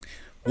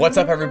What's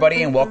up,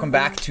 everybody, and welcome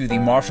back to the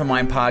Martial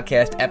Mind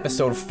Podcast,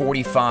 episode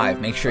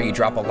 45. Make sure you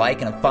drop a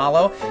like and a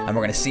follow, and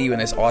we're going to see you in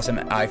this awesome...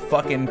 I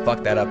fucking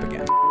fucked that up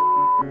again.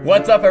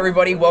 What's up,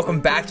 everybody? Welcome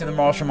back to the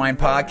Martial Mind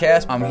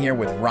Podcast. I'm here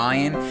with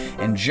Ryan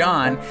and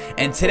John,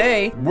 and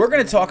today we're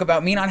going to talk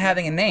about me not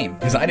having a name,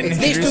 because I didn't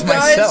introduce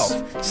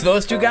myself. So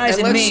those two guys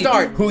and me,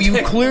 who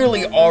you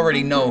clearly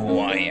already know who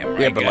I am,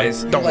 right, yeah, but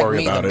guys? Don't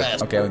worry about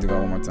it. Okay, we'll do that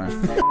one more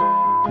time.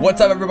 What's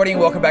up, everybody, and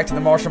welcome back to the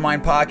Martial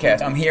Mind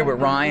Podcast. I'm here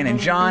with Ryan and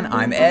John.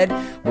 I'm Ed.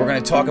 We're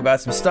going to talk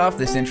about some stuff.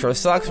 This intro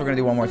sucks. We're going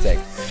to do one more take.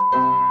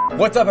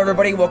 What's up,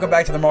 everybody? Welcome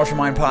back to the Martial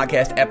Mind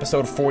Podcast,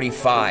 episode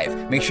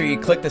 45. Make sure you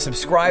click the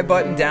subscribe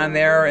button down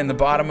there in the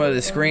bottom of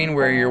the screen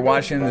where you're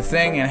watching the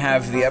thing and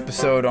have the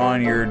episode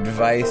on your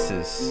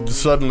devices.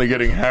 Suddenly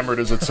getting hammered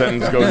as the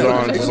sentence goes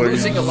on. Just like,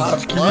 losing a lot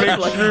of blood.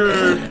 Make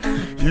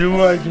sure you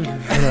like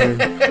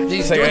it.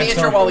 He's doing the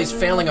intro while he's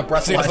failing a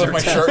breathalyzer. I flip my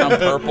shirt and I'm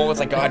purple. It's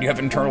like, God, you have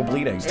internal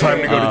bleeding. It's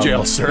time to go to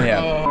jail, sir.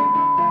 Yeah.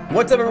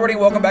 What's up, everybody?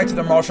 Welcome back to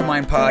the Martial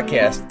Mind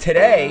Podcast.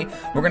 Today,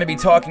 we're going to be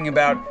talking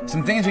about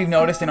some things we've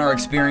noticed in our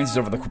experiences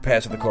over the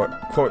past of the court.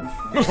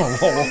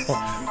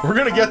 We're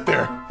going to get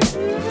there.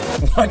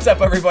 What's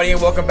up, everybody,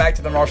 and welcome back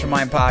to the Martial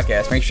Mind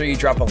Podcast. Make sure you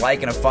drop a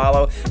like and a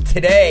follow.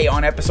 Today,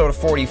 on episode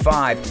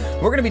 45,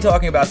 we're going to be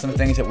talking about some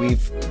things that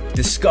we've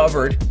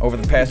discovered over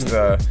the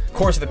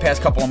course of the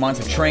past couple of months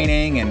of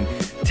training and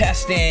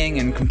testing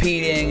and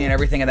competing and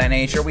everything of that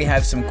nature. We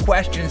have some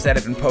questions that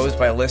have been posed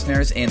by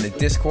listeners in the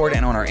Discord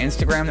and on our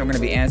Instagram that we're going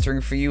to be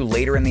answering for you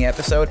later in the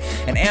episode.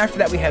 And after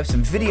that, we have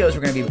some videos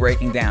we're going to be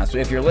breaking down. So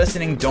if you're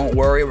listening, don't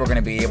worry. We're going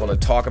to be able to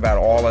talk about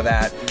all of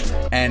that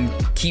and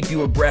keep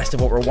you abreast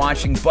of what we're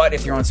watching. But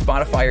if you're on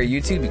Spotify or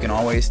YouTube, you can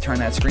always turn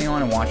that screen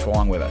on and watch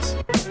along with us.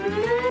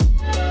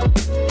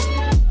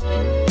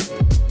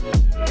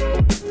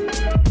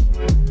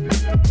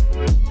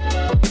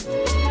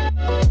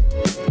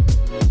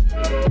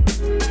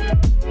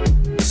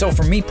 So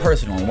for me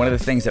personally, one of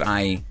the things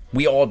that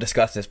we all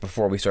discussed this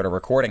before we started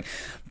recording,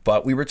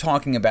 but we were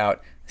talking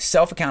about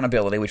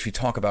self-accountability, which we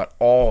talk about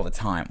all the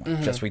time.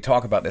 We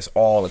talk about this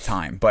all the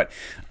time. But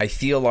I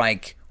feel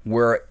like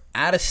we're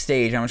at a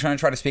stage, and I'm trying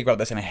to speak about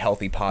this in a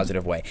healthy,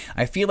 positive way.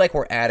 I feel like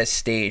we're at a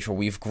stage where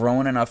we've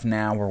grown enough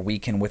now where we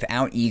can,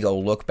 without ego,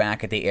 look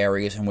back at the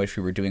areas in which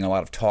we were doing a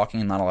lot of talking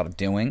and not a lot of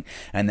doing,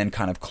 and then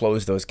kind of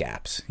close those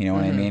gaps. You know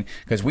what I mean?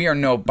 Because we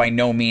are by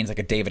no means like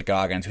a David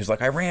Goggins who's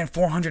like, I ran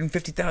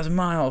 450,000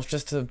 miles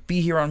just to be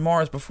here on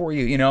Mars before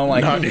you. You know,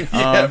 like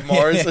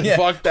Mars. Yeah.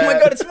 Fuck that. Oh my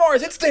God, it's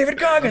Mars. It's David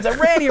Goggins. I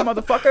ran here,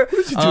 motherfucker.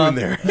 What you doing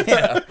there?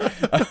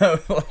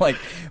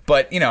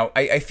 But you know,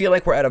 I feel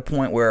like we're at a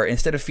point where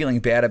instead of feeling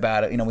bad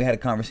about it, you know, we had a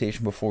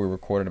conversation before we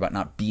recorded about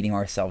not beating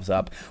ourselves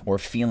up or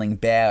feeling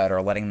bad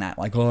or letting that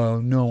like, oh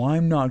no,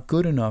 I'm not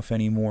good enough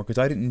anymore because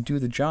I didn't do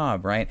the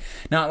job, right?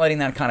 Not letting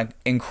that kind of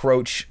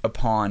encroach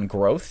upon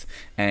growth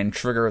and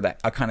trigger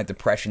a kind of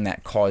depression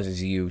that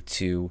causes you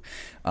to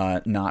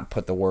not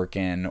put the work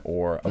in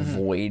or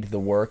avoid the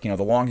work. You know,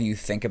 the longer you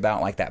think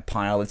about like that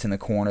pile that's in the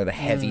corner, the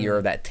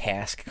heavier that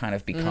task kind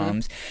of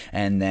becomes,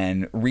 and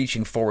then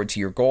reaching forward to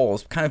your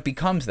goals kind of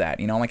becomes that.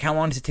 You know, like how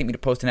long does it take me to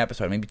post an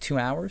episode? Maybe 2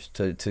 hours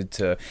to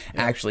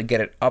actually get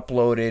it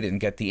uploaded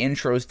and get the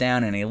intros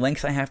down and any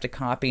links I have to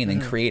copy and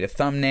then create a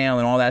thumbnail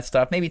and all that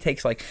stuff. Maybe it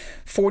takes like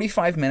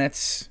 45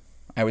 minutes.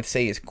 I would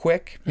say is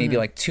quick, maybe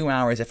like 2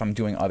 hours if I'm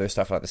doing other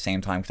stuff at the same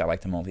time because I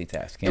like to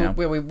multitask. You know?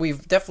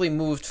 We've definitely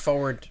moved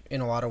forward in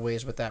a lot of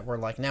ways with that. Where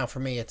like now for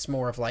me, it's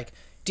more of like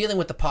dealing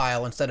with the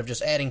pile instead of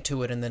just adding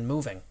to it and then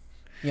moving.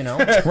 You know,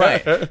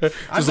 right?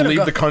 Just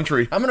leave the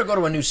country. I'm going to go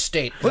to a new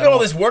state. Look at all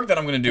this work that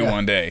I'm going to do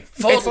one day.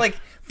 It's like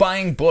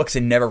buying books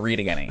and never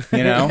reading any.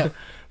 You know,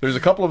 There's a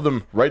couple of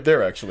them right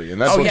there actually in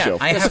that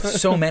bookshelf. I have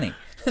so many.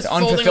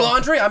 Folding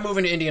laundry, I'm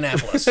moving to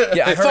Indianapolis.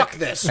 Yeah, Fuck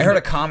this. I heard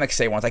a comic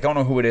say once, I don't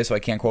know who it is, so I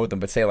can't quote them,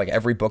 but say like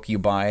every book you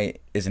buy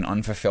is an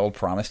unfulfilled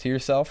promise to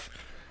yourself.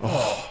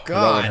 Oh,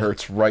 God. That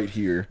hurts right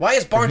here. Why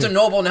is Barnes &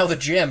 Noble now the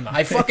gym?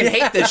 I fucking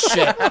hate this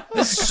shit.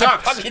 This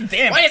sucks. Fucking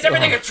damn. Why is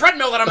everything a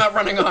treadmill that I'm not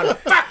running on?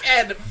 Fuck,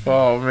 Ed.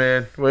 Oh,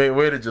 man.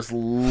 Way to just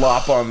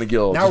lop on the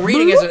gills. Now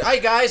reading isn't...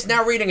 Hey, guys,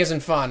 now reading isn't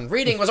fun.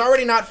 Reading was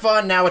already not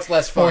fun, now it's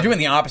less fun. Well, we're doing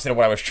the opposite of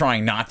what I was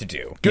trying not to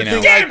do. Good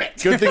thing Damn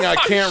it! Good thing I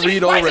can't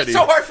read Why already. is it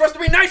so hard for us to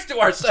be nice to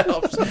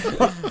ourselves?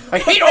 I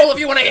hate all of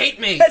you and I hate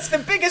me. That's the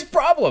biggest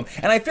problem.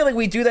 And I feel like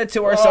we do that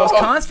to ourselves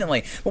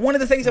constantly. But one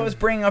of the things I was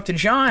bringing up to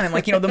John, and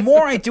like, you know, the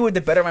more I do it,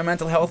 the better my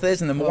mental health is,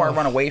 and the more I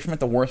run away from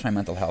it, the worse my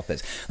mental health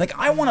is. Like,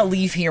 I want to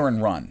leave here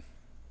and run.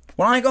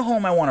 When I go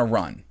home, I want to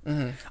run.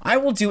 I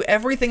will do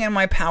everything in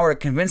my power to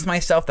convince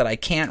myself that I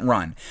can't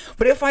run.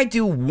 But if I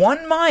do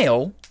 1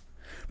 mile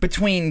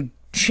between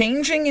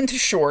changing into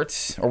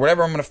shorts or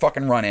whatever I'm going to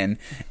fucking run in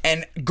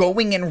and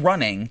going and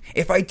running,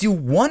 if I do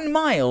 1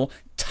 mile,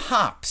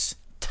 tops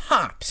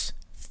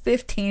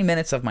 15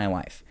 minutes of my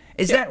life.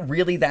 Is that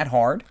really that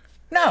hard?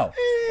 No,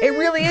 it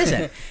really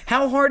isn't.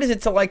 How hard is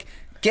it to like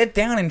get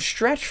down and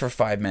stretch for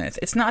 5 minutes.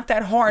 It's not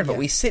that hard, but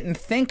we sit and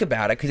think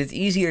about it because it's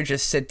easier to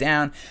just sit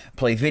down,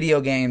 play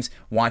video games,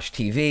 watch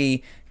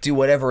TV, do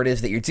whatever it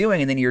is that you're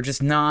doing, and then you're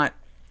just not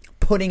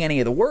putting any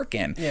of the work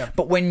in. Yeah.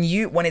 But when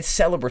it's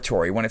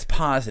celebratory, when it's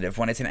positive,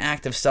 when it's an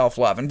act of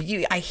self-love,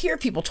 and I hear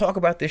people talk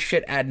about this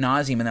shit ad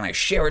nauseum, and then I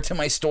share it to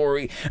my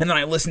story, and then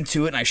I listen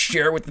to it, and I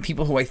share it with the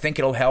people who I think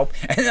it'll help,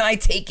 and then I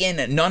take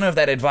in none of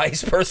that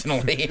advice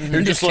personally,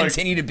 and just like,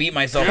 continue to beat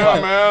myself Yeah,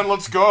 up. man,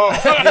 let's go.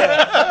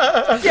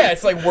 Yeah,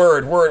 it's like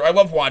word. I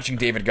love watching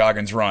David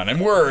Goggins run, and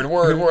word.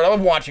 I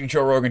love watching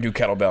Joe Rogan do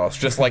kettlebells,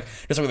 just like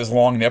with his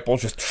long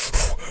nipples, just.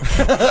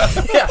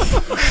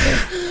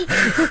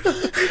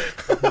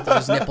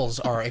 Those nipples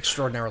are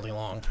extraordinarily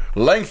long.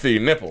 Lengthy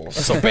nipples.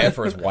 So bad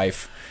for his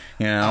wife,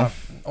 you know.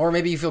 Or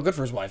maybe you feel good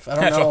for his wife. I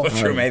don't That's know. also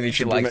true. Maybe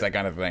she likes that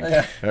kind of thing.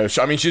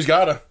 I mean, she's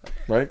gotta,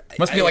 right?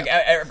 Must be like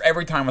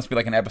every time must be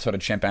like an episode of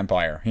Chimp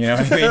Empire. You know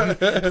what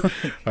I mean?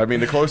 I mean,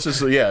 the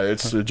closest,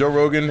 it's Joe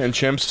Rogan and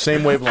chimps,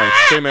 same wavelength,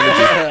 same energy.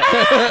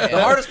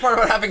 The hardest part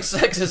about having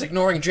sex is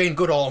ignoring Jane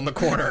Goodall in the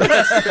corner.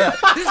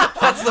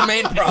 That's the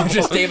main problem.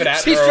 Just David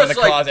She's Attenborough in the just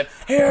like- closet.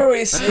 Here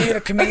we see a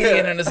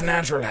comedian in his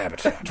natural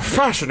habitat.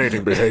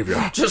 Fascinating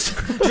behavior. Just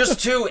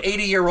two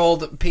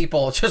 80-year-old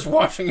people just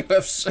watching you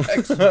have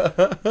sex.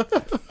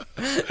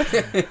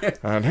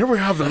 And here we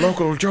have the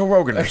local Joe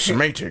Rogan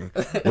mating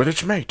with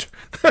its mate.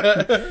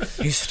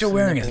 He's still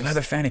wearing his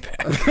leather fanny pack.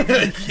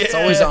 It's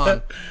always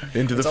on.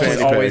 Into the It's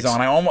fanny always packs.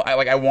 on.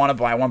 I want to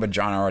buy one, but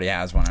John already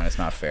has one, and it's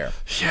not fair.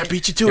 Yeah,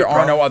 beat you to There it,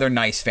 are bro. no other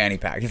nice fanny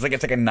packs. It's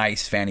like a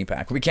nice fanny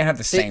pack. We can't have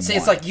the same See, one.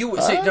 it's like you.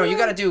 No, you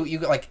got to do.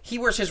 He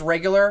wears his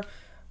regular.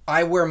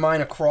 I wear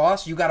mine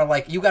across. You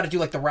gotta do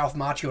like the Ralph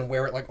Macchio and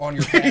wear it like on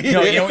your head. You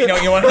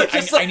want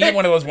Just I need like-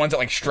 one of those ones that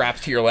like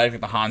straps to your leg,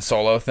 like the Han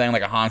Solo thing,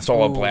 like a Han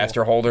Solo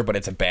blaster holder, but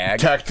it's a bag.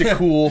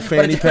 Tactical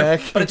fanny pack.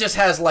 But it just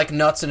has like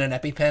nuts and an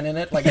EpiPen in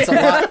it. Like it's a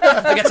lot.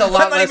 Like it's a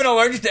lot. I'm not less, even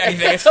allergic to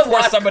anything. It's a for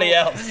lot somebody cool.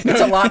 else.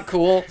 It's a lot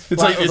cool.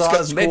 It's like- it's got-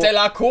 It's a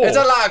lot cool. It's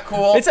a lot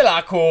cool. It's a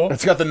lot cool.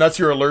 It's got the nuts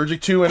you're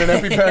allergic to and an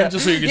EpiPen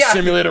just so you can Yeah.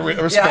 simulate a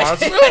Yeah,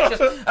 response.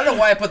 I don't know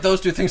why I put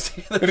those two things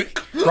together.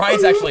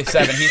 Ryan's actually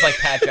 7. He's like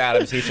Patch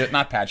Adams. He's just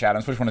not Patch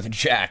Adams. Which one is it?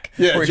 Jack.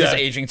 Yeah, where he's Jack. just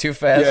aging too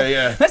fast.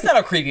 Yeah. That's not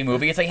a creepy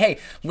movie. It's like, hey,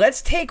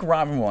 let's take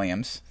Robin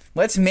Williams.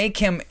 Let's make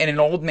him in an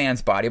old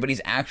man's body, but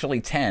he's actually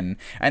 10.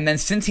 And then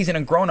since he's in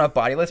a grown-up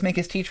body, let's make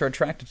his teacher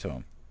attracted to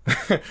him.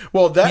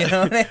 Well, that You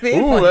know what I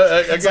mean? ooh,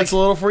 Like, that gets a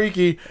little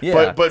freaky.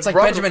 Yeah. But It's like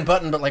Robert- Benjamin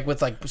Button, but like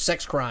with like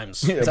sex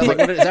crimes. Is that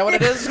what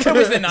it is? It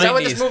was the 90s. Is that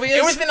what this movie is?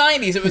 It was the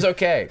 90s. It was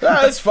okay.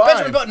 Ah, it's fine.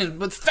 Benjamin Button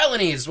with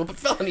felonies. We'll put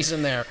felonies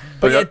in there.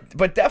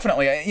 But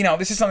definitely,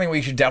 this is something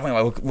we should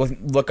definitely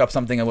look up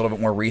something a little bit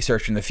more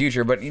research in the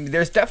future. But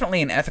there's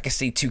definitely an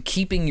efficacy to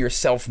keeping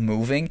yourself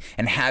moving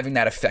and having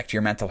that affect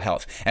your mental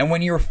health. And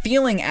when you're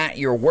feeling at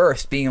your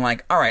worst, being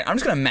like, all right, I'm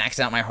just going to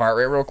max out my heart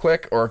rate real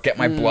quick or get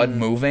my blood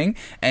moving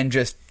and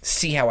just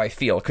see how I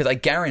feel. Because I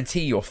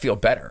guarantee you'll feel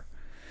better.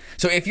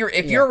 So if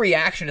your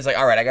reaction is like,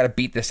 all right, I got to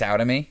beat this out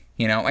of me,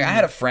 like I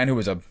had a friend who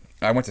was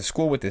I went to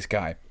school with this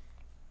guy.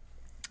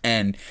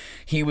 And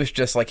he was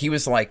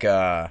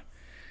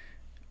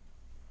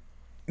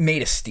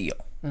made of steel.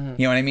 You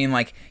know what I mean?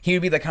 Like he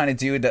would be the kind of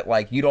dude that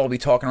like you'd all be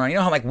talking around. You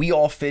know how like we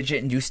all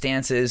fidget and do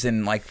stances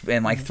and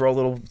throw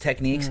little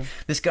techniques.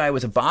 This guy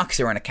was a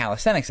boxer and a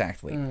calisthenics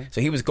athlete. So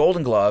he was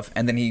Golden Glove,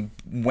 and then he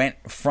went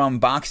from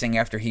boxing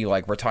after he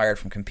like retired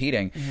from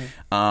competing.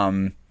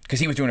 Because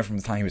he was doing it from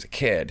the time he was a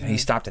kid. He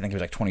stopped, I think he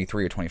was like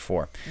 23 or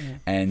 24.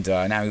 And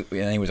now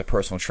he was a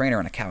personal trainer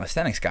and a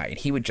calisthenics guy. And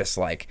he would just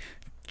like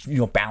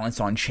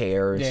balance on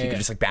chairs. He could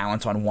just like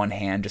balance on one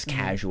hand just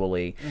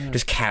casually,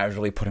 just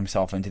casually put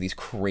himself into these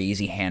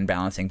crazy hand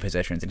balancing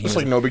positions. And he It's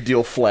was like no big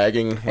deal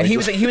flagging. and he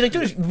was like, dude,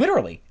 it's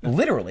literally,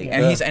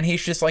 and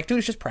he's just like, dude,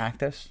 it's just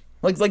practice.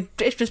 Like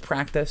it's just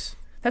practice.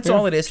 That's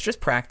all it is. It's just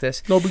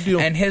practice. No big deal.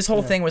 And his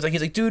whole thing was like,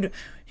 he's like, dude,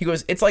 he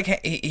goes, it's like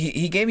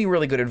he gave me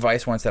really good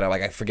advice once that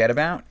I forget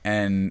about,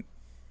 and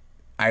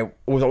I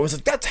was always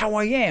like, that's how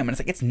I am. And it's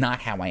like, it's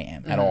not how I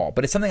am at all.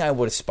 But it's something I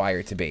would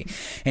aspire to be.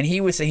 And he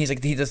would say, he's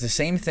like, he does the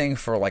same thing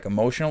for like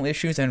emotional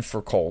issues and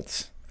for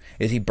colds,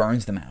 is he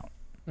burns them out.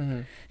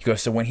 He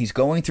goes, so when he's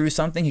going through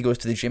something, he goes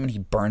to the gym and he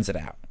burns it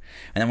out.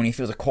 And then when he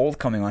feels a cold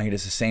coming on, he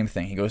does the same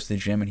thing. He goes to the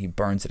gym and he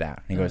burns it out.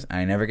 And he goes,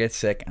 I never get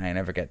sick and I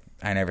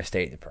never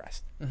stay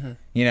depressed.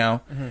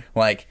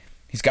 Like,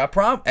 he's got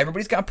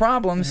everybody's got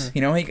problems,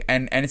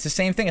 and it's the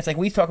same thing. It's like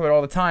we talk about it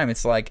all the time.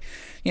 It's like,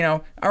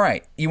 all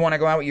right, you want to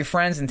go out with your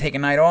friends and take a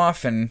night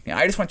off, and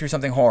I just went through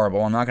something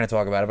horrible. I'm not going to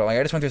talk about it, but like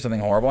I just went through something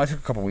horrible. I took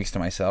a couple weeks to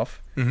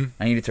myself.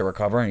 I needed to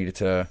recover. I needed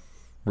to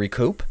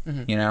recoup.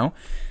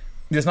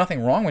 There's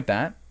nothing wrong with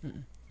that.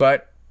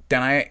 But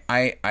then I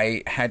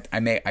had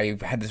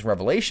this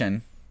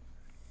revelation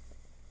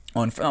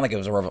on, not like it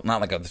was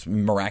not like a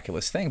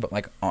miraculous thing, but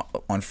like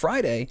on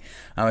Friday,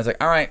 I was like,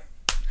 all right,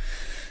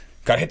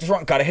 gotta hit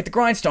the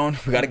grindstone.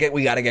 We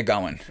gotta get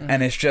going.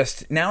 And it's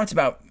just now it's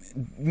about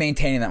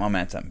maintaining that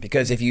momentum,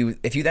 because if you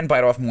then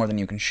bite off more than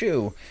you can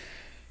chew,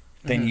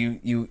 then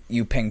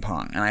you ping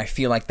pong. And I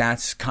feel like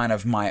that's kind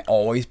of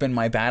always been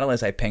my battle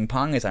as I ping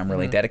pong, is I'm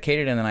really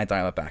dedicated and then I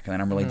dial it back, and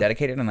then I'm really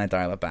dedicated and I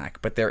dial it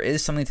back. But there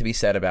is something to be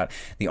said about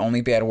the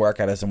only bad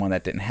workout is the one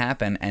that didn't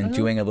happen, and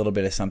doing a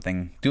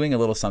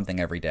little something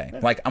every day.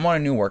 Like I'm on a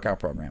new workout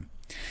program.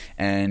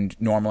 And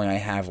normally I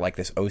have like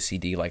this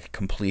OCD, like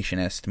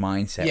completionist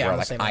mindset Yeah, where I'm the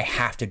like same I way.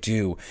 have to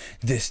do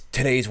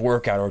today's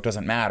workout or it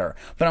doesn't matter.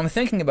 But I'm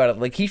thinking about it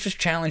like he's just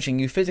challenging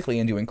you physically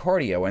and doing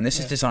cardio. And this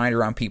is designed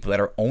around people that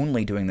are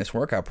only doing this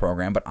workout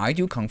program. But I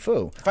do Kung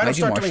Fu. If I don't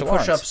do start doing martial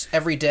arts. push-ups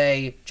every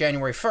day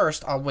January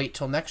 1st, I'll wait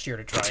till next year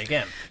to try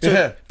again.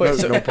 No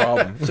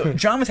problem. So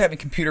John was having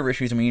computer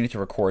issues and we needed to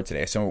record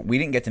today. So we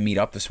didn't get to meet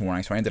up this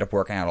morning. So I ended up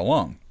working out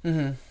alone.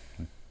 Mm-hmm.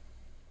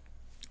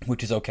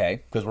 Which is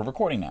okay, because we're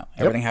recording now.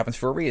 Everything happens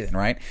for a reason,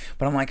 right?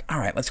 But I'm like, all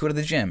right, let's go to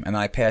the gym. And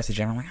then I pass the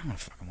gym. I'm like, I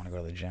fucking want to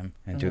go to the gym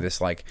and do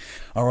this, like,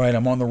 all right,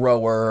 I'm on the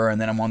rower,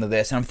 and then I'm on to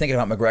this. And I'm thinking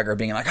about McGregor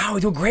being like, oh,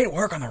 we do great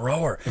work on the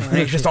rower. And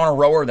he's just on a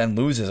rower, then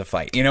loses a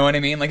fight. You know what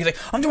I mean? Like, he's like,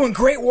 I'm doing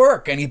great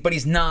work. But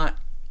he's not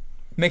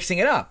mixing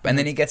it up, and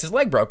then he gets his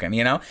leg broken,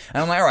 you know.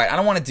 And I'm like, all right, I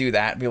don't want to do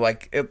that. Be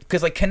like,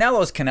 because like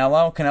Canelo's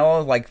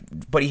Canelo, like,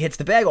 but he hits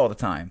the bag all the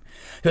time.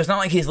 So it's not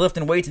like he's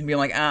lifting weights and being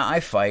like, I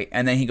fight,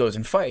 and then he goes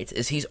and fights.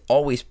 Is he's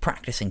always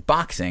practicing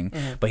boxing,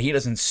 but he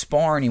doesn't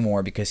spar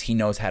anymore because he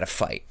knows how to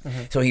fight.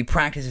 So he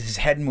practices his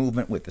head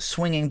movement with the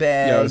swinging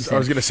bags. I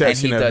was gonna say, I've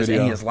seen that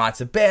video. And he does lots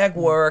of bag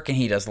work, and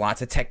he does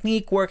lots of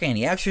technique work, and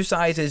he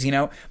exercises, you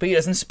know. But he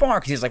doesn't spar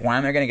because he's like, why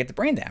am I going to get the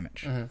brain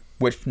damage?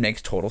 Which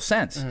makes total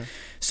sense.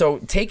 So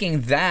taking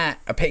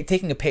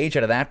a page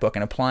out of that book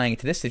and applying it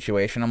to this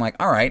situation, I'm like,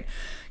 all right,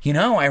 you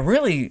know, I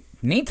really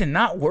need to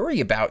not worry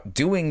about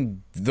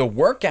doing the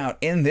workout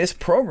in this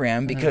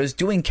program because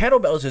doing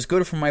kettlebells is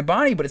good for my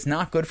body, but it's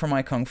not good for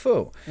my Kung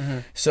Fu.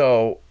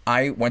 So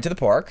I went to the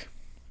park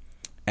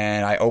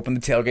and I opened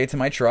the tailgate to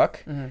my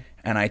truck and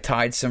I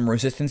tied some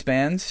resistance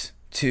bands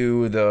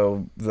to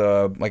the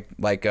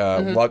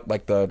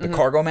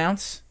cargo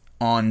mounts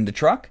on the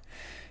truck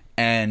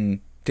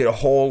and did a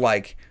whole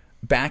like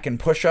back and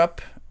push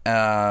up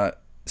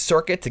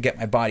circuit to get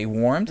my body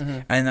warmed,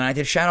 and then I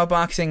did shadow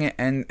boxing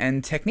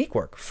and technique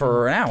work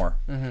for an hour,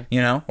 you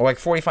know, or like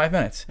 45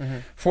 minutes.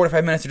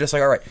 45 minutes of just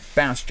like, all right,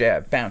 bounce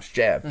jab, bounce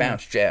jab,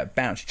 bounce jab,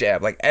 bounce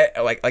jab,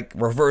 like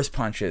reverse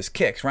punches,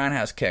 kicks,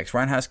 roundhouse kick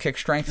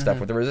strength stuff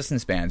with the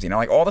resistance bands, you know,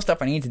 like all the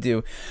stuff I need to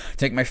do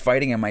to make my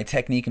fighting and my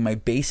technique and my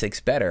basics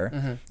better.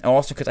 And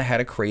also because I had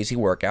a crazy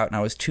workout and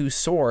I was too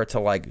sore to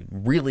like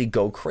really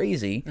go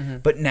crazy,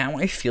 but now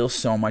I feel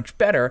so much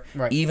better,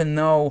 even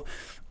though,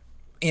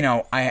 you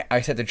know,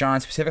 I said to John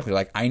specifically,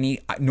 like,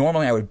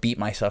 normally I would beat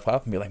myself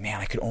up and be like,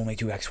 man, I could only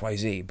do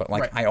XYZ. But,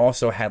 like, I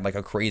also had, like,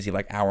 a crazy,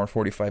 like, hour and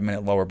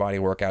 45-minute lower body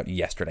workout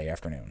yesterday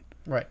afternoon.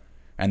 Right.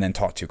 And then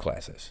taught 2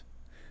 classes.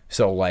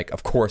 So, like,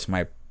 of course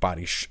my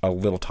body's a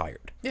little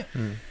tired. Yeah.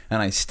 And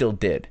I still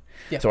did.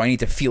 Yeah. So I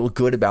need to feel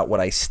good about what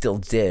I still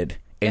did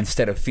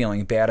instead of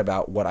feeling bad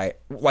about what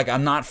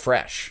I'm not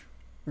fresh.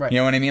 Right. You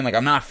know what I mean? Like,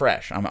 I'm not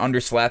fresh. I'm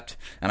underslept,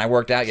 and I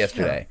worked out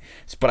yesterday.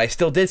 Yeah. But I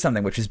still did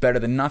something, which is better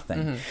than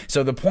nothing.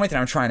 So the point that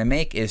I'm trying to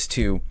make is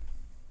to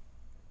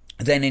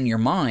then in your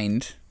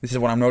mind, this is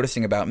what I'm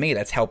noticing about me,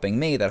 that's helping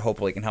me, that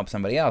hopefully can help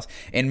somebody else.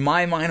 In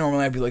my mind,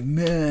 normally I'd be like,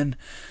 man,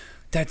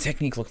 that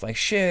technique looked like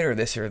shit or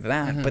this or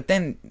that. But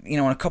then, you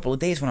know, in a couple of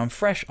days when I'm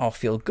fresh, I'll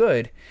feel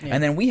good. Yeah.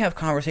 And then we have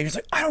conversations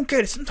like, I don't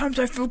get it. Sometimes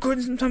I feel good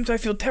and sometimes I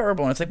feel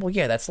terrible. And it's like, well,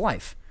 yeah, that's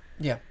life.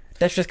 Yeah.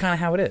 That's just kind of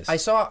how it is. I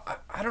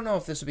don't know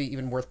if this would be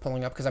even worth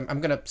pulling up because I'm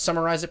going to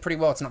summarize it pretty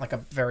well. It's not like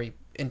a very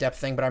in-depth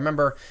thing, but I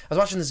remember I was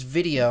watching this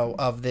video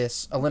of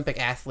this Olympic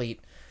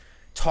athlete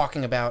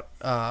talking about,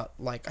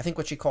 like, I think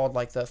what she called,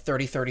 like, the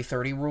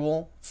 30-30-30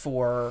 rule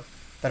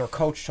that her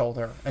coach told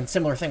her. And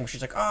similar thing where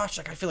she's like, I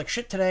feel like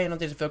shit today. I don't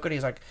think I feel good.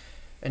 He's like,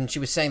 and she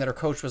was saying that her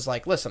coach was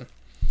like, listen,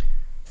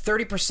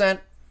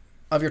 30%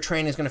 of your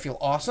training is going to feel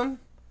awesome,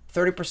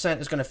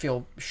 30% is going to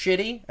feel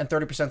shitty, and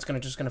 30% is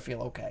just going to feel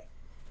okay.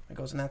 He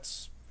goes, and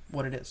that's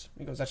what it is.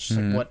 He goes, that's just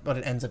like what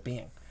it ends up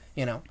being,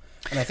 you know?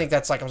 And I think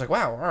that's like, I was like,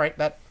 wow, all right,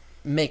 that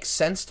makes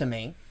sense to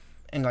me.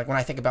 And like when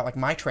I think about like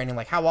my training,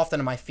 like how often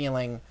am I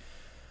feeling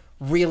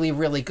really,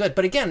 really good?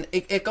 But again,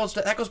 that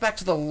goes back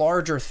to the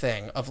larger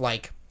thing of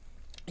like,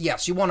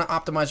 yes, you want to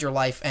optimize your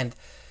life and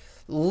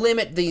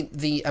limit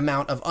the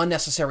amount of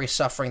unnecessary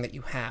suffering that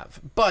you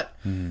have. But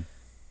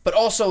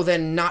also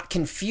then not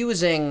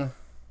confusing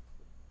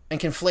and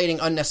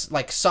conflating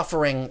like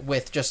suffering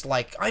with just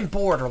like I'm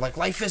bored or like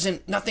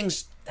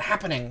nothing's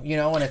happening, you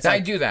know. And it's I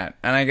do that,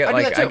 and I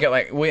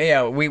get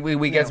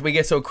we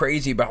get so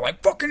crazy about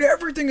like fucking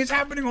everything is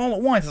happening all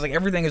at once. It's like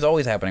everything is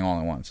always happening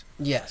all at once.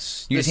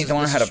 Yes, you just need to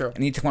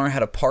learn how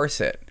to parse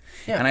it.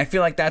 Yeah. And I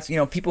feel like that's, you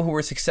know, people who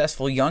were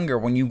successful younger,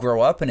 when you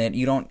grow up in it,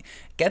 you don't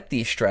get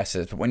these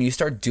stresses. But when you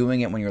start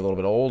doing it when you're a little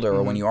bit older,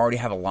 or when you already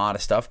have a lot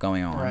of stuff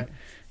going on,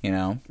 you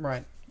know,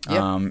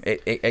 Yeah.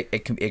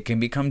 It can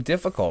become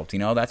difficult, you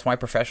know. That's why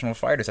professional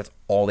fighters, that's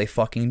all they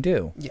fucking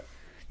do. Yeah.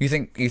 You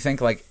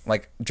think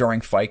like during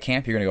fight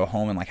camp you're gonna go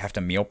home and like have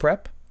to meal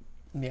prep?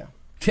 Yeah.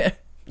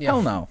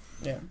 Hell no.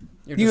 Yeah.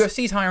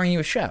 UFC's hiring you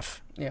a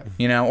chef. Yeah.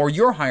 You know, or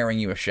you're hiring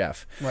you a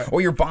chef. Right.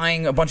 Or you're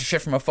buying a bunch of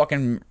shit from a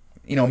fucking,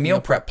 you know,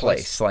 meal prep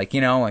place. Like,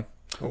 you know, like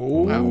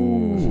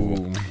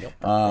ooh.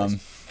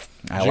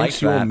 I like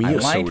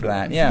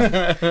that.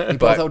 Yeah. We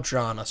both owe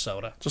John a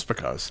soda. Just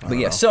because. But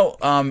yeah, so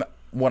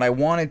what I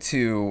wanted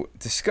to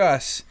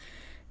discuss,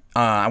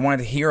 I wanted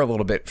to hear a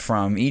little bit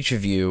from each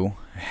of you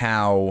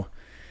how,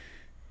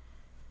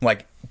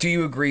 like, do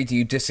you agree, do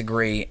you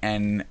disagree,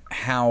 and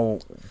how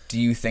do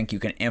you think you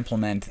can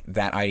implement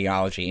that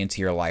ideology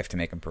into your life to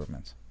make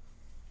improvements?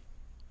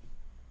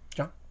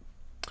 John?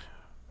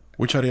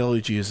 Which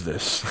ideology is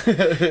this?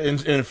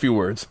 in a few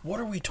words. What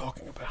are we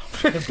talking about?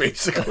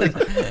 Basically.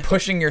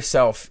 Pushing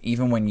yourself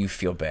even when you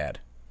feel bad.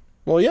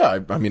 Well, yeah,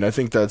 I mean, I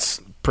think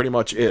that's pretty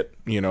much it,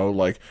 you know,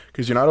 like,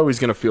 because you're not always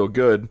going to feel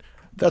good.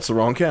 That's the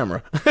wrong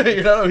camera.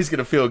 You're not always going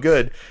to feel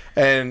good.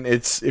 And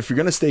if you're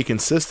going to stay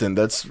consistent,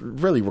 that's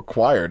really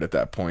required at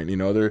that point. You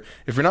know,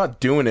 if you're not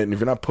doing it and if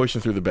you're not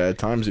pushing through the bad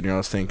times, then you're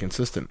not staying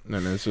consistent. And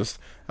that's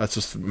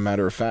just a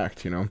matter of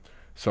fact, you know?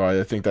 So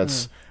I think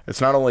it's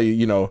not only,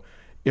 you know,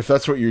 if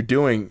that's what you're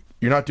doing,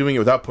 you're not doing it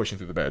without pushing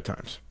through the bad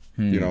times,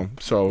 you know?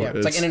 So yeah,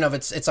 it's like in and of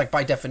it's like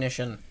by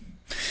definition,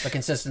 the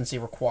consistency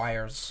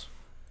requires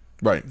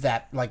right.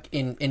 that, like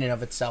in and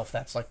of itself,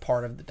 that's like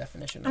part of the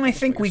definition. And I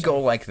think we go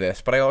like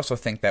this, but I also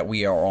think that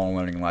we are all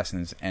learning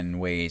lessons and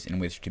ways in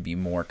which to be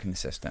more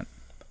consistent.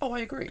 Oh, I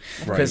agree.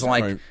 Because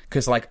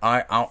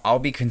I'll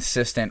be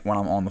consistent when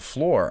I'm on the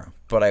floor,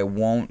 but I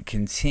won't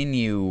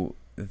continue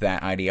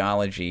that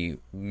ideology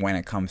when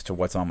it comes to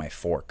what's on my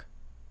fork.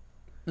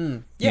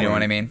 You know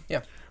what I mean?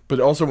 Yeah. But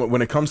also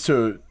when it comes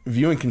to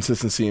viewing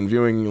consistency and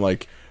viewing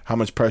like how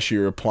much pressure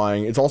you're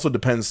applying, it also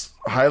depends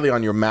highly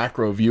on your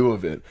macro view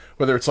of it.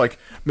 Whether it's like,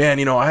 man,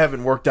 you know, I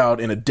haven't worked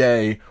out in a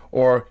day,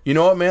 or, you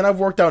know what, man, I've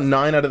worked out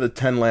 9 out of the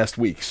 10 last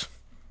weeks.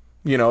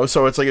 You know,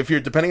 so it's like if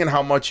you're, depending on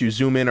how much you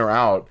zoom in or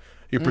out,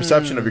 your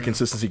perception of your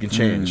consistency can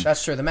change.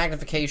 That's true. The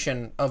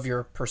magnification of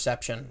your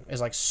perception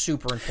is like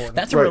super important.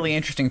 That's a really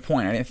interesting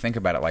point. I didn't think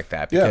about it like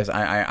that because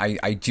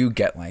I do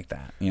get like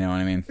that. You know what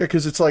I mean? Yeah,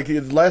 because it's like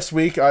last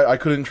week I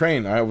couldn't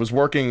train. I was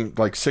working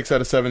like 6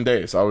 out of 7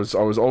 days. I was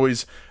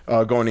always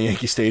going to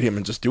Yankee Stadium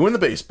and just doing the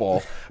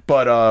baseball.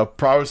 But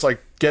I was like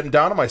getting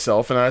down on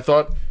myself, and I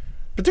thought,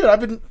 but dude,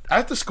 I've been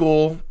at the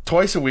school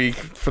twice a week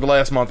for the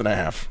last month and a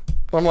half.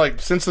 I'm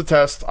like, since the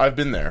test, I've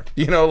been there.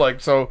 You know,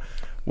 like so.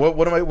 What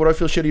do I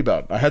feel shitty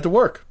about? I had to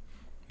work.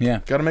 Yeah.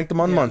 Got to make the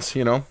months,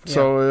 you know? Yeah.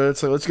 So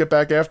it's like, let's get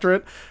back after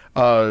it.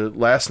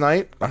 Last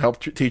night, I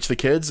helped teach the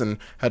kids and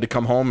had to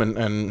come home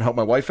and help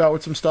my wife out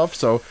with some stuff.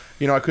 So,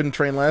 you know, I couldn't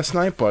train last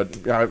night,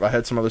 but I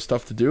had some other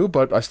stuff to do.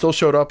 But I still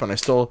showed up and I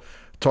still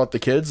taught the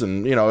kids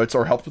and, you know,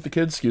 or helped with the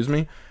kids, excuse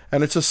me.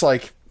 And it's just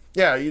like,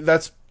 yeah,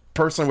 that's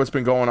personally what's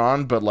been going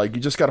on. But, like,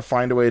 you just got to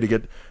find a way to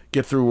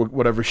get through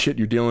whatever shit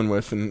you're dealing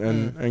with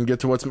and get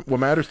to what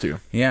matters to you.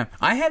 Yeah.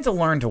 I had to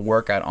learn to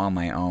work out on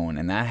my own,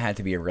 and that had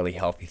to be a really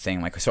healthy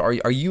thing. Like, so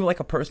are you like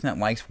a person that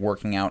likes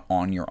working out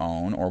on your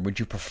own, or would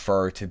you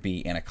prefer to be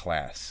in a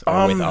class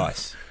or with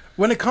us?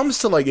 When it comes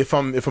to like if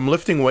I'm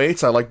lifting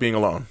weights, I like being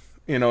alone.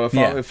 You know,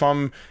 if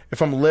I'm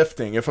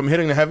lifting, if I'm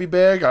hitting the heavy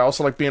bag, I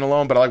also like being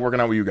alone, but I like working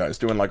out with you guys,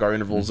 doing like our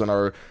intervals and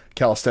our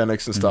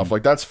calisthenics and stuff.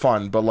 Like that's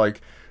fun, but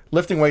like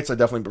lifting weights, I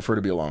definitely prefer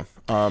to be alone.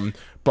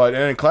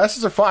 But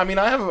classes are fun. I mean,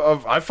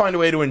 I find a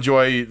way to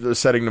enjoy the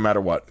setting no matter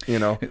what, you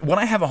know. What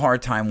I have a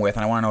hard time with,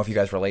 and I want to know if you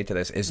guys relate to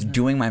this, is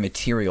doing my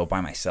material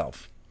by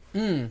myself.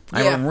 I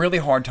have a really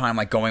hard time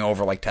like going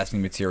over like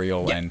testing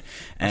material and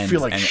I feel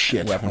like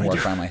shit weapon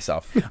work by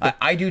myself.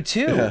 I do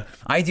too. Yeah.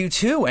 I do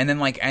too. And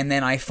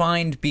then I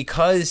find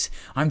because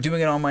I'm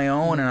doing it on my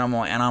own and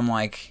I'm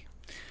like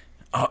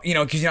you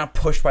know, because you're not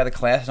pushed by the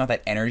class, it's not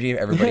that energy of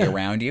everybody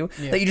around you,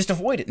 that you just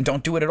avoid it and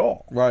don't do it at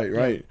all.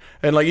 Right.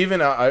 And like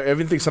even I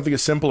even think something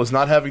as simple as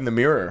not having the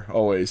mirror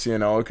always, you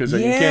know, because you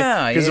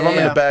can't. Because if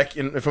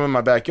I'm if I'm in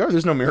my backyard,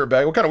 there's no mirror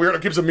back. What kind of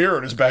weirdo keeps a mirror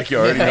in his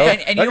backyard? You know,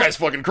 and that guy's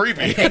fucking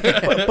creepy.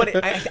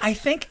 but I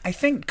think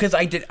because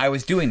I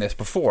was doing this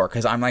before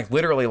because I'm like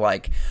literally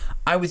like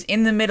I was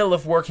in the middle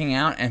of working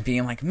out and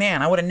being like,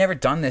 man, I would have never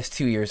done this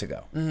 2 years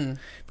ago.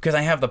 Because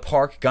I have the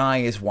park guy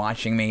is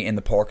watching me in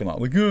the parking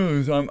lot, like,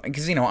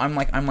 because you know I'm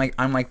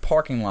like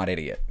parking lot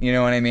idiot. You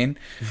know what I mean?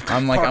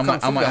 I'm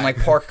like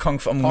park kung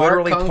fu. I'm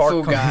literally park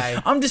kung fu guy.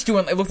 I'm just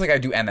doing. It looks like I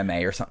do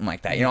MMA or something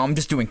like that. You know, I'm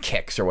just doing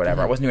kicks or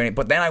whatever. I wasn't doing it.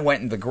 But then I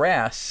went in the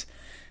grass,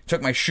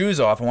 took my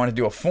shoes off, and wanted to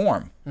do a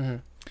form.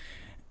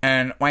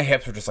 And my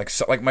hips were just like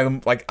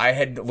I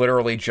had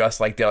literally just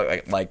like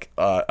did like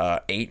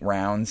 8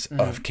 rounds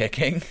of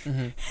kicking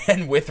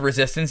and with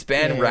resistance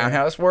band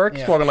roundhouse work,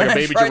 walking like a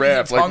baby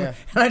giraffe. And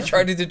I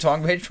tried to do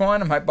tongue pitch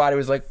one, and my body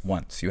was like,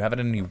 once you have it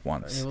in you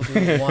once.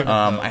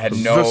 I had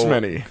no this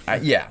many.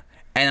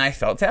 And I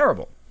felt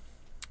terrible.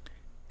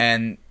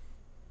 And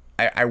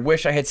I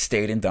wish I had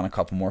stayed and done a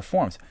couple more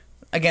forms.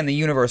 Again, the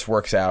universe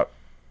works out.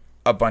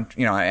 A bunch,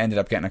 you know, I ended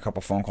up getting a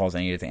couple phone calls I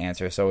needed to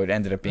answer, so it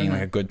ended up being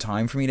like a good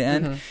time for me to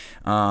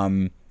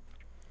end.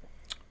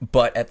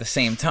 But at the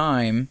same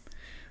time,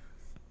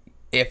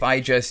 if I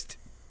just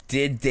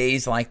did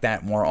days like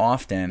that more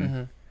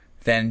often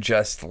than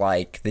just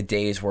like the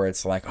days where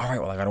it's like, all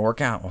right, well, I got to work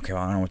out. Okay,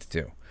 well, I don't know what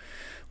to do.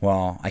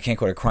 well, I can't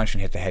go to Crunch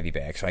and hit the heavy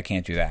bag, so I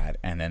can't do that.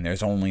 And then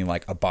there's only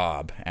like a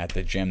Bob at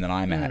the gym that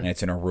I'm at, and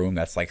it's in a room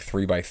that's like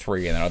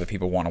 3x3, and then other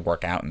people want to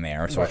work out in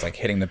there. So it's like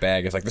hitting the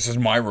bag is like, this is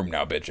my room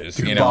now, bitches.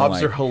 Dude, you know, Bobs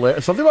like, are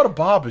hilarious. Something about a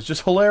Bob is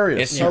just hilarious.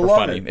 It's super I love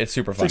funny. It. It's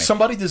super It's funny. like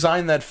somebody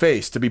designed that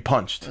face to be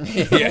punched.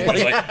 yeah,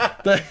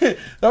 it's like,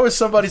 that was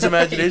somebody's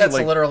imagination. That's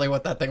like, literally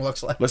what that thing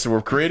looks like. listen,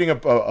 we're creating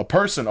a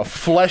person, a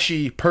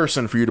fleshy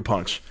person for you to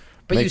punch.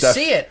 But Make you that-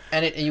 see it,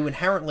 and you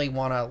inherently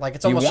want to, like,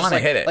 it's almost just wanna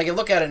like, hit it. like, you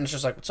look at it, and it's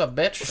just like, what's up,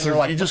 bitch? And you're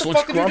like, he what just the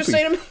looks fuck did you just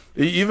grumpy. say to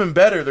me? Even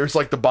better, there's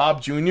like the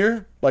Bob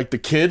Jr., like the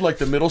kid, like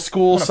the middle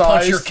school I'm gonna size.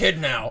 punch your kid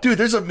now. Dude,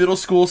 there's a middle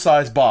school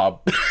size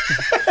Bob.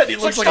 And he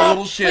looks like a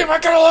little shit. Leave my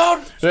kid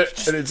alone!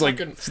 And it's like,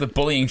 it's the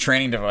bullying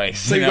training device.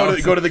 so you you know?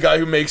 go to the guy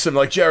who makes him,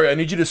 like, Jerry, I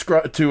need you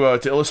to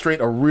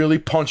illustrate a really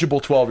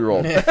punchable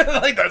 12-year-old.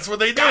 Like, that's what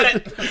they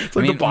did. It's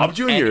like the Bob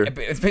Jr.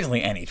 It's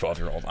basically any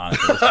 12-year-old,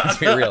 honestly. Let's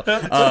be real.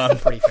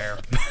 Pretty fair.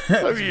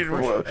 I mean,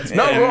 it's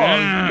not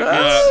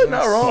wrong.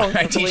 Not wrong.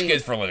 I teach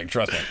kids for a living,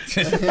 trust me.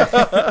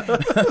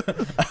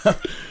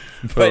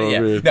 But Oh, yeah,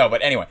 man. no.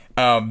 But anyway,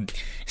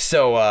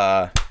 so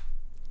I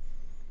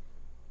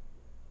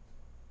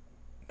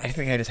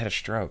think I just had a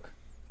stroke.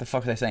 The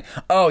fuck was I saying?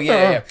 Oh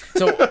yeah.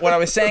 So what I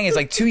was saying is,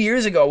 like, 2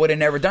 years ago, I would have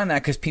never done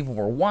that because people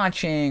were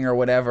watching or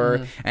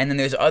whatever. And then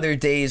there's other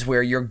days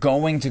where you're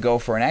going to go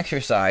for an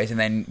exercise, and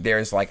then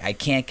there's like, I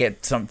can't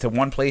get to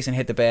one place and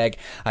hit the bag.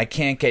 I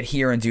can't get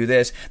here and do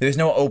this. There's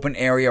no open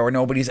area or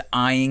nobody's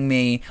eyeing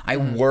me. I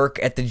work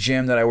at the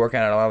gym that I work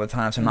at a lot of the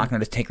time, so I'm not going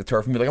to just take the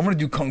turf and be like, I'm going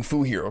to do kung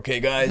fu here, okay,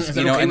 guys? Is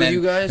that okay and with then,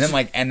 you guys?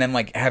 and then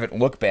have it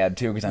look bad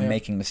too because I'm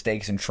making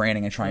mistakes in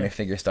training and trying to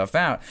figure stuff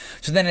out.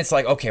 So then it's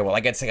like, okay, well,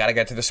 I guess I got to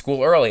get to the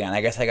school early, and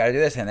I guess I got to do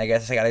this, and I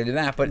guess I got to do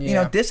that. But you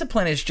know,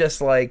 discipline is just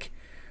like,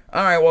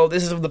 all right, well,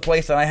 this is the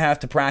place that I have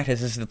to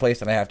practice. This is the place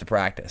that I have to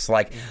practice.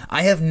 Like,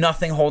 I have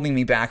nothing holding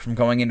me back from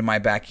going into my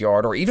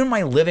backyard or even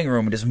my living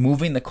room and just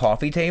moving the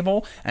coffee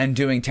table and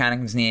doing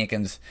Tannekens,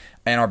 Niekens,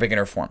 and our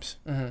beginner forms.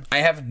 I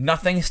have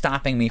nothing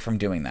stopping me from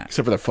doing that.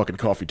 Except for that fucking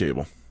coffee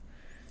table.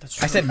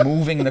 I said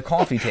moving the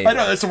coffee table. I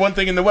know, that's the one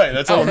thing in the way.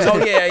 That's all I'm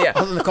saying. Oh, yeah.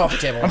 Other than the coffee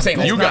table. I'm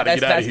saying You that's, gotta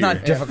get outta that's here.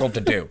 not difficult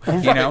to do,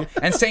 you know?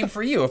 And same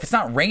for you. If it's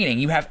not raining,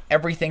 you have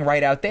everything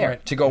right out there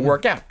Right. to go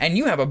work out. And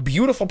you have a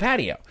beautiful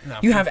patio. No.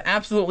 You have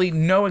absolutely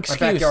no My excuse.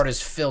 backyard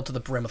is filled to the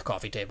brim with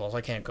coffee tables.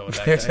 I can't go with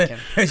that. I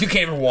can't. You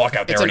can't even walk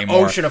out there It's an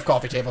anymore. ocean of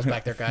coffee tables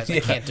back there, guys. I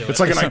can't do it.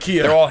 It's like an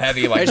IKEA. They're all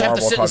heavy, I like just have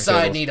marble to sit coffee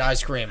inside and tables. eat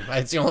ice cream.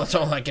 That's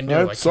all I can do.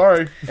 Yeah,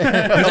 sorry. I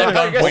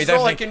guess Wait, that's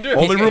all I that's- can do.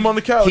 Only room on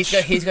the couch.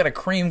 He's got a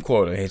cream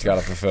quota he's got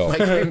to fulfill. My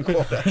cream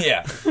quota.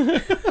 Yeah.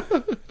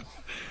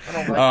 I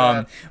don't like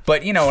that.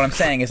 But you know what I'm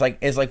saying is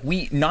like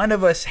we none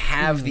of us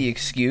have the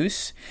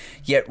excuse,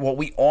 yet what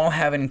we all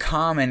have in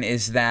common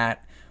is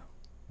that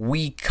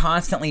we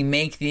constantly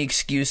make the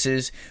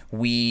excuses,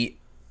 we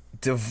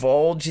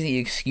divulge the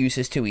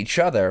excuses to each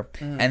other,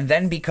 and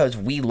then because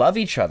we love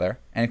each other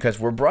and because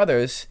we're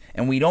brothers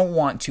and we don't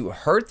want to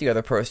hurt the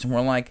other person,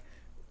 we're like,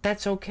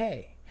 that's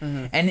okay.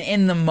 And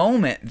in the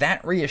moment,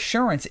 that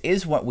reassurance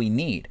is what we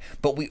need.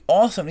 But we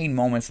also need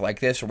moments like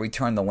this where we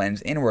turn the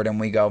lens inward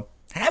and we go,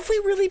 have we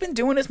really been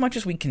doing as much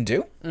as we can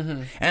do?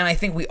 And I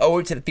think we owe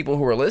it to the people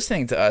who are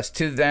listening to us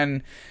to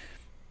then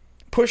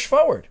push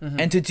forward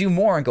and to do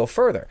more and go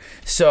further.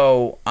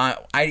 So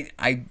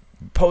I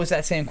pose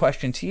that same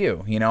question to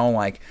you. You know,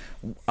 like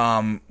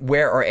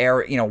where are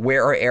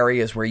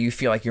areas where you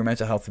feel like your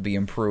mental health would be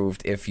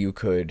improved if you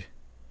could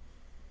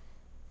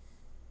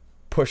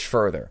push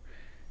further?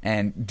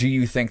 And do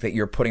you think that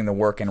you're putting the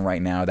work in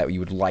right now that you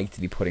would like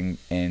to be putting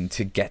in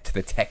to get to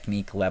the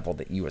technique level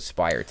that you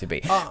aspire to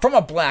be? From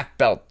a black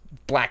belt,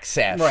 black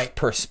sash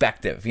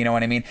perspective, you know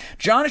what I mean?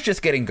 John is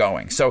just getting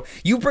going. So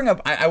you bring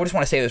up, I just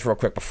want to say this real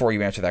quick before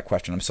you answer that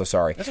question. I'm so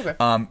sorry. That's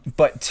okay.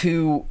 But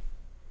to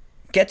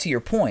get to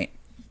your point,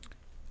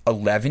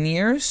 11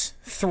 years,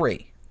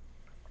 3.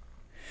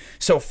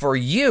 So for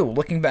you,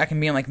 looking back and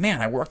being like,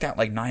 man, I worked out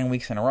like 9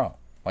 weeks in a row.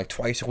 Like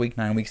twice a week,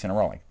 9 weeks in a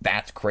row. Like,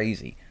 that's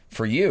crazy.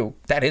 For you,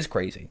 that is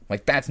crazy.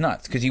 Like, that's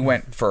nuts. Because you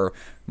went for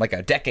like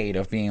a decade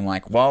of being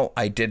like, well,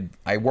 I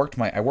worked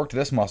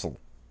this muscle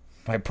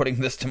by putting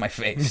this to my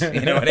face.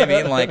 You know what I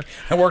mean? Like,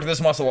 I worked this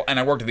muscle and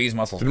I worked these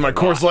muscles. My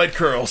Coors Light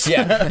curls.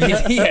 Yeah.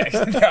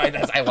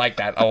 I like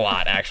that a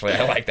lot, actually.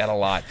 I like that a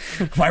lot.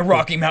 My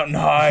Rocky Mountain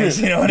highs,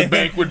 you know what I mean?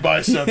 Banquet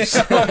biceps.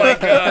 Oh my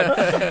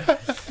God.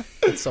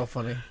 It's so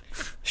funny.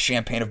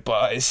 Champagne of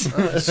buys.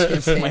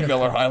 My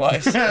Miller High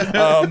Life.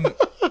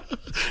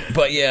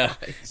 But yeah.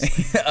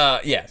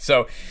 Yeah.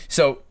 So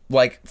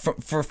like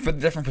for the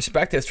different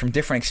perspectives from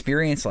different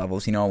experience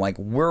levels, you know, like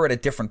we're at a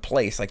different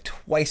place. Like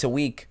twice a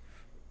week,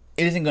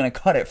 it isn't going to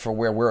cut it for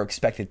where we're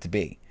expected to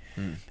be.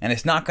 And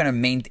it's not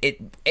going to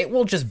it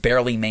will just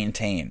barely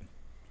maintain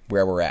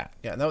where we're at.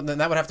 Yeah, that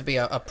would have to be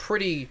a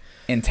pretty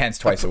Intense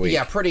twice a week.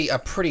 Yeah, a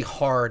pretty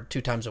hard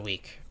 2 times a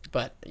week.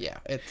 But yeah,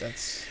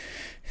 that's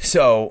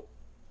So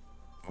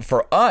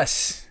for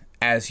us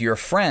as your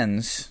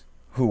friends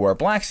who are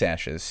Black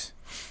Sashes,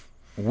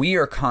 we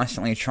are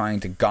constantly trying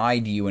to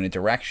guide you in a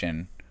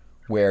direction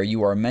where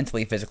you are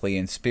mentally, physically,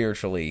 and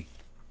spiritually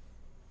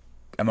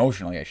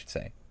emotionally, I should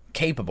say,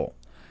 capable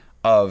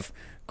of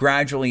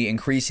gradually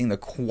increasing the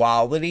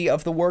quality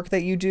of the work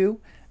that you do,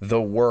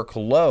 the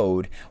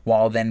workload,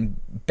 while then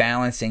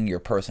balancing your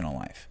personal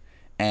life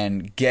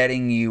and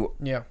getting you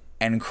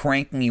and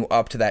cranking you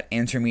up to that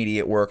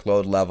intermediate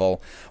workload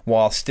level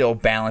while still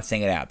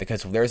balancing it out.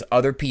 Because there's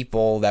other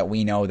people that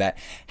we know that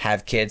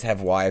have kids,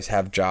 have wives,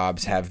 have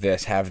jobs, have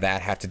this, have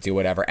that, have to do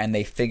whatever, and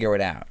they figure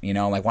it out. You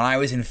know, like when I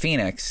was in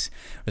Phoenix,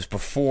 it was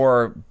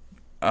before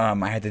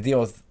I had to deal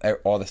with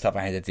all the stuff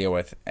I had to deal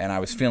with, and I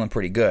was feeling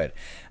pretty good.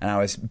 And I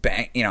was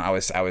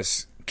I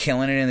was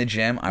killing it in the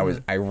gym.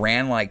 I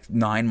ran like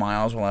 9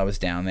 miles while I was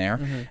down there,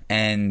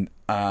 and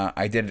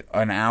I did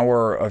an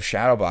hour of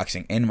shadow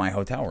boxing in my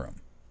hotel room.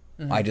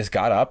 I just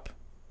got up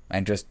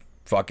and just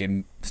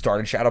fucking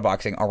started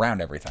shadowboxing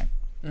around everything.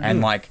 And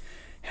like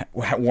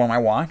wore my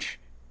watch,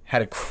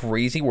 had a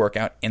crazy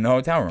workout in the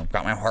hotel room,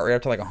 got my heart rate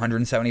up to like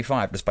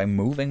 175 just by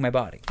moving my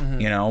body.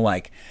 You know,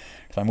 like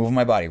so I'm moving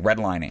my body,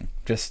 redlining,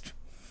 just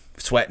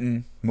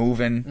sweating,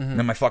 moving, and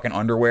then my fucking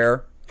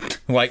underwear.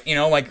 Like, you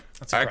know, like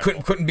I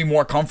couldn't be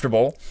more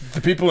comfortable.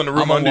 The people in the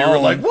room under you were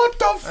like, what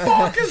the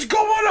fuck is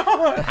going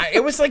on?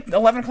 It was like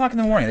 11 o'clock in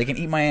the morning. They can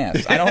eat my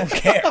ass. I don't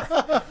care.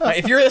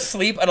 If you're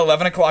asleep at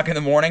 11 o'clock in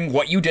the morning,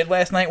 what you did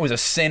last night was a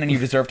sin and you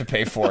deserve to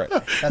pay for it.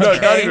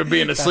 Not even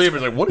being asleep.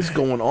 It's like, what is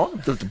going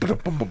on?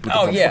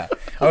 Oh, yeah.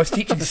 I was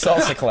teaching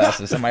salsa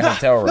classes in my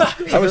hotel room.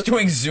 I was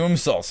doing Zoom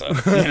salsa,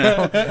 you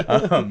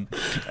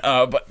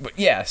know? But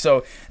yeah,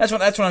 so that's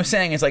what I'm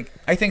saying is like,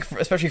 I think,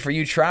 especially for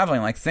you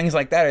traveling, like things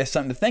like that is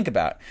something to think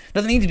about. It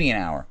doesn't need to be an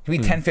hour. It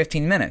could be 10,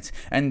 15 minutes.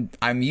 And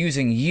I'm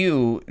using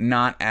you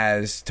not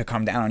as to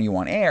come down on you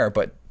on air,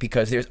 but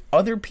because there's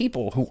other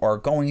people who are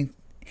going.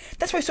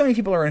 That's why so many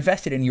people are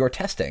invested in your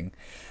testing.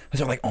 Because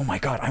they're like, oh my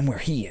God, I'm where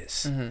he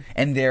is.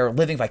 And they're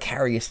living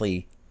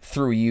vicariously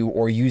through you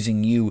or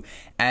using you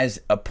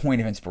as a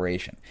point of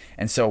inspiration.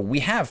 And so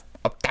we have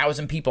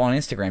 1,000 people on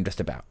Instagram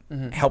just about.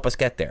 Help us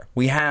get there.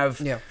 We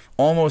have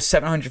almost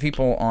 700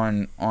 people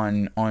on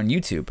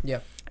YouTube.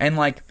 Yeah. And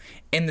like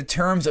in the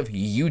terms of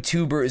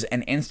YouTubers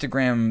and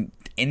Instagram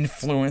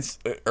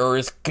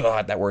influencers,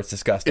 God, that word's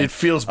disgusting. It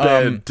feels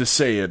bad to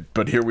say it,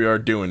 but here we are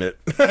doing it.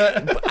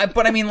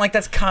 but I mean, like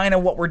that's kind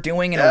of what we're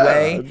doing in a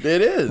way.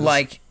 It is.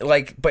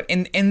 But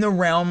in the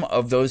realm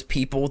of those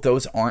people,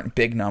 those aren't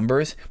big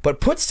numbers. But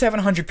put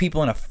 700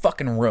 people in a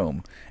fucking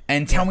room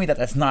and tell me that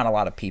that's not a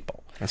lot of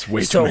people. That's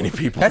way too many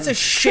people. That's a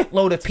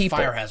shitload of people.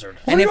 Fire hazard.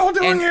 And what are you all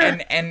doing here?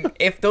 And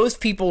if those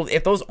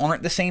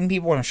aren't the same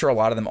people, and I'm sure a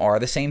lot of them are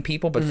the same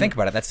people, but think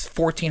about it. That's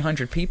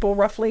 1,400 people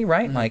roughly,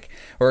 right? Like,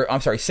 or I'm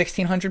sorry,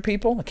 1,600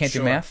 people. I can't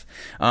do math.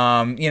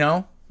 You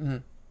know,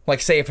 like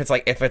say if it's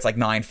like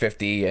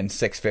 950 and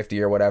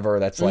 650 or whatever,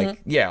 that's like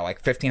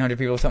like 1,500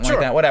 people or something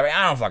like that. Whatever.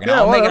 I don't fucking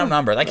know. I'm making up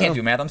numbers. I can't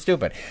do math. I'm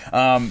stupid.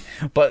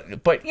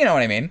 But you know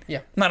what I mean? Yeah.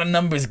 I'm not a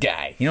numbers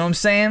guy. You know what I'm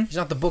saying? He's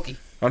not the bookie.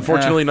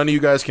 Unfortunately, none of you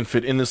guys can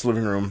fit in this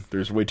living room.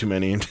 There's way too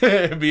many.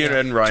 Being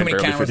and Ryan too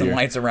many cameras and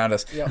lights around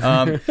us.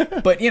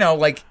 But you know,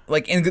 like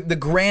in the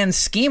grand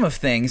scheme of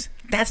things,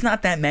 that's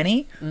not that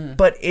many.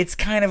 But it's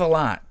kind of a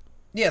lot.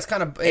 Yeah, it's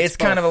kind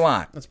of a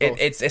lot.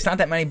 It's not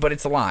that many, but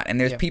it's a lot. And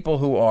there's people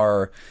who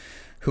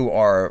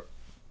are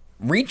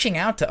reaching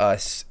out to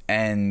us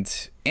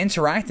and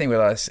interacting with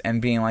us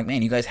and being like,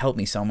 "Man, you guys helped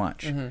me so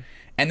much."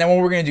 And then what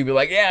we're gonna do? Be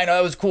like, "Yeah, I know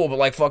that was cool, but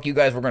like, fuck you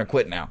guys, we're gonna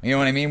quit now." You know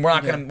what I mean? We're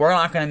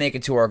not gonna make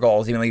it to our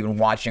goals, even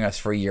watching us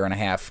for a year and a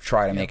half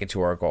try to make it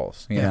to our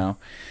goals. You know,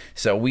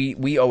 so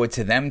we owe it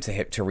to them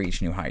to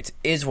reach new heights.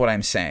 Is what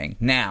I'm saying.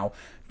 Now,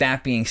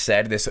 that being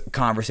said, this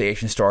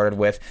conversation started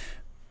with,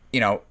 you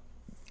know,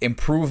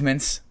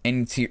 improvements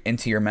into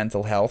your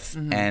mental health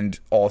and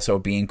also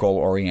being goal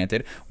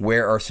oriented.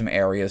 Where are some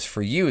areas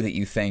for you that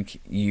you think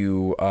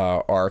you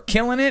are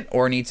killing it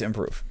or need to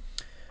improve?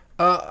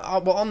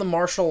 Well, on the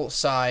martial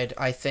side,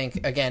 I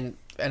think, again,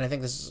 and I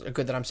think this is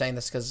good that I'm saying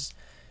this because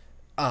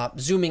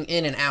zooming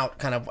in and out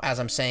kind of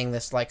as I'm saying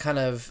this, like kind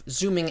of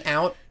zooming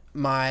out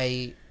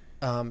my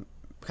kind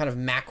of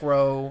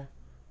macro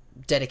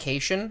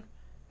dedication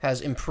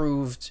has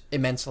improved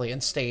immensely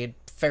and stayed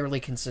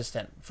fairly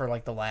consistent for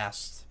like the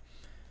last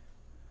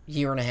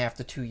year and a half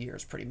to 2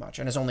 years pretty much,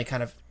 and has only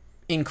kind of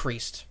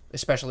increased,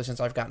 especially since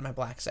I've gotten my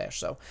black sash.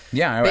 So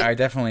yeah, I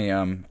definitely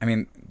I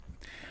mean,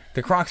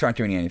 the Crocs aren't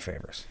doing you any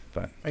favors,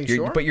 but are you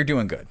sure? But you're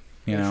doing good.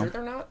 You know, sure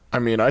they're not? I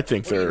mean, I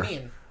think they're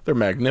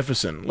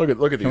magnificent. Look at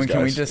these guys.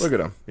 Can we just look at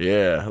them?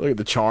 Yeah, look at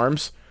the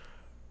charms.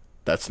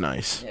 That's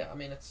nice. Yeah, I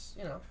mean, it's,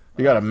 you know.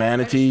 You got a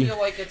manatee. I just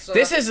feel like it's,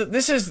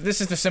 this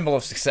is the symbol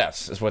of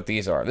success. Is what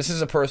these are. This is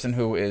a person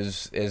who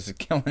is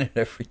killing it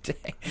every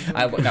day.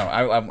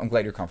 I'm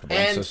glad you're comfortable.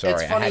 And I'm so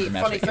sorry. it's I had to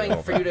mess funny with you a thing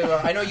little for bit. you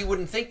to. I know you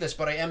wouldn't think this,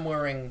 but I am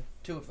wearing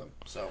 2 of them.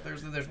 So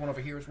there's one over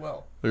here as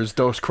well. There's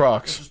those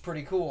Crocs. Which is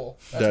pretty cool.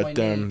 That's my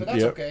name, but that's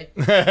yep. okay.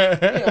 You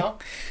know,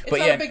 it's not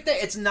yeah. a big thing.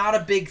 It's not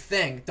a big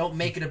thing. Don't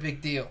make it a big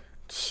deal.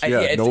 Yeah,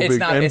 it's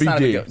not a big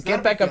deal. not Get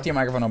a back big up to your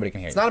microphone. Nobody can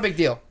hear you. It's not a big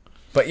deal.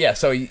 But yeah,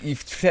 so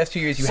you've past 2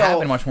 years you have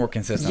been much more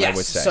consistent. Yes, I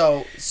would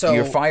say. so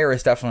Your fire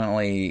is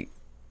definitely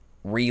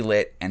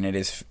relit, and it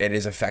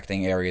is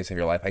affecting areas of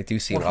your life. I do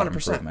see a lot of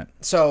improvement.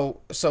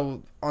 So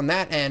on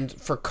that end,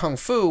 for Kung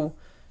Fu,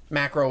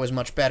 macro is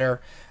much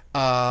better.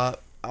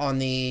 On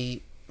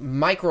the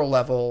micro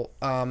level,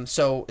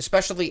 so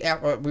especially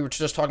we were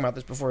just talking about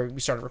this before we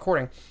started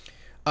recording.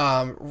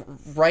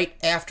 Right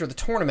after the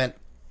tournament,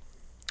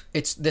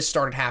 this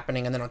started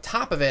happening, and then on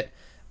top of it,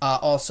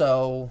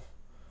 also,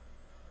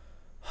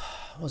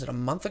 was it a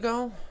month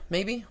ago?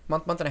 Maybe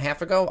month and a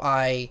half ago,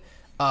 I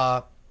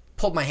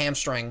pulled my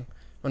hamstring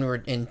when we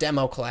were in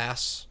demo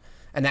class,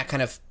 and that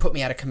kind of put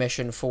me out of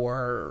commission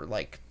for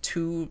like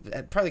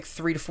probably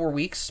 3 to 4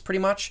 weeks, pretty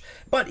much.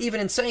 But even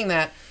in saying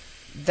that,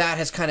 that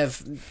has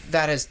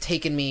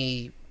taken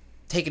me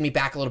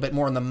back a little bit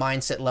more on the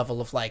mindset level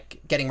of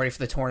like getting ready for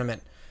the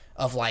tournament,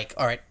 of like,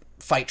 all right,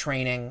 fight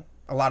training,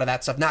 a lot of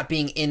that stuff, not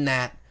being in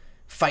that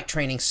fight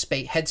training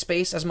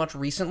headspace as much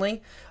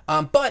recently.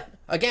 But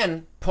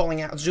again,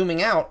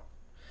 zooming out,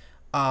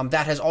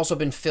 that has also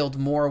been filled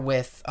more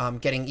with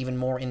getting even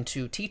more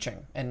into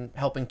teaching and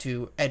helping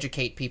to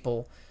educate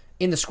people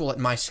in the school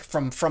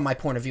from my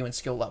point of view and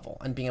skill level,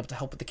 and being able to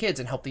help with the kids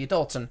and help the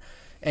adults, and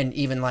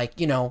even like,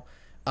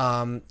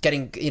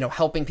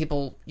 helping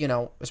people,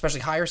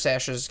 especially higher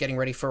sashes, getting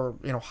ready for,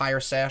 higher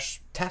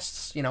sash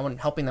tests, and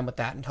helping them with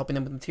that, and helping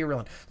them with material,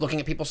 and looking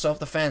at people's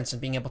self-defense,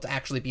 and being able to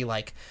actually be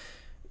like,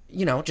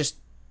 just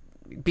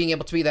being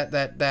able to be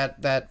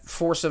that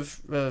force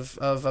of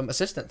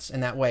assistance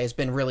in that way has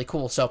been really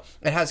cool. So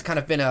it has kind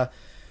of been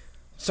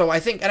so I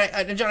think,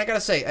 and John, I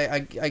gotta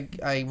say,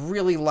 I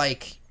really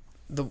like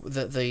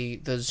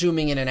the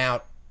zooming in and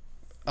out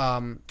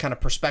kind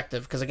of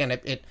perspective, because again,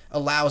 it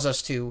allows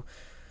us to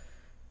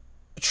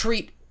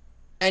treat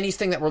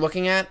anything that we're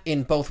looking at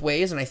in both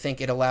ways, and I think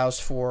it allows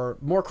for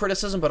more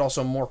criticism, but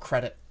also more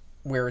credit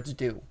where it's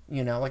due.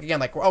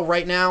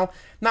 Right now,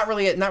 not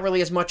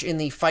really as much in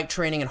the fight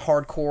training and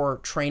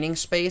hardcore training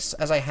space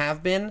as I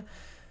have been,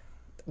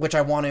 which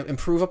I want to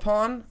improve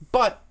upon.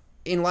 But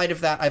in light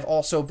of that, I've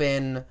also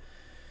been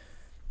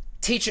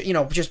teaching,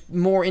 just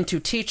more into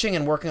teaching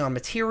and working on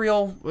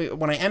material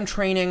when I am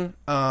training,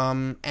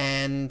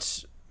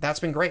 and that's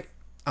been great.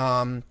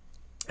 And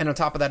on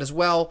top of that as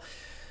well,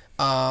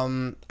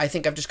 I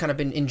think I've just kind of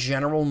been, in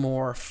general,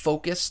 more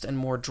focused and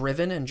more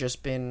driven, and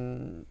just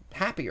been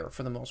happier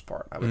for the most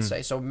part, I would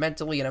say. So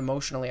mentally and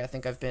emotionally, I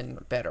think I've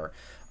been better.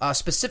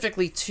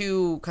 Specifically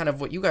to kind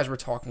of what you guys were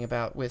talking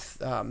about with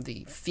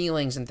the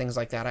feelings and things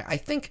like that, I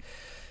think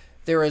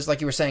there is, like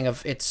you were saying,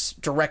 it's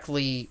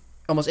directly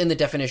almost in the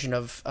definition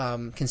of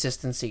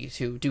consistency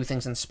to do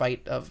things in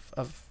spite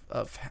of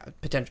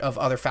potential of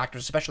other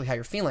factors, especially how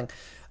you're feeling.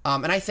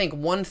 And I think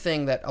one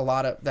thing that a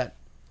lot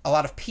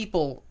of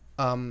people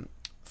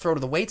throw to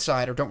the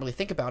wayside or don't really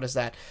think about is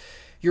that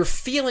your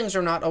feelings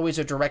are not always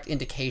a direct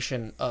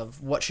indication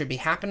of what should be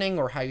happening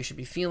or how you should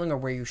be feeling or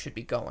where you should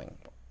be going.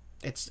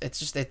 It's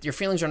just that your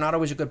feelings are not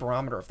always a good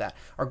barometer of that.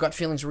 Are gut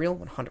feelings real?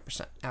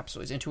 100%.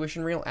 Absolutely. Is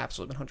intuition real?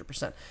 Absolutely,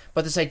 100%.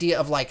 But this idea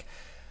of like,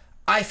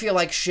 I feel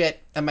like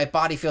shit and my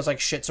body feels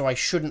like shit, so I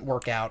shouldn't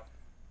work out,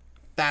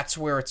 that's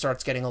where it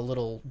starts getting a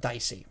little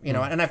dicey, and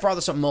I've brought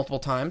this up multiple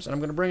times, and I'm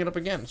going to bring it up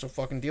again, so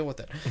fucking deal with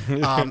it.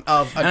 And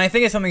I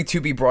think it's something to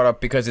be brought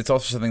up because it's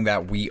also something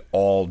that we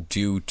all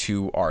do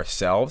to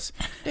ourselves.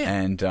 Yeah,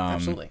 and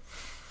absolutely.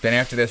 Then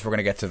after this, we're going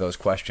to get to those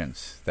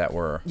questions that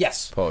were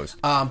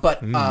posed. But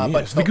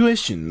the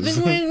questions.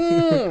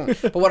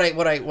 But what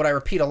I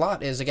repeat a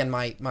lot is, again,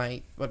 what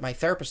my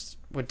therapist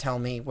would tell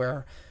me,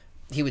 where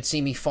he would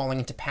see me falling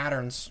into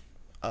patterns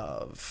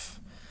of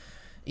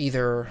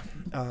either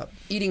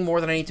eating more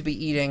than I need to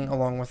be eating,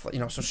 along with,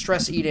 so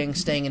stress eating,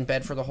 staying in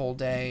bed for the whole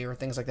day, or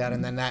things like that,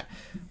 and then that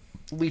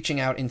leaching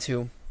out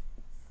into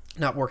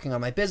not working on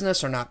my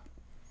business, or not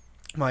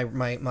my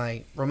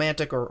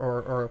romantic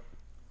or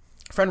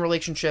friend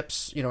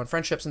relationships, and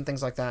friendships and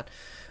things like that.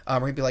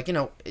 Where he'd be like,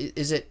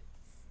 is it,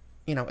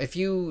 if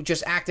you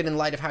just acted in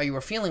light of how you were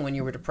feeling when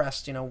you were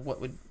depressed,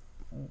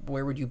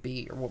 where would you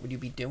be, or what would you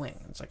be doing?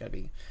 It's like, I'd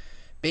be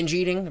binge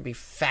eating, I'd be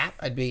fat,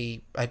 I'd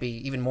be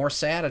even more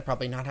sad, I'd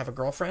probably not have a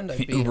girlfriend.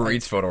 I'd be Uber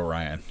Eats photo,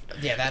 Ryan.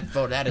 Yeah,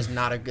 that is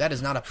not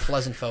a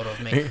pleasant photo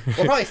of me.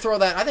 We'll probably throw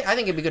that. I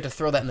think it'd be good to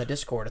throw that in the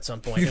Discord at some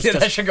point.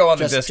 That should go on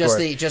the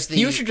Discord.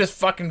 You should just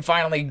fucking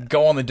finally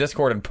go on the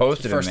Discord and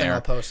post it in there. First thing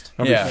I'll post.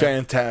 That'd be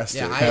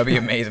fantastic. Yeah, that'd be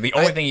amazing. The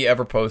only thing you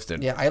ever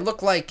posted. Yeah, I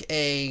look like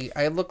a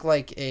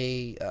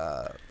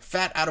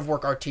fat out of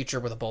work art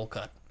teacher with a bowl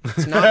cut.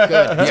 It's not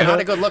good. It's not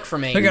a good look for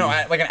me.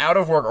 Like an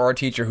out-of-work art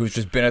teacher who's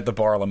just been at the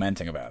bar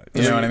lamenting about it.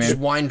 You know what I mean? Just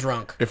wine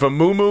drunk. If a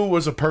moo-moo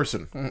was a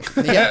person.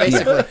 Yeah,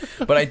 basically.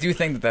 But I do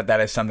think that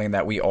is something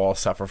that we all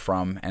suffer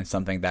from, and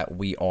something that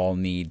we all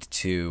need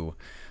to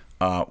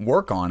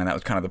work on. And that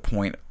was kind of the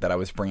point that I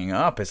was bringing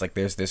up, is like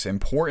there's this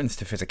importance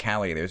to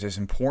physicality. There's this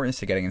importance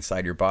to getting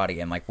inside your body.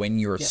 And like when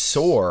you're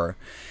sore...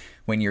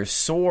 When you're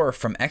sore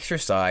from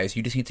exercise,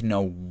 you just need to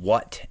know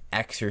what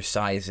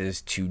exercises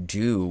to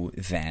do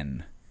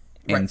then.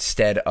 Right.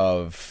 Instead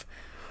of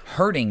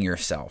hurting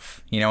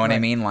yourself. You know what I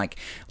mean? Like,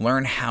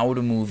 learn how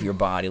to move your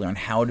body, learn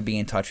how to be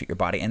in touch with your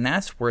body, and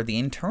that's where the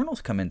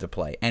internals come into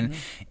play. And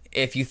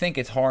if you think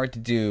it's hard to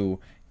do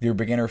your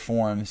beginner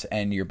forms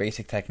and your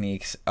basic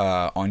techniques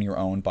on your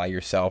own by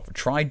yourself,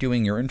 try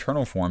doing your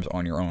internal forms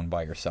on your own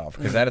by yourself,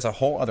 because that is a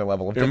whole other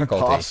level of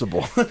difficulty.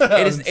 Impossible.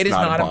 It is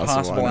not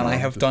impossible, and I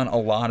have done a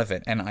lot of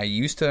it, and I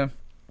used to.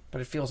 But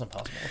it feels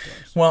impossible at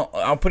times. Well,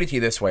 I'll put it to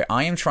you this way.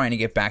 I am trying to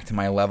get back to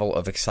my level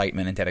of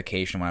excitement and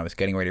dedication when I was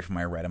getting ready for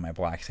my red and my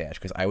black sash,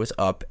 because I was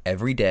up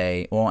every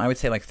day, well, I would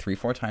say like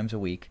 3-4 times a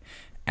week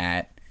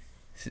at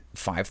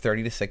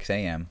 5:30 to 6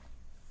 a.m.,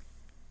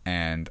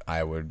 and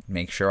I would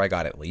make sure I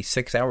got at least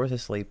 6 hours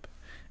of sleep,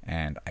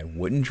 and I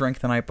wouldn't drink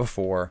the night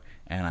before,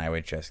 and I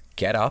would just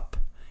get up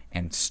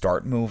and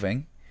start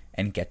moving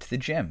and get to the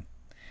gym.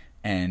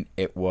 And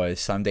it was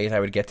some days I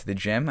would get to the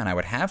gym and I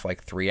would have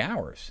like 3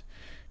 hours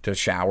to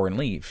shower and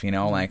leave,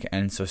 like,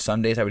 and so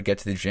some days I would get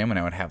to the gym and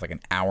I would have like an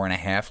hour and a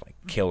half like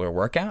killer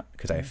workout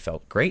because I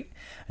felt great,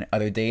 and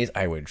other days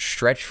I would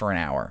stretch for an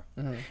hour.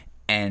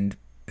 And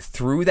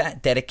through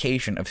that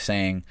dedication of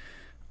saying,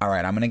 all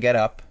right, I'm going to get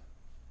up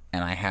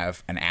and I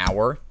have an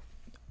hour,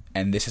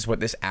 and this is what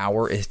this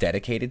hour is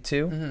dedicated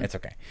to. It's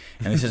okay.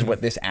 And this is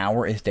what this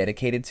hour is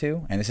dedicated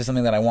to. And this is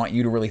something that I want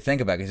you to really think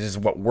about, because this is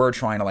what we're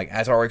trying to, like,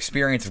 as our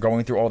experience of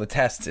going through all the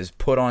tests is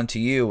put onto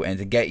you, and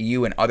to get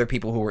you and other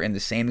people who are in the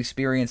same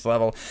experience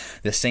level,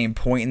 the same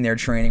point in their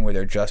training where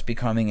they're just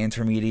becoming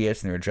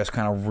intermediates and they're just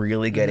kind of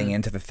really getting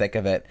into the thick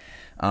of it.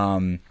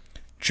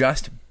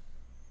 Just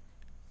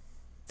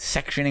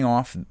sectioning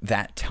off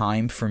that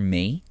time for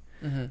me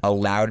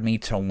allowed me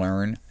to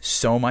learn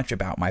so much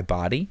about my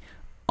body,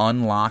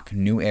 unlock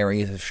new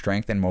areas of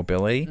strength and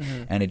mobility,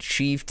 and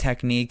achieve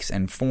techniques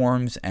and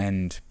forms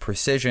and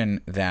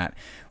precision that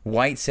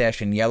white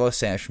sash and yellow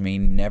sash me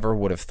never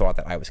would have thought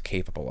that I was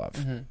capable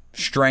of.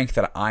 Strength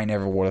that I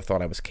never would have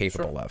thought I was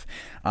capable of.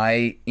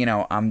 I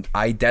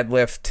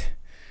deadlift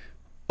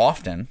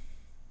often.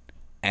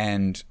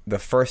 And the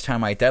first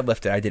time I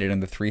deadlifted, I did it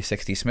in the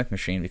 360 Smith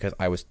machine because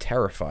I was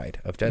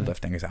terrified of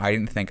deadlifting, because I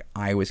didn't think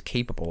I was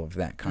capable of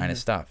that kind of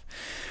stuff.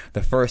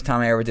 The first time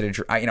I ever did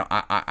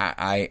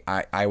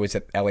I was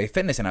at LA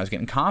Fitness and I was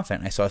getting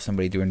confident. I saw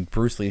somebody doing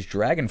Bruce Lee's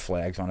dragon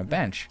flags on a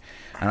bench,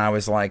 and I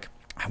was like,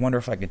 I wonder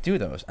if I could do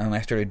those. And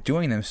I started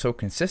doing them so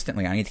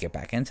consistently. I need to get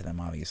back into them,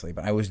 obviously,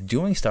 but I was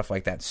doing stuff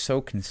like that so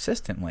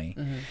consistently,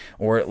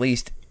 or at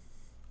least,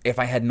 if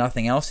I had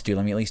nothing else to do,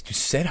 let me at least do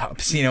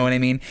sit-ups, you know what I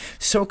mean?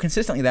 So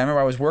consistently that I remember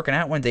I was working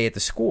out one day at the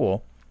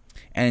school,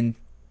 and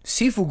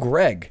Sifu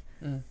Greg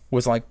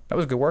was like, that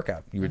was a good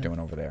workout you were doing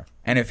over there.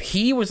 And if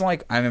he was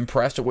like, I'm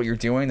impressed with what you're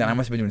doing, then I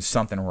must have been doing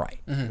something right.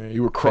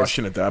 You were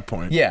crushing at that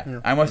point.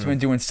 Yeah, I must have been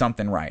doing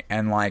something right.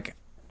 And like,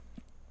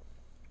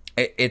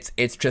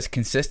 it's just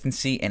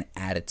consistency and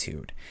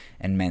attitude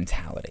and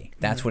mentality.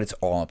 That's what it's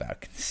all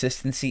about.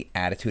 Consistency,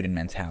 attitude, and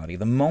mentality.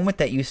 The moment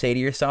that you say to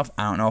yourself,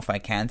 I don't know if I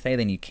can today,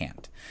 then you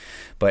can't.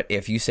 But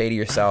if you say to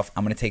yourself,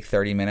 I'm going to take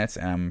 30 minutes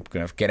and I'm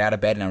going to get out of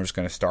bed and I'm just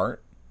going to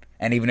start.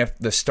 And even if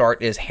the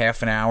start is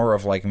half an hour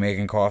of like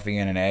making coffee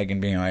and an egg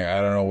and being like,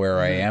 I don't know where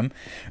I am.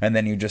 And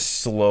then you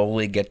just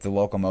slowly get the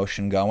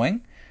locomotion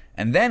going.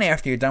 And then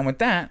after you're done with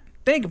that,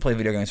 then you can play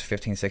video games for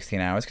 15,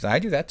 16 hours, because I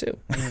do that too.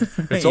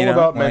 It's all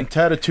about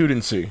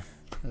mentatitudency.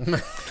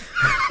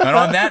 And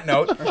on that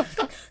note,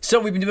 so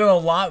we've been doing a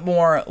lot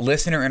more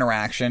listener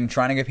interaction,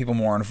 trying to get people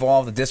more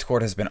involved. The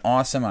Discord has been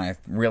awesome, and I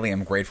really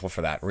am grateful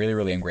for that. Really,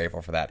 really am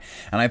grateful for that.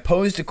 And I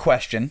posed a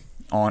question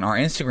on our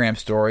Instagram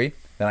story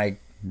that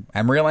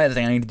I'm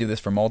realizing I need to do this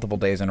for multiple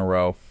days in a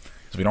row,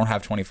 because we don't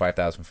have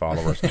 25,000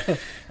 followers,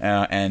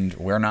 and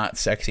we're not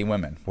sexy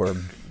women. We're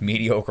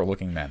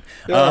mediocre-looking men.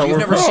 You've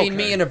never seen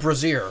me in a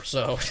brassiere,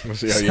 so...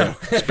 Yeah.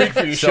 Speak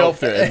for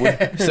yourself there,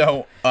 Edwin.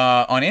 So,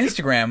 on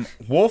Instagram,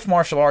 Wolf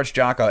Martial Arts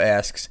Jocko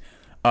asks,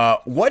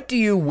 what do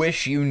you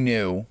wish you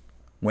knew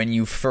when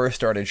you first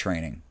started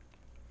training?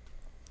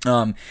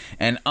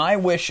 And I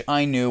wish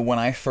I knew when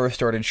I first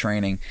started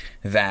training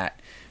that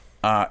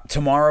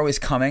tomorrow is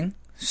coming,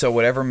 so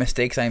whatever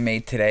mistakes I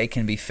made today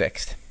can be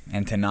fixed.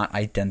 And to not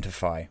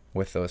identify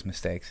with those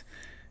mistakes.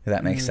 If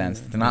that makes sense.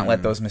 To not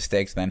let those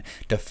mistakes then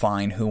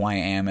define who I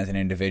am as an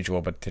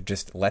individual, but to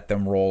just let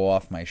them roll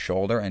off my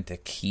shoulder and to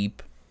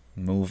keep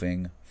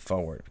moving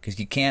forward. Because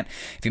you can't,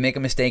 if you make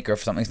a mistake or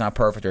if something's not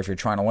perfect or if you're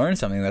trying to learn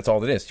something, that's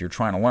all it is. You're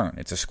trying to learn.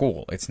 It's a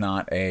school. It's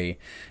not you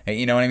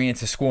know what I mean?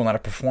 It's a school, not a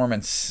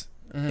performance.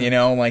 You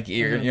know, like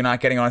you're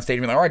not getting on stage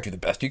and being like, all right, do the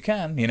best you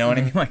can. You know what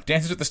I mean? Like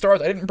Dances with the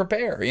Stars, I didn't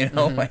prepare. You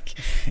know, like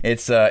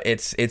it's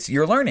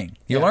you're learning.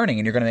 You're learning,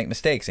 and you're going to make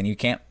mistakes, and you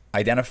can't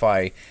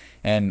identify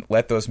and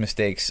let those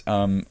mistakes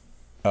latch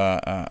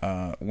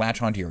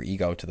onto your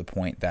ego to the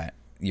point that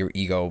your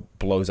ego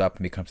blows up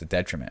and becomes a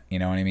detriment. You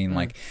know what I mean?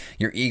 Like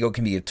your ego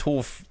can be a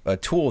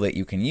tool that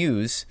you can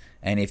use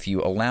And if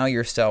you allow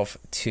yourself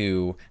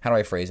to, how do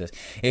I phrase this?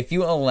 If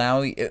you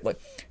allow it, like,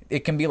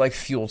 it can be like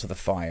fuel to the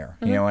fire.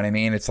 You know what I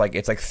mean? It's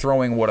like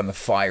throwing wood on the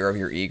fire of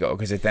your ego,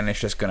 because then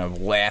it's just going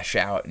to lash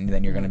out, and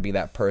then you're going to be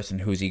that person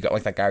whose ego,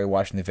 like that guy we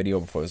watched in the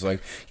video before, was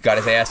like, he got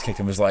his ass kicked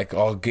and was like,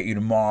 "I'll get you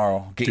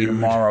tomorrow, you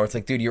tomorrow." It's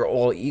like, dude, you're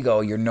all ego,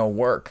 you're no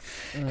work,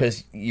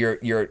 because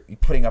you're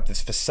putting up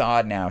this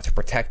facade now to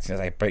protect. As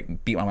I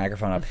beat my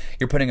microphone up,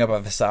 you're putting up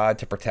a facade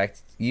to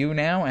protect you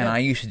now, and I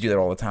used to do that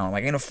all the time. I'm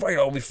like, in a fight,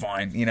 I'll be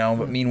fine,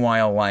 But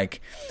meanwhile, like,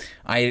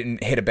 I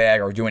didn't hit a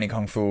bag or do any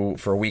kung fu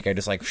for a week. I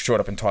just like showed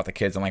up and taught the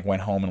kids and like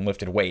went home and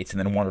lifted weights and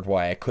then wondered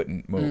why I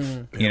couldn't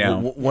move.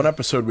 One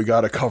episode we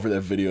got to cover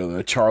that video.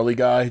 The Charlie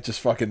guy,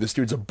 just fucking, this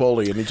dude's a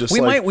bully, and he just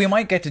we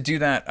might get to do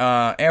that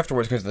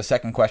afterwards, because the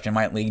second question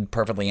might lead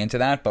perfectly into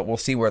that. But we'll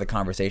see where the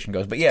conversation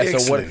goes. But yeah,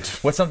 excellent. So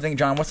what's something,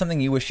 John? What's something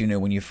you wish you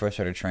knew when you first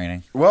started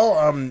training?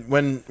 Well,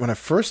 when I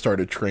first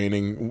started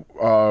training,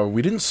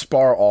 we didn't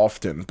spar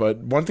often, but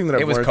one thing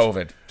that it was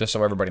COVID, just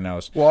so everybody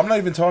knows. Well, I'm not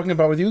even talking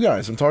about with you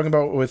guys. I'm talking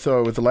about with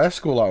the last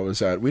school I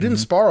was at. We didn't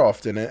spar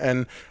often,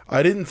 and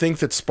I didn't think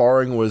that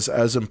sparring was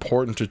as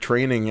important to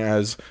training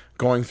as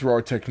going through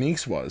our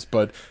techniques was.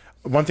 But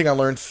one thing I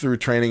learned through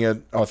training at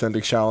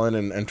Authentic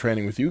Shaolin and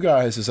training with you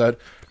guys is that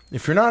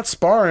if you're not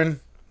sparring,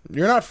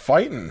 you're not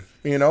fighting,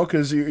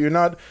 because you're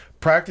not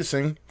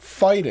practicing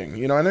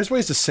fighting, and there's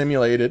ways to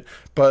simulate it,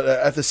 but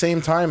at the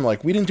same time,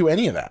 like, we didn't do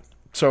any of that.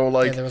 So,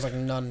 like, there was like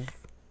none.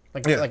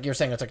 Like you're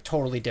saying, it's like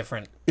totally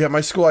different. Yeah,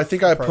 my school, I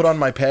think I put on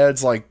my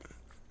pads like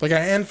a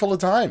handful of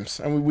times,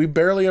 and we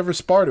barely ever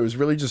sparred. It was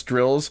really just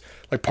drills,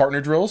 like partner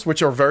drills,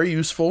 which are very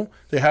useful.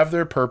 They have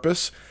their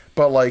purpose,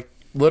 but like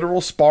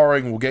literal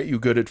sparring will get you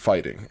good at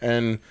fighting.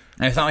 And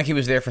it's not like he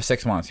was there for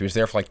 6 months. He was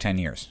there for like 10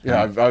 years.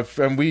 Yeah,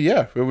 we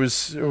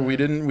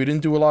didn't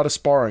do a lot of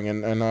sparring,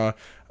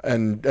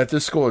 and at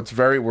this school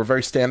we're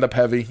very stand up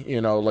heavy.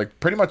 Like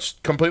pretty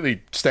much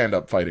completely stand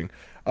up fighting.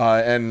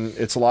 And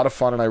it's a lot of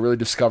fun, and I really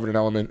discovered an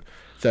element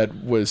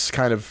that was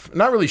kind of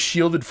not really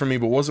shielded from me,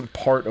 but wasn't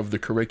part of the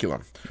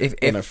curriculum. If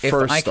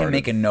I can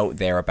make a note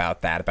there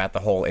about the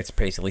whole, it's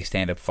basically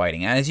stand-up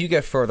fighting. As you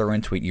get further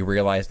into it, you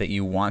realize that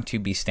you want to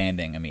be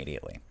standing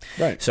immediately.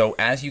 Right. So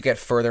as you get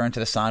further into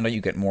the Sando,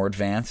 you get more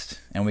advanced,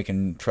 and we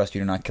can trust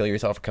you to not kill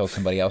yourself or kill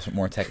somebody else with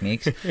more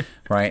techniques,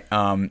 right?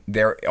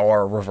 There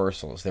are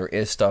reversals. There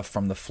is stuff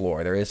from the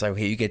floor. There is like,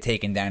 okay, you get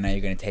taken down, now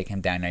you're going to take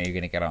him down, now you're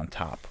going to get on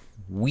top.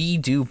 We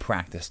do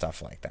practice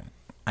stuff like that.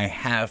 I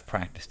have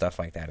practiced stuff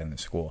like that in the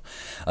school.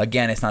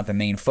 Again, it's not the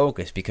main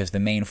focus, because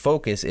the main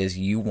focus is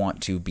you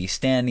want to be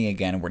standing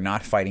again. We're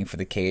not fighting for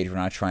the cage. We're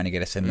not trying to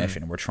get a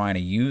submission. We're trying to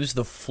use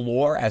the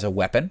floor as a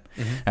weapon.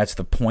 That's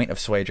the point of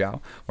Sui Jiao.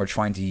 We're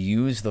trying to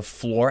use the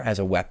floor as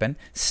a weapon,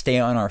 stay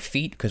on our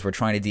feet, because we're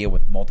trying to deal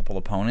with multiple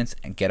opponents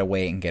and get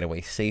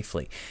away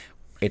safely.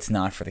 It's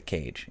not for the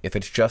cage. If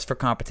it's just for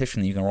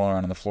competition, then you can roll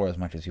around on the floor as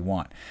much as you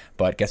want.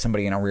 But get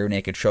somebody in a rear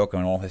naked choke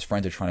and all his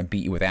friends are trying to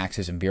beat you with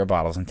axes and beer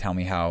bottles and tell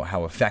me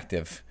how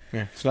effective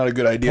it's not a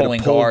good idea pulling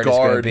to pull guard is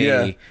going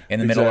to be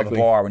in the middle of the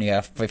bar when you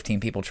have 15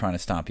 people trying to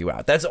stomp you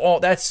out. That's all.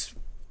 I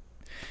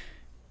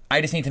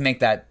just need to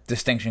make that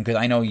distinction, because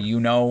I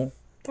know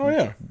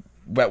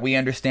what we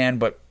understand,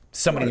 but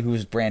somebody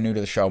who's brand new to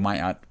the show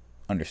might not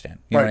understand.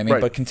 You know what I mean?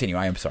 Right. But continue.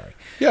 I am sorry.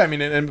 Yeah, I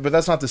mean, but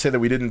that's not to say that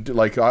we didn't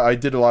like. We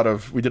did a lot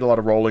of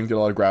rolling, did a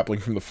lot of grappling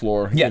from the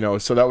floor. Yeah.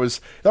 So that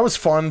was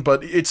fun,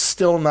 but it's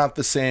still not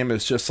the same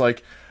as just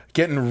like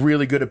getting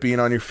really good at being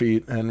on your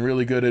feet and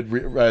really good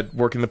at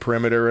working the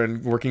perimeter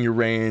and working your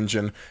range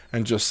and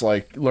just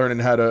like learning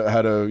how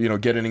to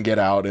get in and get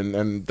out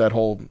and that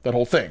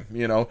whole thing.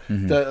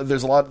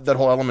 There's a lot. That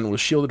whole element was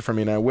shielded from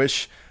me, and I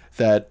wish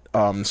that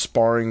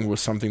sparring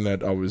was something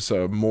that I was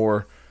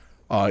more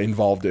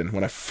involved in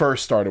when I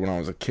first started when I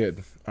was a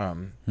kid,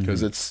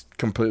 because it's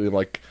completely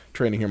like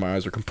training here. My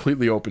eyes are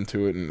completely open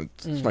to it, and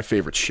it's my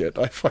favorite shit.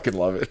 I fucking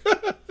love it.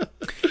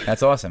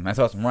 That's awesome.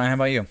 Ryan, how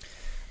about you?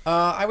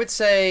 I would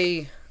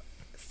say,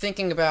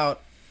 thinking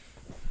about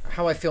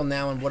how I feel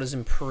now and what has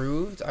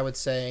improved, I would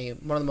say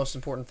one of the most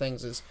important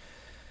things is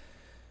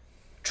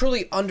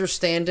truly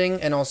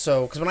understanding, and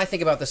also, because when I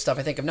think about this stuff,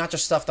 I think of not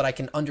just stuff that I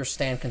can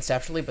understand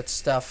conceptually,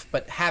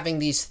 but having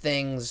these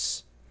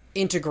things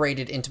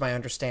integrated into my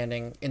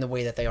understanding in the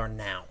way that they are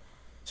now.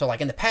 So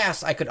like in the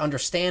past, I could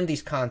understand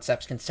these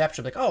concepts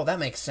conceptually, like, oh, that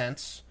makes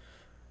sense,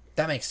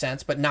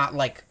 but not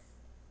like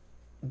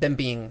them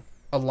being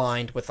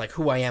aligned with like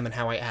who I am and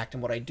how I act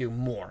and what I do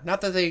more. Not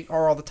that they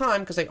are all the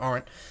time, because they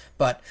aren't,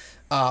 but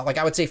like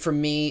I would say for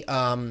me,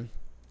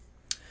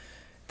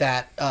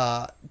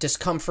 that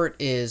discomfort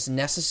is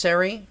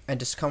necessary and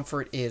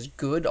discomfort is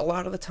good a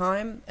lot of the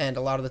time, and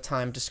a lot of the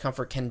time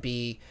discomfort can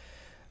be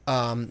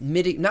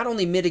not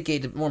only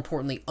mitigated, but more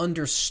importantly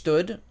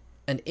understood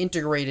and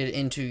integrated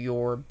into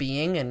your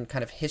being and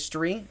kind of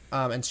history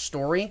and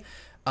story,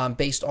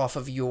 based off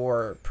of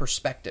your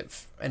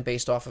perspective and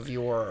based off of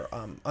your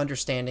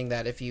understanding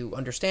that if you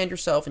understand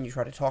yourself and you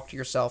try to talk to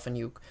yourself and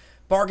you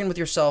bargain with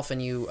yourself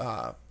and you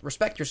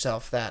respect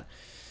yourself, that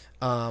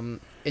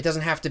it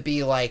doesn't have to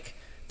be like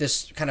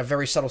this kind of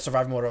very subtle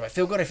survival mode of I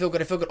feel good, I feel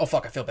good, I feel good. Oh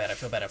fuck, I feel bad, I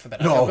feel bad, I feel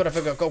bad. I No. feel good, I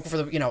feel good. Go for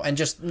the and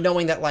just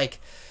knowing that like,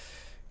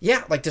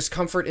 yeah, like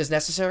discomfort is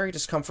necessary,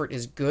 discomfort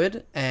is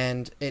good,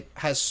 and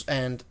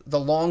the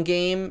long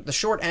game, the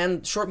short,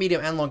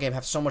 medium, and long game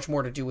have so much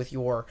more to do with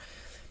your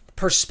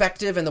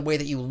perspective and the way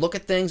that you look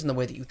at things and the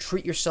way that you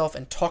treat yourself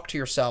and talk to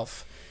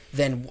yourself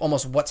than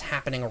almost what's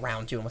happening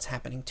around you and what's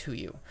happening to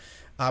you.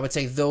 I would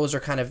say those are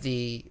kind of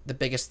the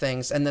biggest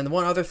things. And then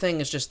one other thing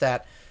is just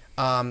that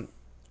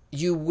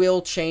you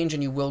will change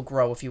and you will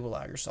grow if you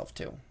allow yourself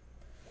to.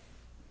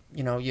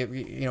 You know,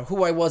 you know,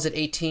 who I was at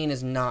 18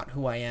 is not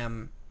who I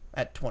am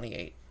at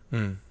 28.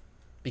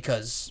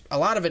 Because a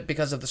lot of it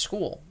because of the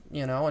school,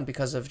 you know, and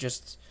because of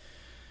just,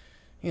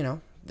 you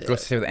know,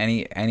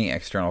 any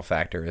external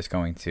factor is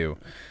going to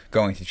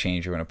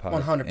change you in a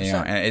positive 100%. You know,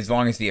 and as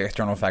long as the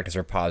external factors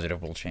are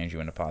positive, will change you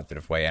in a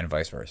positive way, and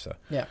vice versa.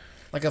 Yeah,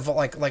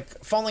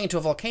 like falling into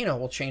a volcano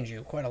will change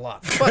you quite a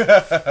lot, but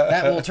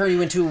that will turn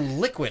you into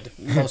liquid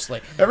mostly.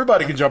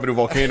 Everybody can jump into a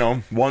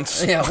volcano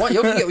once. Yeah,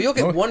 you'll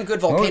get one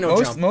good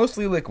volcano jump.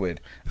 Mostly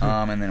liquid.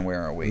 And then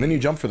where are we? And then you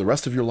jump for the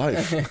rest of your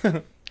life.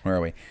 Where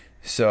are we?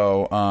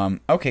 So,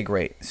 okay,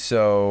 great.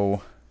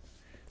 So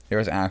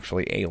there's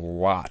actually a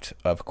lot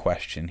of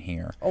question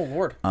here. Oh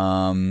Lord.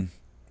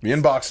 The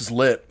inbox is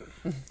lit.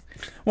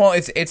 Well,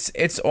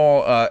 it's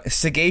all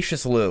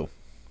Sagacious Lou.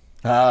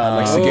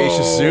 Like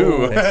Sagacious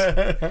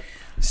Zoo.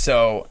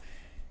 So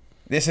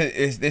this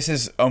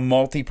is a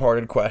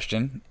multi-parted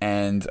question,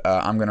 and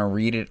I'm gonna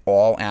read it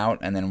all out,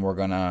 and then we're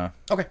gonna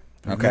Okay.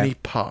 Many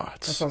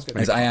pots. That sounds good.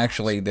 As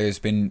there's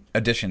been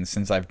additions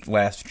since I've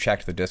last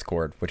checked the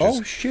Discord, which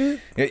is shit!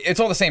 It's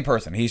all the same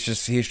person. He's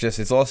just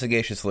it's all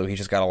Sagacious Lou. He's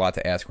just got a lot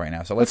to ask right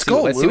now. So let's see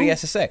go, what Lou. he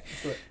has to say.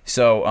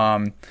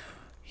 So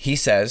he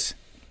says,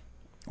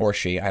 or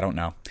she, I don't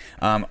know.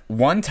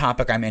 One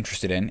topic I'm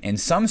interested in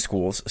some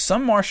schools,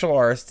 some martial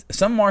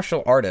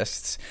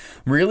artists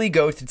really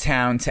go to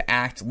town to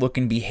act, look,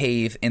 and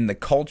behave in the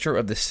culture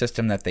of the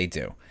system that they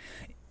do.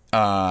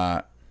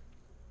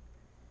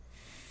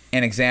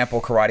 An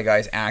example, karate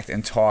guys act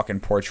and talk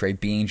and portray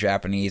being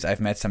Japanese. I've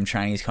met some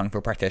Chinese kung fu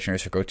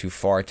practitioners who go too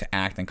far to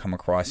act and come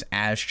across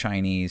as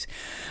Chinese.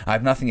 I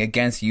have nothing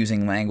against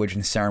using language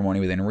and ceremony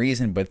within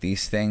reason, but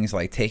these things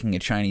like taking a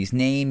Chinese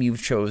name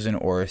you've chosen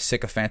or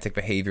sycophantic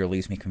behavior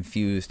leaves me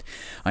confused.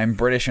 I'm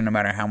British, and no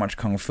matter how much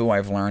kung fu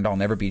I've learned, I'll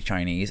never be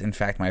Chinese. In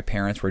fact, my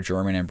parents were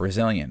German and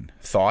Brazilian.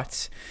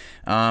 Thoughts?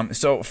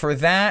 So for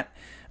that,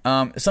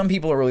 some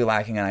people are really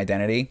lacking an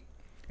identity.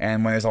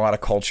 And when there's a lot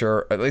of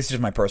culture, at least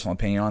just my personal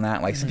opinion on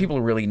that, like some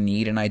people really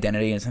need an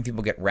identity, and some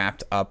people get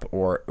wrapped up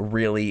or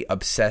really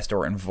obsessed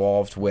or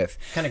involved with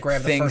kind of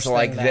grab the things first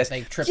like thing this. that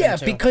they trip Yeah,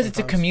 into because it's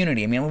a sometimes.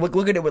 community. I mean,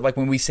 look at it with, like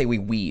when we say we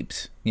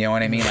weebs. You know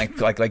what I mean? Like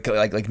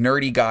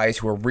nerdy guys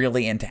who are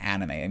really into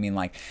anime. I mean,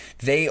 like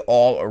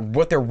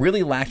what they're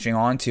really latching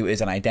onto is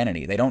an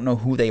identity. They don't know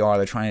who they are.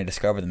 They're trying to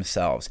discover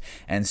themselves.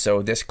 And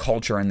so this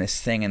culture and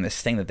this thing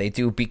that they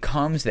do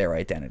becomes their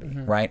identity,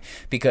 right?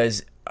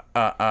 Because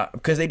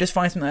they just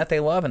find something that they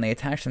love and they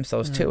attach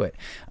themselves to it.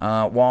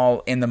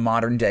 While in the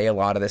modern day, a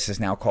lot of this is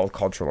now called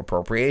cultural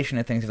appropriation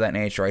and things of that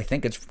nature. I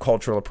think it's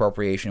cultural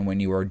appropriation when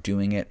you are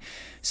doing it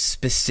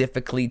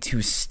specifically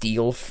to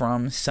steal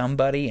from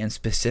somebody and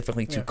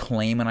specifically to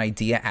claim an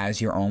idea as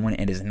your own when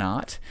it is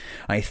not.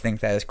 I think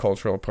that is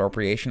cultural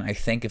appropriation. I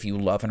think if you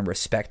love and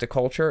respect a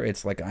culture,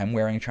 it's like I'm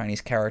wearing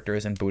Chinese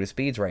characters and Buddhist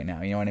beads right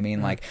now. You know what I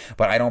mean? Like,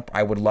 but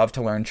I would love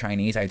to learn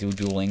Chinese. I do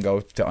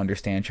Duolingo to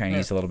understand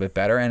Chinese a little bit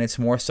better, and it's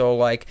more so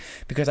like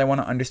because I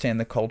want to understand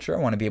the culture. I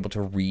want to be able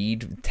to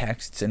read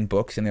texts and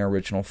books in their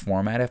original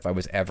format. If I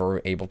was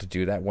ever able to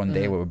do that one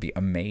day, it would be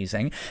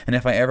amazing. And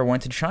if I ever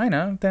went to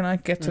China, then I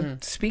get to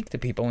speak to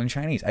people in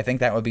Chinese. I think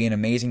that would be an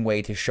amazing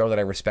way to show that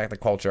I respect the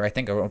culture. I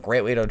think a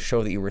great way to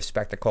show that you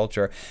respect the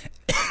culture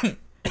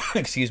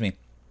excuse me,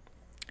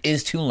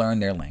 is to learn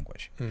their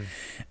language.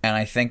 And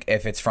I think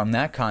if it's from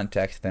that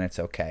context, then it's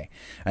okay.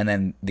 And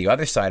then the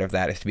other side of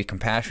that is to be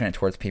compassionate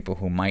towards people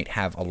who might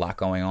have a lot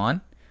going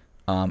on,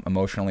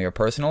 emotionally or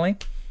personally,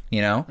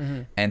 you know,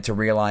 and to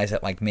realize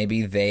that like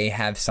maybe they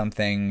have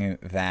something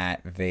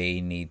that they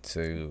need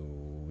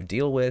to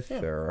deal with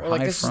or like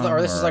hide this from,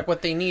 is this is like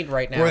what they need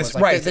right now. Or It's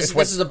like, right, this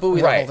it's is a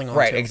buoy they're holding on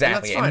right, to. exactly.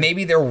 And, that's And fine.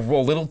 maybe they're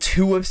a little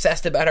too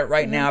obsessed about it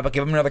right now, but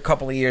give them another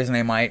couple of years and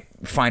they might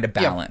find a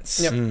balance.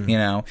 Yep. You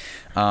know.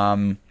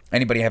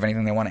 Anybody have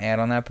anything they want to add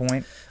on that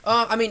point?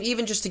 I mean,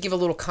 even just to give a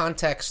little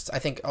context, I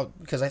think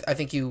because I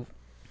think you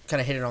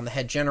kind of hit it on the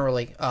head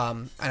generally,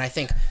 and I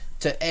think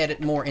to add it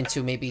more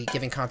into maybe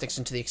giving context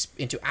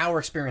into our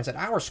experience at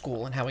our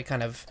school and how we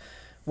kind of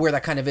where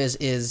that kind of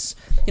is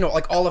you know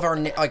like all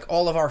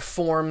of our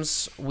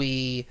forms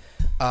we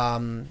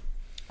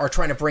are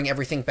trying to bring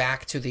everything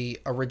back to the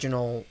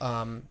original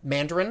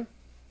Mandarin.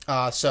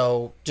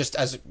 So just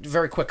as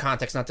very quick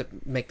context, not to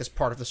make this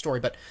part of the story,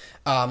 but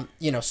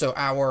you know, so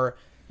our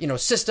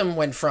system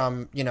went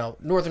from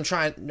northern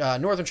China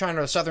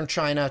to southern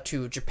China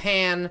to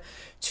Japan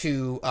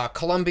to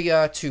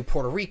Colombia to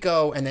Puerto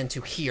Rico and then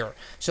to here.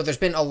 So there's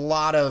been a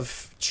lot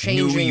of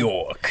changing. New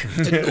York.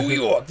 To New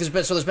York.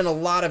 There's been a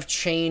lot of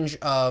change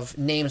of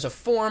names of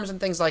forms and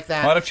things like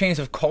that. A lot of change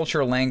of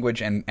culture,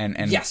 language, and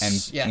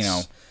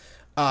Yes.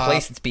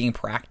 place that's being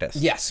practiced.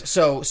 Yes.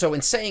 So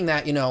in saying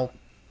that,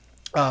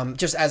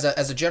 just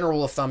as a general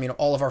rule of thumb,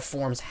 all of our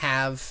forms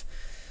have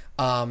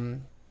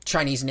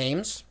Chinese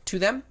names to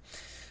them.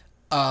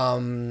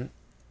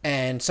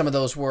 And some of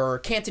those were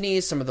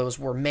Cantonese, some of those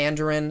were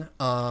Mandarin.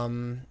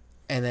 And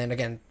then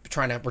again,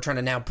 we're trying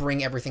to now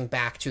bring everything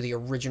back to the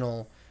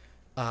original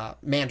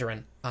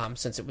Mandarin,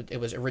 since it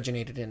was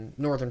originated in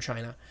northern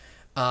China.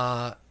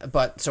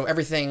 But so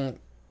everything,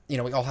 we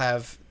all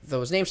have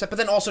those names set. But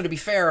then also, to be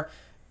fair,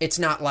 it's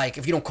not like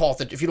if you don't call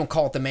it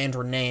the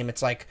Mandarin name,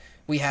 it's like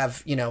we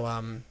have it's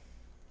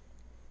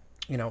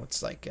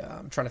like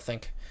I'm trying to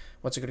think,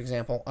 what's a good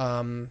example?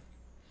 So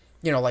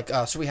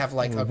we have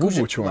like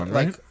Wu Chuan,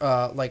 right?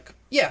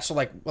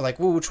 So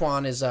Wu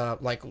Chuan is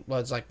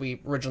we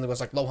originally was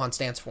like Lohan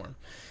stance form,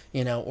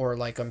 or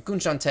like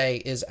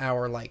Gunshan is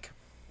our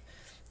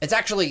it's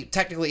actually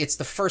technically it's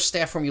the first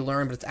staff form you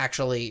learn, but it's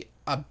actually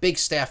a big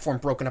staff form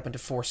broken up into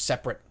 4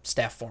 separate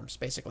staff forms,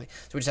 basically.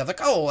 So we just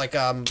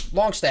have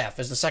long staff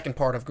is the second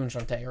part of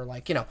Gunshan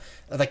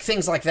or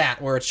things like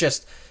that, where it's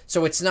just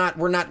so it's not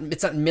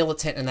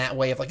militant in that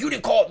way of you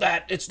didn't call it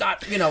that. It's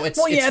not it's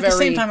Well, yeah. it's At the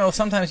same time, though,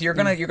 sometimes you're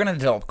gonna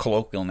develop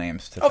colloquial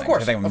names to things.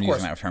 course, I think I'm of using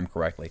course. that term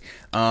correctly.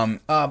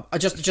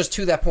 Just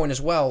to that point as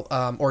well,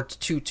 or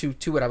to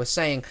what I was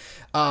saying,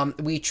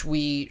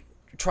 we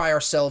try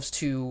ourselves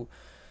to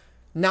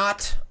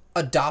not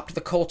adopt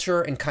the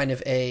culture in kind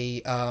of a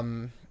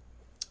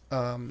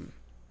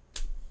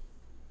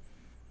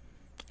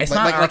it's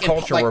not our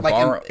culture. We're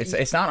borrowing.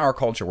 It's not our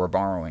culture. We're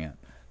borrowing it.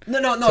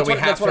 No. So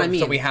That's what I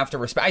mean. So we have to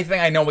respect. I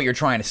think I know what you're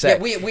trying to say.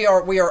 Yeah,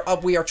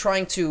 we are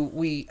trying to.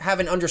 We have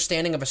an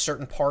understanding of a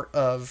certain part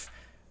of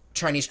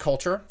Chinese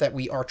culture that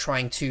we are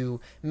trying to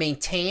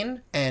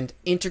maintain and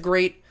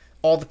integrate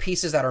all the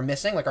pieces that are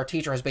missing. Like our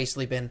teacher has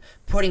basically been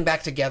putting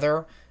back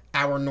together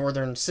our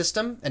northern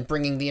system and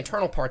bringing the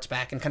internal parts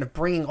back and kind of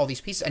bringing all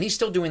these pieces. And he's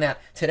still doing that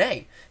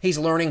today. He's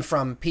learning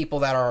from people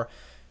that are,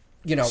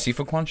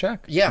 Sifu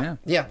Kwanchak. Yeah.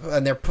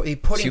 And they're putting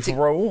Sifu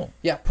Raoul.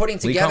 Yeah, putting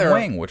Li together. Kang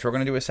Wing, which we're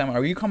going to do a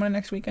seminar. Are you coming in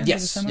next weekend?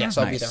 Yes,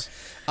 I'll be there.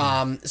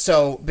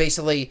 So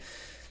basically,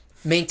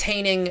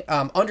 maintaining,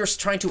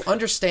 trying to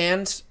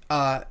understand,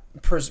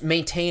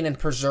 maintain and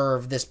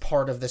preserve this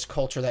part of this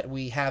culture that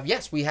we have.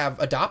 Yes, we have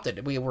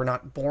adopted. We were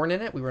not born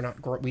in it. We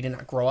did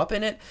not grow up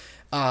in it.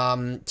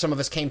 Some of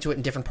us came to it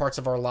in different parts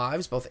of our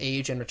lives, both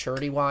age and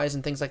maturity wise,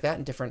 and things like that,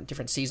 in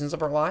different seasons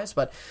of our lives.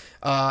 But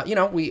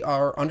we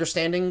are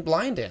understanding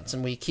lion dance,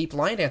 and we keep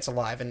lion dance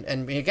alive.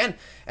 And again,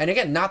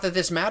 not that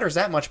this matters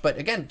that much, but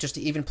again, just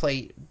to even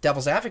play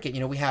devil's advocate,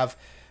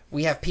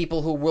 we have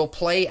people who will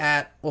play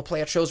at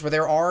shows where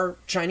there are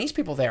Chinese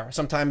people there.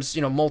 Sometimes,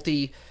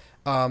 multi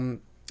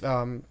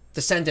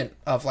descendant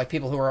of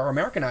people who are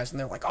Americanized, and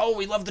they're like, "Oh,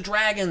 we love the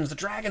dragons. The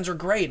dragons are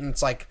great." And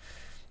it's like,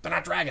 they're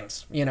not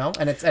dragons,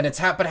 and it's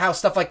how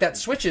stuff like that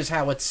switches.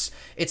 How it's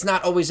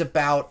not always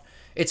about.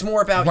 It's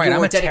more about right.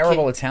 I'm a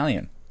terrible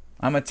Italian.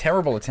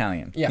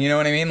 Yeah. You know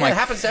what I mean? Yeah, it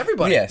happens to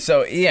everybody. Yeah.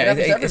 So yeah,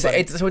 so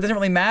it doesn't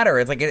really matter.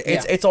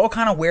 It's it's all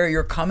kind of where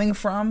you're coming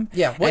from.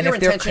 Yeah. What your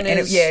intention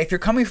is. If you're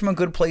coming from a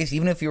good place,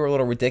 even if you're a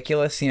little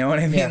ridiculous, you know what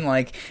I mean?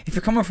 Yeah. If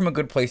you're coming from a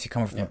good place, you're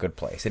coming from a good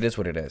place. It is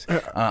what it is.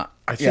 I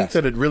think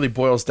that it really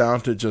boils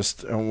down to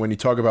just when you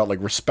talk about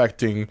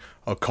respecting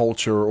a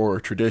culture or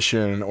a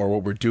tradition or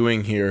what we're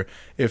doing here.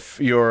 If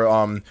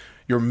you're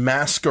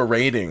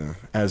masquerading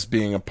as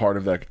being a part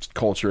of that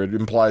culture, it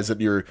implies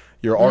that you're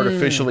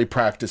artificially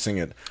practicing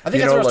it. I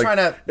think that's what I was trying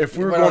to. If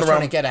we're going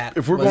around to get at,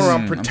 if we're going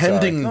around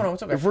pretending,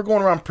 it's okay. if we're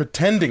going around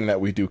pretending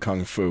that we do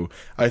kung fu,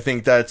 I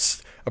think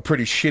that's a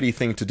pretty shitty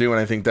thing to do, and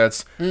I think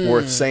that's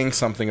worth saying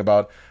something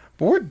about.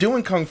 But we're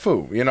doing kung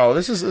fu.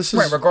 This is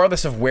right.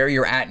 Regardless of where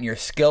you're at in your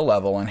skill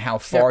level and how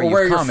far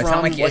you've come, it's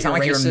not like you're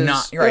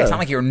not. Right. It's not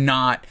like you're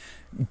not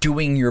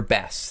doing your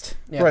best.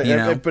 Yeah.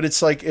 Right. But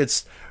it's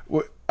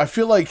I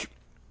feel like.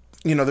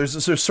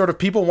 There's sort of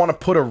people want to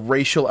put a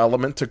racial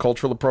element to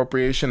cultural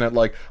appropriation at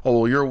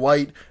you're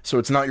white, so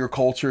it's not your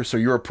culture, so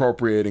you're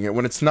appropriating it,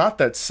 when it's not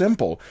that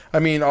simple. I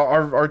mean,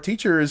 our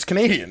teacher is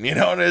Canadian,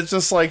 and it's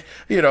just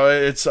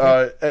it's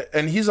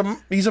and he's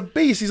a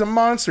beast, he's a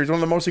monster, he's one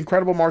of the most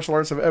incredible martial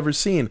arts I've ever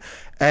seen,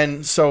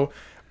 and so.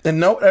 And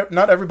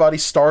not everybody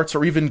starts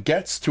or even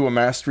gets to a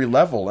mastery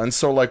level. And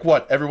so,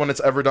 everyone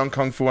that's ever done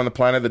kung fu on the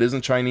planet that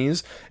isn't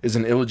Chinese is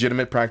an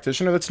illegitimate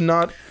practitioner. That's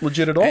not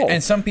legit at all.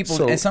 And some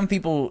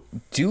people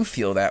do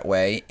feel that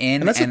way.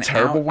 And that's a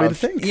terrible way to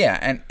think. Yeah,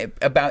 and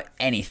about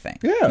anything.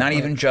 Yeah, not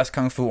even just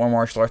kung fu or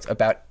martial arts.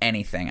 About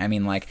anything. I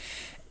mean,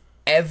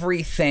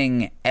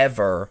 everything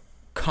ever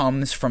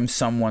comes from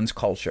someone's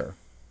culture.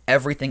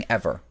 Everything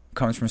ever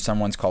comes from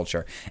someone's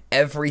culture.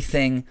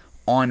 Everything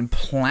on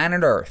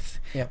planet Earth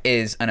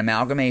is an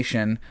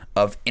amalgamation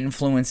of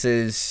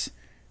influences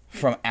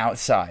from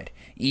outside.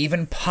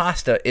 Even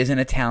pasta isn't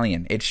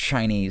Italian; it's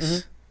Chinese.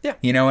 Mm-hmm. Yeah.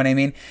 You know what I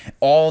mean?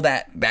 All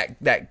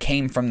that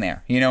came from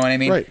there. You know what I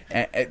mean? Right.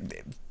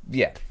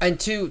 Yeah. And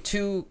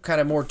to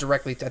kind of more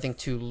directly, I think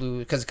to Lou,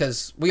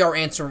 because we are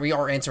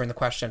answering the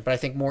question, but I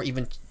think more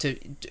even to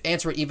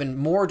answer it even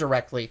more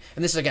directly,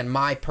 and this is again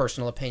my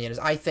personal opinion, is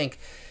I think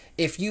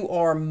if you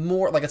are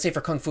more, like let's say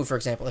for Kung Fu, for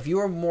example, if you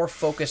are more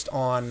focused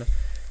on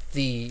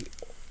the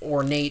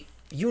ornate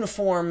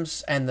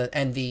uniforms and the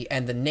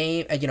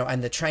name,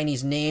 and the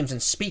Chinese names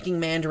and speaking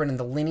Mandarin and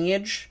the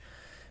lineage,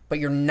 but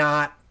you're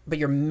not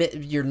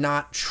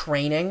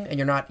training and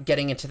you're not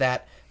getting into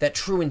that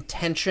true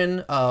intention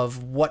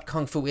of what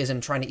Kung Fu is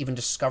and trying to even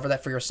discover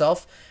that for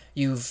yourself,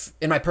 in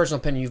my personal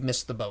opinion, you've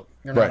missed the boat.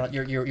 You're not.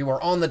 Right. You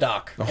are on the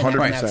dock.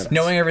 100%.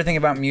 Knowing everything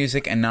about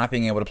music and not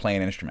being able to play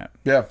an instrument.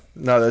 Yeah,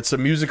 no, that's a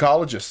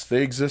musicologist.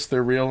 They exist,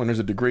 they're real, and there's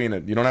a degree in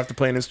it. You don't have to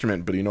play an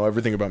instrument, but you know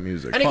everything about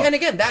music. And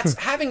again, that's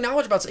having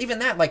knowledge about even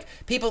that. Like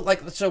people,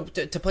 like so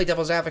to play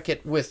devil's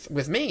advocate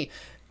with me,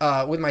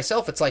 with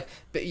myself, it's like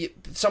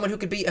someone who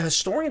could be a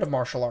historian of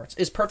martial arts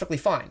is perfectly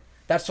fine.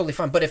 That's totally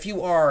fine. But if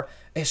you are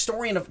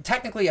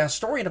technically a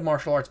historian of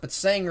martial arts, but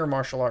saying you're a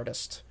martial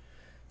artist,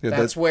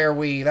 that's where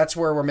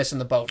we're missing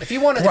the boat. If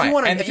you want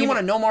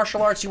to know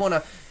martial arts, you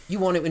want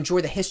to enjoy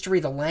the history,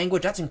 the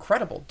language, that's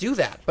incredible. Do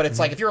that. But it's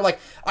like if you're like,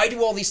 I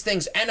do all these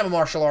things and I'm a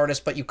martial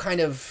artist, but you're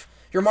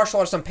a martial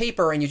artist on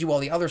paper and you do all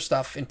the other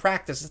stuff in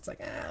practice, it's like,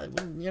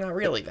 you're not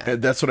really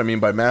that. That's what I mean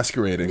by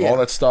masquerading. Yeah. All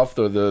that stuff,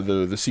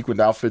 the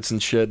sequined outfits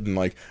and shit, and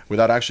like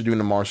without actually doing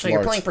the martial arts.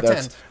 You're playing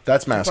pretend.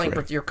 That's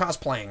masquerading. You're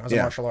cosplaying as a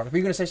martial artist. Were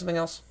you going to say something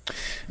else?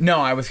 No,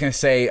 I was going to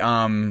say,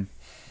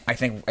 I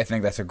think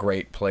that's a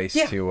great place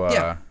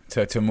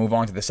to move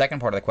on to the second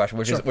part of the question,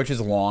 which is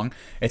long.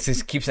 It's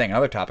just keep saying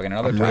another topic and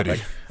another topic.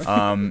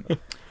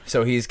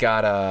 So he's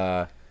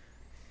got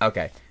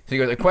okay. So he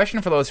goes, a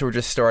question for those who are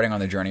just starting on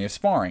the journey of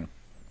sparring.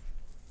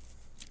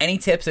 Any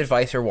tips,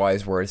 advice, or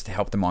wise words to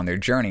help them on their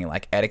journey,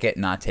 like etiquette,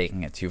 not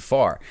taking it too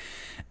far?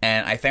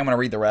 And I think I'm going to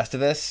read the rest of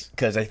this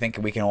because I think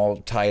we can all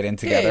tie it in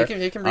together. Yeah,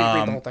 you can read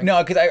the whole thing.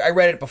 No, because I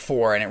read it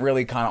before, and it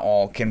really kind of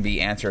all can be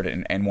answered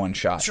in one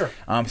shot. Sure.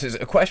 So there's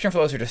a question for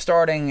those who are just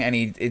starting.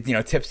 Any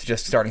tips to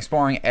just starting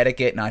sparring,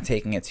 etiquette, not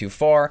taking it too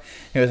far.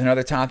 Here's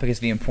another topic: is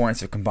the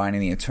importance of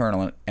combining the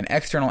internal and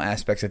external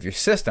aspects of your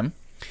system.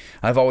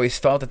 I've always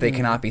felt that they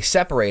cannot be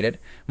separated.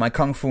 My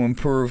Kung Fu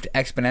improved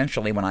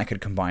exponentially when I could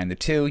combine the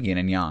two, yin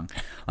and yang.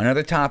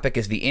 Another topic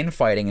is the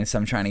infighting in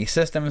some Chinese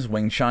systems.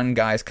 Wing Chun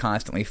guys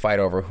constantly fight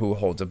over who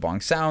holds a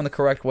Bong Sao in the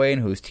correct way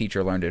and whose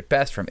teacher learned it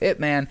best from Ip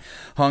Man.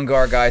 Hung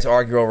Gar guys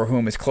argue over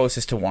whom is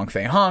closest to Wong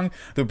Fei Hung.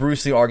 The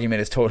Bruce Lee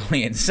argument is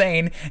totally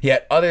insane,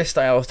 yet other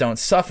styles don't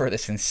suffer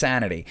this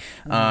insanity.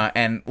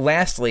 And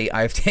lastly,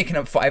 I've taken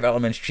up 5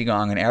 Elements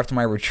Qigong, and after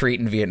my retreat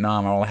in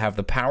Vietnam, I will have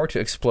the power to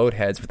explode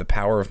heads with the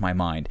power of my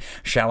mind.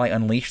 Shall I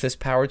unleash this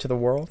power to the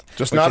world?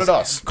 Just not at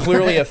us.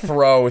 Clearly a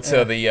throw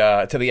to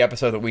the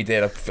episode that we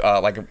did,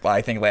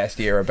 I think last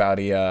year about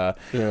the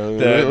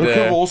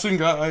convulsing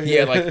guy.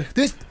 Yeah, like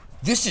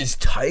this is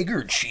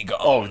Tiger Qigong.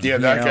 Oh yeah,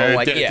 that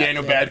guy,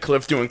 Daniel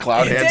Radcliffe doing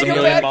cloud hands Daniel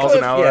 1,000,000 miles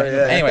an hour.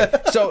 Yeah. Anyway,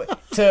 so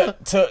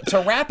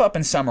to wrap up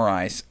and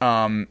summarize,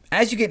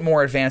 as you get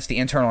more advanced, the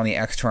internal and the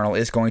external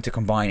is going to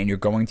combine, and you're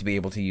going to be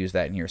able to use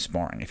that in your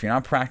sparring. If you're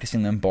not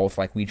practicing them both,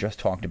 like we just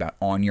talked about,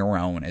 on your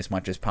own as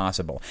much as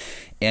possible.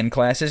 In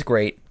class is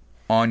great.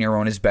 On your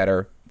own is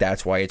better.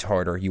 That's why it's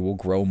harder. You will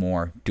grow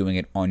more doing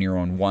it on your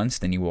own once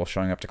than you will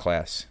showing up to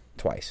class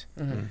twice.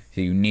 Mm-hmm.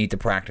 So you need to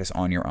practice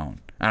on your own.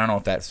 I don't know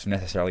if that's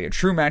necessarily a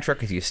true metric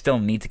because you still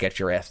need to get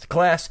your ass to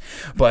class,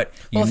 but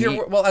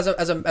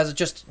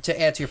just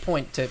to add to your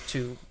point, I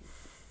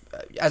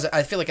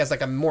feel like as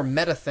like a more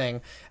meta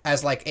thing, I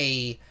feel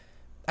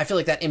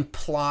like that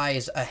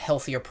implies a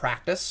healthier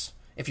practice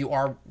if you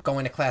are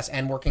going to class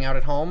and working out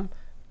at home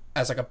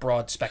as like a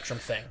broad spectrum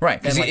thing,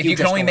 right? Because if you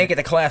can only make it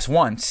to class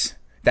once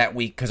that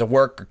week because of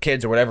work or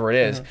kids or whatever it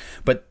is,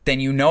 but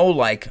then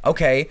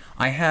okay,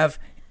 I have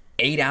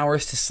 8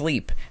 hours to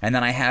sleep, and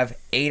then I have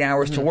 8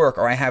 hours to work,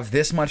 or I have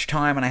this much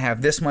time, and I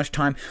have this much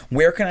time.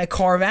 Where can I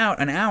carve out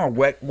an hour?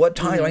 What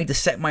time do I need to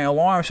set my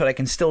alarm so that I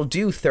can still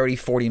do 30,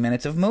 40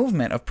 minutes of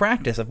movement, of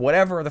practice, of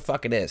whatever the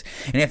fuck it is?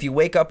 And if you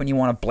wake up and you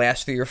want to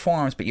blast through your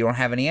forearms, but you don't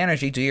have any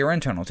energy, do your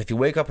internals. If you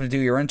wake up and do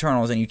your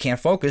internals and you can't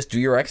focus, do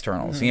your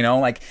externals.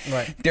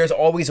 Right. There's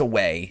always a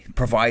way,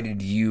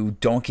 provided you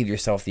don't give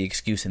yourself the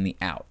excuse and the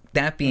out.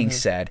 That being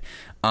said,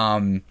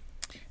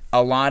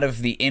 a lot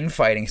of the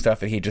infighting stuff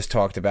that he just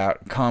talked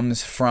about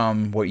comes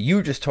from what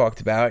you just talked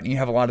about. And you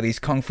have a lot of these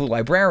Kung Fu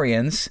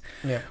librarians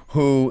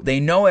who they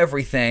know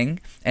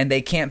everything and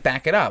they can't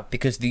back it up,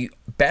 because the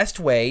best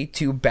way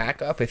to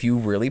back up if you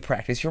really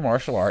practice your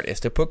martial art is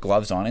to put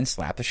gloves on and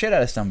slap the shit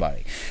out of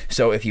somebody.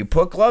 So if you're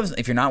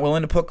not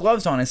willing to put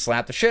gloves on and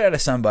slap the shit out of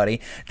somebody,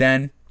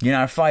 then you're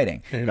not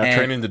fighting. You're not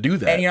training to do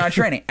that. And you're not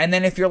training. And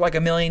then if you're like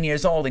 1,000,000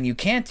 years old and you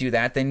can't do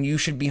that, then you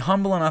should be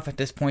humble enough at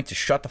this point to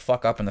shut the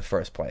fuck up in the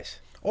first place.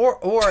 Or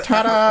I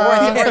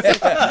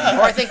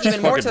think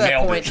even more to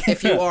that point,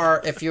 if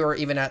you're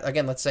even at,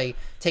 again, let's say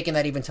taking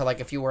that even to like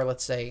if you were,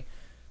 let's say,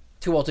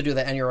 too old to do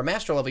that and you're a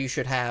master level, you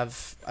should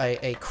have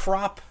a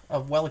crop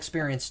of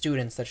well-experienced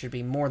students that should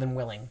be more than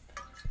willing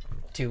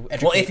to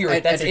educate. Well, if you're a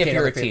other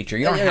teacher, people.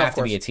 you don't Yeah, have of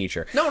to be course. a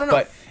teacher. No.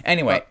 But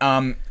anyway,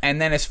 and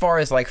then as far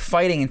as like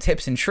fighting and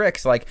tips and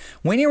tricks, like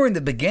when you're in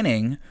the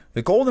beginning,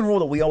 the golden rule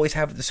that we always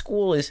have at the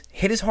school is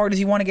hit as hard as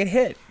you want to get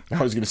hit.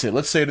 I was going to say,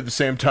 let's say it at the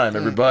same time,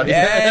 everybody.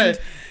 And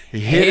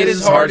hit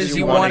as hard as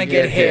you want to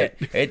get hit.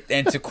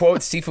 And to quote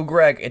Sifu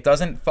Greg, it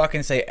doesn't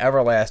fucking say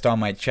Everlast on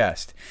my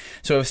chest.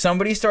 So if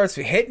somebody starts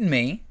hitting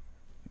me,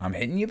 I'm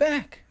hitting you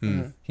back.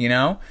 You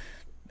know?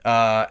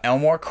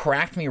 Elmore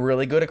cracked me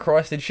really good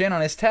across the chin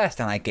on his test,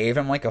 and I gave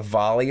him like a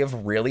volley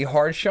of really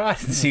hard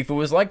shots. And Sifu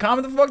was like,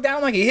 "Calm the fuck down!"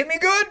 I'm like, he hit me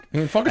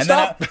good. Fucking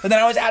stop. Then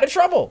I was out of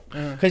trouble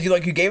because you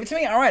gave it to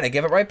me. All right, I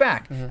give it right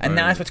back, and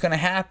that's what's going to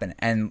happen.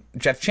 And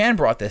Jeff Chan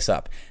brought this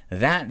up.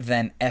 That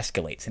then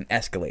escalates and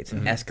escalates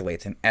and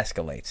escalates and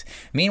escalates.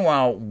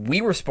 Meanwhile, we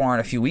were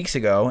sparring a few weeks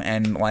ago,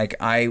 and like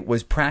I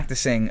was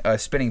practicing a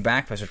spinning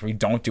back fist, which we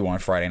don't do on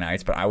Friday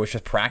nights, but I was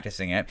just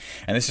practicing it.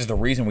 And this is the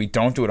reason we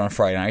don't do it on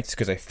Friday nights,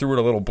 because I threw it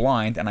a little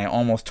blind and I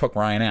almost took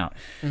Ryan out.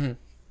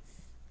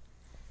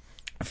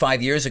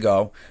 5 years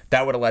ago,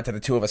 that would have led to the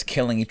two of us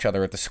killing each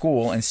other at the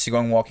school and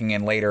Sugong walking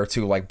in later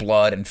to like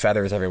blood and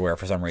feathers everywhere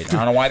for some reason.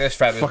 I don't know why there's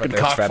feathers, but Fucking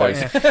there's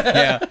feathers. cockfight.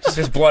 Yeah,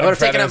 there's blood and I've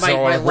taken out feathers,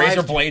 my or razor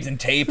live- blades and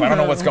tape. I don't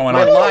know what's going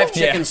My on. live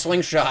chicken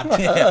slingshot.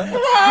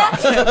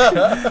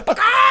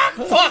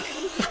 Fuck!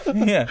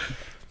 Yeah.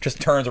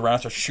 Just turns around and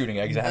starts shooting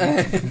eggs at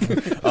me.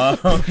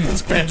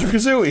 It's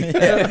Banjo-Kazooie.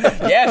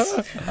 Yes.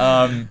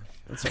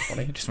 That's so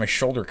funny. Just my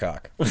shoulder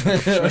cock.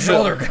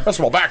 Shoulder. That's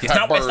my back. It's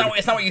not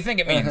what you think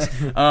it means.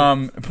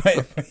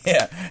 But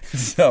yeah.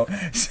 So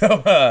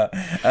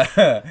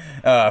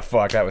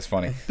fuck, that was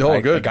funny. Oh,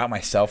 I good. got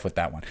myself with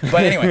that one.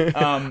 But anyway,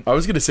 I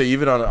was going to say,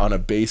 even on a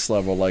base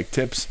level, like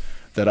tips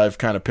that I've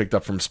kind of picked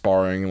up from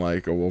sparring,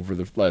 like over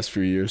the last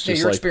few years. Yeah, Just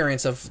your like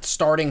experience of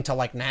starting to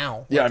like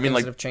now. Yeah, I mean, things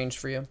like- that have changed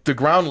for you. the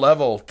ground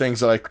level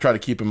things that I try to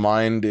keep in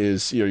mind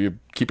is, you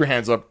keep your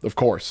hands up, of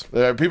course.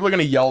 People are going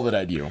to yell that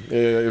at you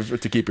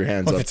to keep your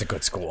hands if up. it's a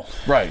good school.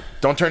 Right.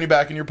 Don't turn your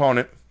back on your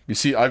opponent. You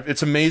see,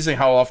 it's amazing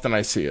how often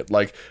I see it.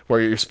 Like, where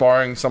you're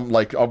sparring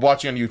like, I'm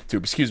watching on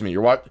YouTube, excuse me,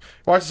 you're watching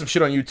some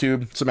shit on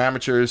YouTube, some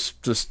amateurs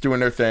just doing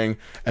their thing,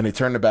 and they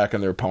turn their back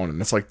on their opponent.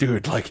 It's like,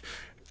 dude, like,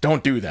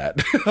 don't do that.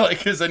 Like,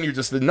 because then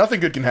nothing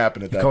good can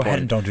happen at that Go point. ahead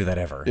and don't do that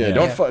ever. Yeah,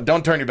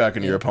 don't turn your back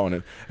on your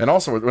opponent. And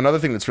also, another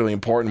thing that's really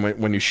important,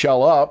 when you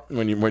shell up,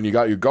 when you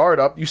got your guard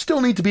up, you still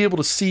need to be able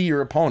to see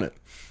your opponent.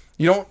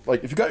 You don't,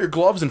 like, if you got your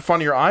gloves in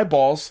front of your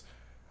eyeballs,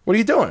 what are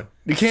you doing?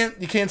 You can't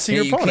see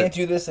your You opponent. can't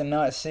do this and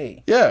not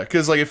see. Yeah,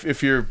 because like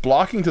if you're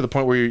blocking to the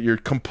point where you're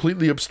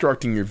completely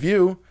obstructing your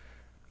view,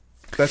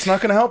 that's not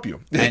going to help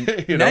you.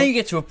 And You now know? you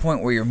get to a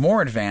point where you're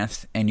more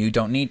advanced and you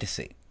don't need to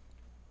see.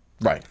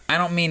 Right. I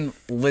don't mean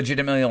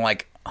legitimately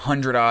like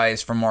 100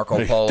 eyes from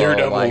Marco Polo.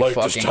 Daredevil like light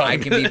this fucking, I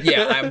time. can be.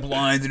 Yeah, I'm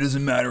blind. It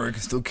doesn't matter. I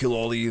can still kill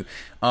all of you.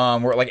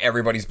 Where like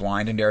everybody's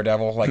blind in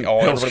Daredevil. Like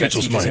Hell's everybody that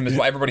Kitchen's teaches him is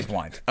blind. everybody's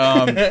blind.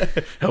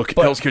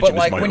 Hell's Kitchen But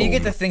like is my when you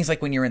get home. to things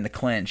like when you're in the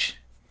clinch,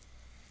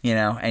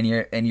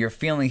 and you're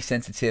feeling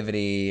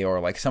sensitivity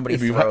or like somebody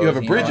You throws, have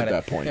a bridge know, at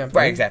that point. Yeah.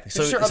 Right, exactly.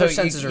 Sure, So other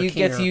senses are you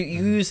keener.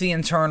 use the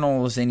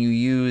internals and you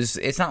use.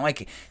 It's not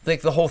like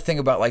the whole thing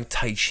about like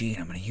Tai Chi.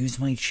 I'm going to use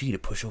my Chi to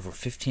push over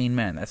 15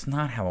 men. That's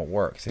not how it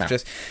works. It's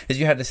just as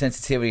you have the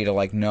sensitivity to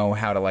like know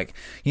how to like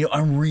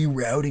I'm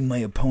rerouting my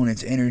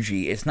opponent's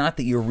energy. It's not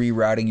that you're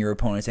rerouting your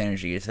opponent's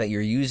energy. It's that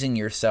you're using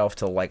yourself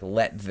to like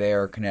let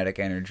their kinetic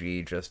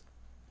energy just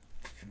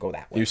go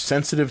that way. You're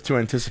sensitive to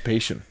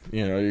anticipation.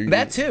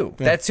 That too,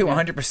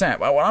 100%.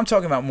 What I'm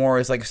talking about more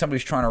is like if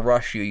somebody's trying to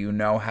rush you, you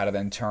know how to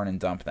then turn and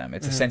dump them.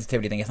 It's a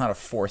sensitivity thing. It's not a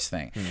force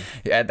thing.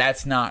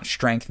 That's not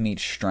strength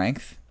meets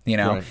strength.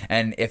 Right.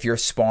 And if you're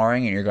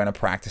sparring and you're going to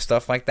practice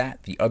stuff like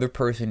that, the other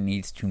person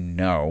needs to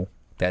know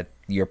that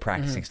you're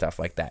practicing stuff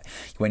like that.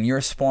 When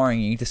you're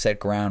sparring, you need to set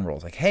ground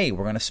rules. Like, hey,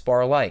 we're going to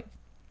spar light.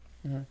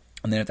 And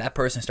then if that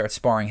person starts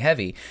sparring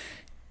heavy,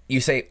 you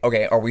say,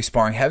 okay, are we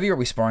sparring heavy or are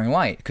we sparring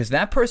light? Because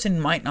that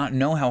person might not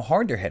know how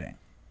hard they're hitting.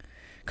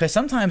 Because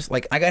sometimes,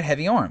 like, I got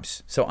heavy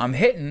arms. So I'm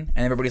hitting,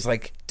 and everybody's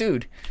like,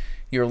 dude,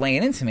 you're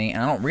laying into me.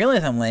 And I don't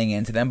realize I'm laying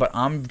into them, but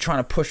I'm trying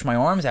to push my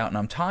arms out, and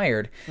I'm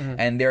tired.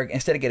 And they're,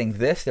 instead of getting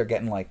this, they're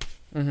getting like,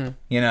 And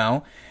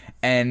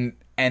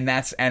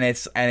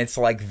it's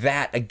like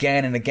that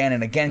again and again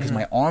and again because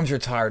my arms are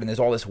tired and there's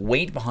all this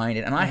weight behind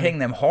it. And I'm not hitting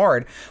them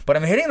hard, but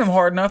I'm hitting them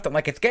hard enough that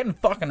like it's getting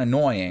fucking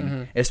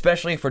annoying,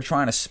 especially if we're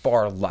trying to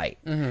spar light.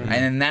 And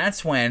then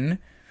that's when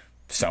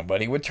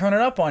somebody would turn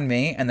it up on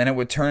me, and then it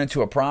would turn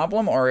into a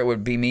problem, or it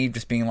would be me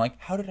just being like,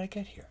 "How did I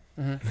get here?"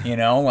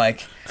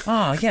 Like,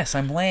 oh yes,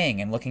 I'm laying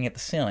and looking at the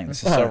ceiling.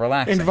 This is so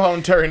relaxing.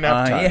 Involuntary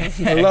nap time.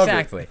 Yeah, I love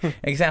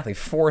exactly.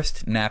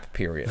 Forced nap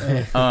period.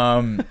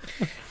 But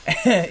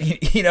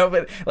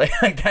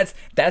like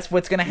that's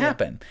what's going to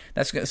happen.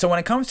 So when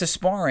it comes to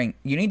sparring,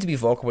 you need to be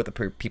vocal with the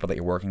people that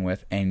you're working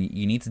with, and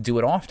you need to do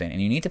it often,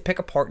 and you need to pick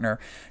a partner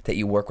that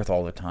you work with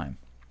all the time.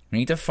 You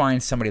need to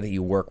find somebody that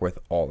you work with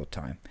all the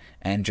time,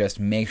 and just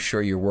make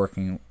sure you're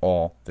working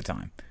all the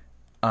time.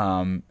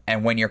 And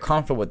when you're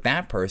comfortable with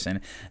that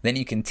person, then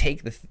you can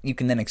you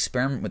can then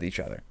experiment with each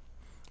other.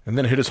 And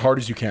then hit as hard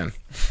as you can.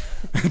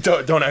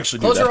 don't actually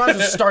do Close that. your eyes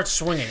and start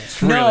swinging.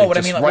 No, what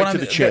I just mean, right what to I'm-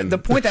 the chin. The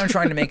point that I'm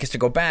trying to make is to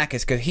go back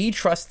is because he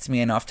trusts me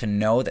enough to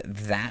know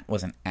that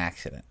was an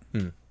accident.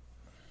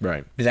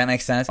 Right. Does that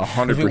make sense?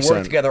 100%. We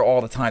work together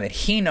all the time. That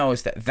he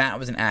knows that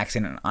was an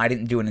accident, and I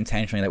didn't do it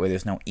intentionally. That way,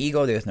 there's no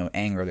ego, there's no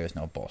anger, there's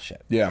no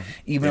bullshit. Yeah.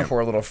 Even Yeah. if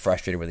we're a little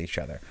frustrated with each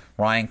other,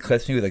 Ryan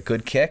clips me with a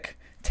good kick,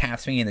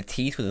 taps me in the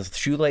teeth with his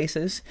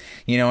shoelaces.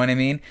 You know what I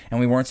mean? And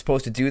we weren't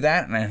supposed to do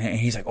that. And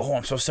he's like, "Oh,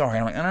 I'm so sorry."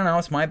 And I'm like, "No,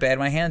 it's my bad.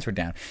 My hands were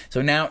down."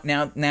 So now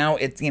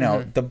it's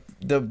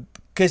the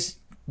because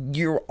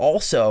you're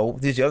also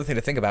there's the other thing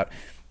to think about.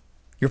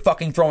 You're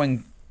fucking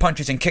throwing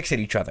punches and kicks at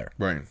each other.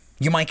 Right.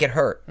 You might get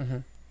hurt.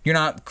 You're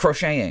not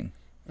crocheting.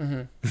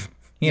 You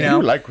Yeah,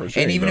 know, you like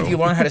crocheting, and even if though. you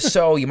learn how to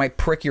sew, you might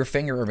prick your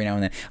finger every now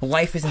and then.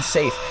 Life isn't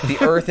safe.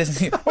 The earth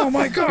isn't. Oh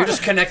my god! You're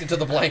just connected to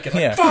the blanket.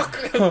 Like, Yeah. fuck.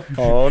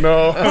 Oh,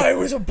 no. I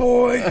was a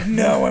boy.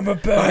 Now I'm a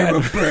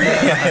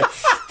bat.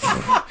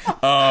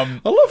 I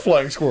love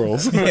flying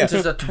squirrels. This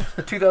is a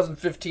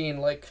 2015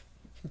 like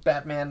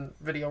Batman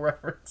video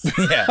reference.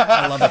 Yeah.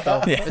 I love it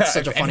though. Yeah. It's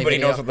such a If funny anybody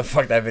video. knows what the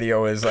fuck that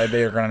video is,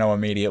 they're gonna know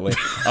immediately.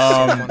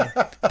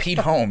 Pete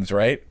Holmes,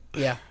 right?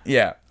 Yeah.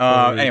 Yeah.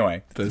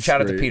 Anyway, That's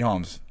shout out to great. Pete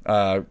Holmes.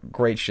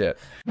 Great shit.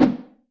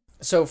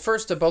 So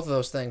first to both of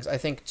those things, I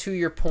think to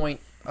your point,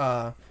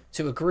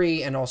 to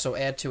agree and also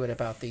add to it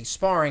about the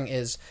sparring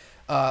is,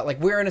 like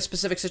we're in a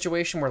specific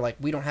situation where like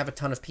we don't have a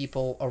ton of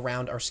people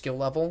around our skill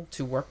level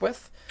to work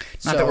with.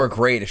 Not that we're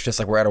great. It's just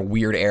like we're at a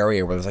weird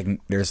area where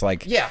there's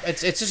like Yeah,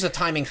 it's just a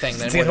timing thing.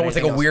 Then it's more than almost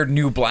like anything a else. weird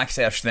new Black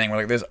Sash thing where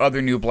like there's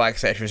other new Black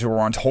Sashers who are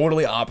on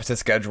totally opposite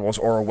schedules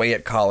or away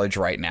at college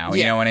right now. You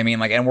Yeah. know what I mean?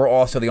 Like, and we're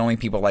also the only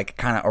people like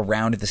kind of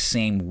around the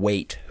same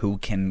weight who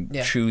can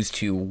Yeah. choose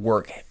to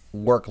work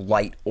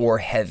light or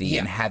heavy Yeah.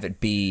 and have it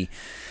be,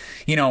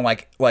 you know,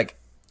 like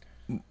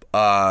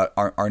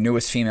our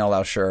newest female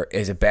Alshur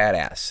is a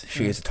badass.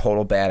 She is a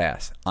total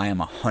badass. I am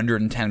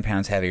 110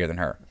 pounds heavier than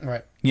her.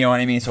 Right. You know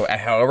what I mean? So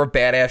however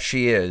badass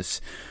she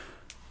is,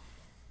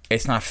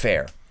 it's not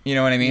fair. You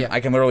know what I mean? Yeah. I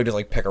can literally just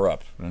like pick her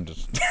up and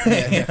just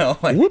Yeah. you know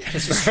like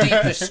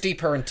Just steep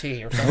her in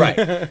tea or something.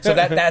 right. So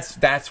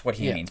that's what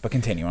he Yeah. means. But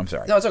continue. I'm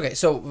sorry. No, it's okay.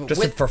 So Just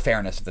with, for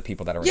fairness of the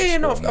people that are in yeah, the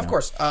no, school, of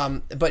course.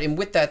 But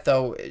with that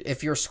though,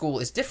 if your school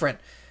is different,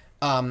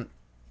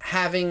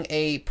 having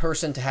a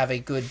person to have a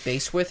good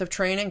base width of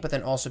training, but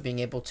then also being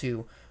able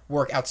to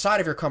work outside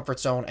of your comfort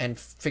zone and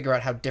figure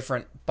out how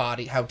different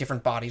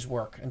bodies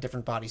work and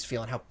different bodies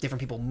feel and how different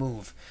people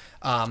move.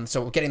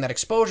 So getting that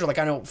exposure, like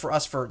I know for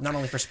us, for not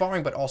only for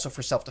sparring but also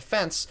for self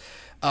defense,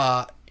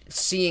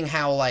 seeing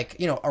how like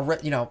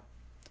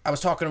I was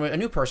talking to a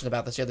new person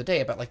about this the other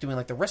day about like doing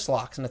like the wrist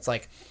locks, and it's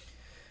like.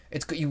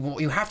 It's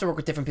you have to work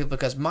with different people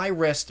because my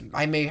wrist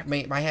I may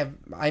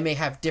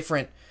have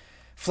different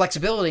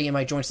flexibility in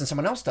my joints than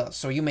someone else does.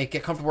 So you may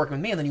get comfortable working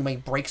with me, and then you may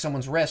break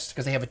someone's wrist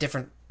because they have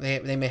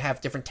they may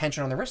have different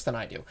tension on their wrist than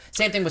I do.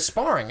 Same thing with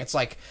sparring. It's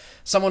like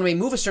someone may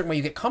move a certain way,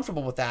 you get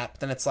comfortable with that, but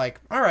then it's like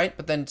all right,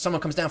 but then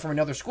someone comes down from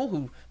another school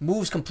who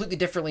moves completely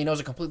differently, knows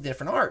a completely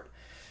different art.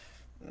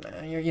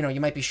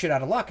 You might be shit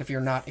out of luck if you're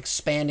not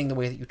expanding the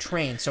way that you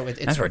train. So it's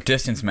that's where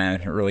distance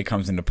management really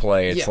comes into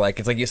play. It's Yeah.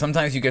 like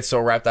sometimes you get so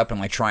wrapped up in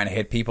like trying to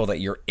hit people that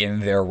you're in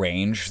their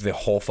range the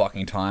whole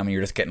fucking time, and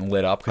you're just getting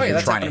lit up because Oh, yeah, you're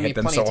that's trying to happened to hit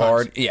me them so plenty of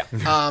hard.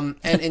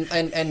 times.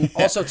 Yeah. and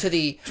also to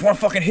the I just want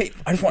to fucking hit.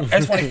 I just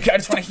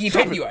want to keep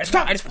hitting you. I just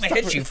want to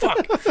hit you.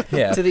 Fuck.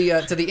 Yeah. to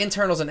the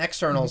internals and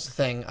externals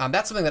thing.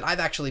 That's something that I've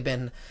actually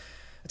been.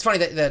 It's funny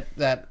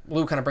that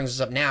Lou kind of brings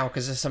this up now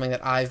because this is something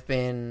that I've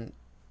been.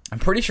 I'm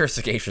pretty sure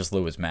Sagacious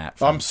Lou is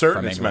Matt. I'm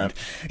certain from it's England.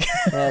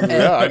 Matt.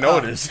 Yeah, I know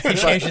it is. He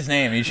changed his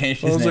name. He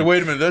changed I his was name. like,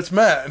 wait a minute, that's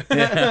Matt.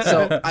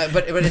 So,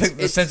 but the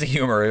it's sense of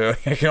humor.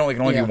 It can only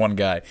Yeah. be one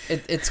guy.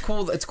 it's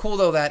cool. It's cool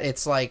though that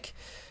it's like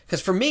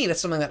because for me that's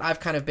something that I've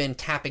kind of been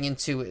tapping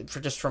into for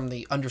just from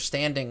the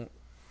understanding.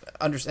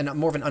 And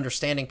more of an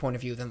understanding point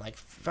of view than like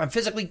I'm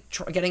physically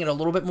getting it a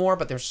little bit more,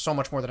 but there's so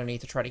much more that I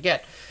need to try to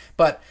get.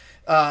 But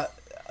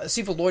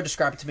Sifu Lloyd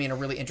described it to me in a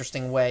really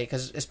interesting way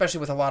because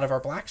especially with a lot of our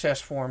Black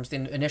Sash forms, the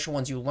initial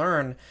ones you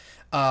learn,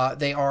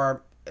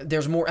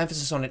 there's more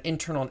emphasis on an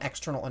internal and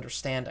external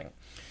understanding.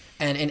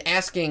 And in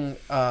asking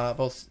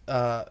both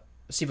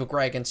Sifu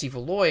Greg and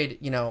Sifu Lloyd,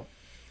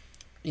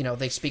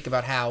 they speak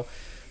about how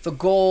the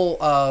goal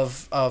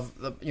of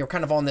you're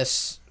kind of on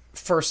this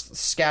first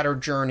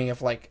scattered journey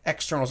of like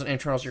externals and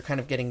internals. You're kind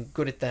of getting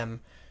good at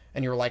them,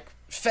 and you're like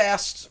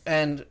fast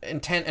and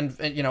intent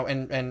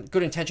and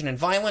good intention and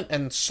violent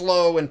and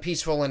slow and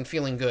peaceful and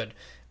feeling good,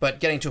 but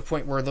getting to a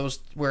point where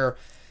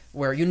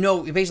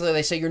basically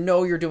they say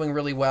you're doing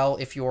really well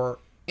if your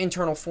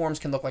internal forms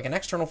can look like an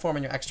external form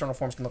and your external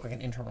forms can look like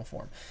an internal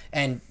form,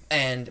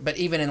 but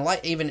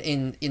even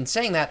in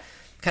saying that,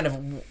 kind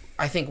of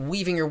I think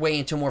weaving your way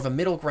into more of a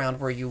middle ground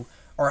where you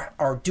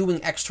are doing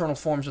external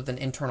forms with an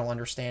internal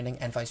understanding,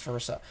 and vice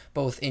versa,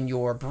 both in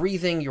your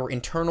breathing, your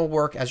internal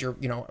work, as your,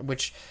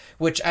 which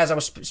as I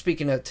was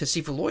speaking to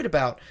Sifu Lloyd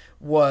about,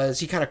 was,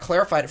 he kind of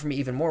clarified it for me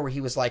even more, where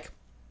he was like,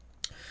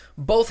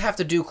 both have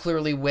to do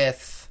clearly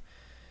with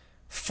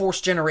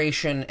force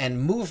generation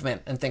and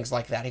movement and things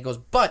like that. He goes,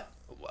 but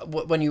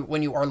when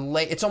you are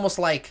it's almost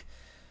like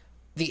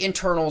the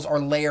internals are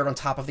layered on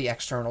top of the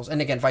externals,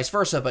 and again, vice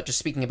versa, but just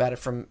speaking about it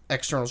from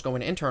externals going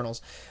to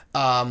internals,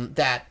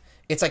 that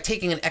it's like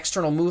taking an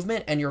external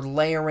movement and you're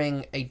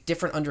layering a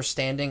different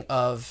understanding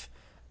of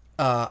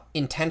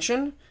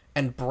intention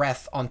and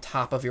breath on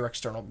top of your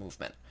external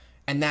movement.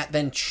 And that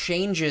then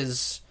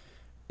changes,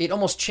 it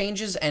almost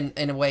changes and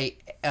in a way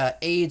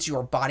aids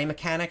your body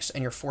mechanics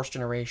and your force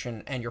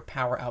generation and your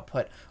power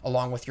output,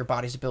 along with your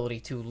body's ability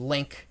to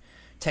link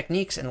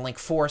techniques and link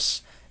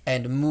force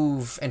and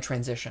move and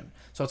transition.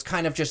 So it's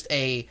kind of just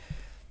a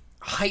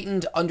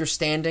heightened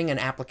understanding and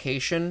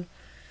application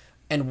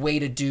and way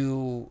to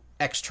do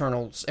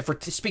externals, if we're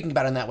speaking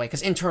about it in that way,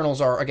 because internals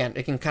are, again,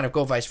 it can kind of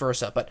go vice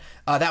versa. But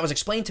that was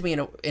explained to me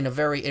in a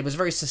very, it was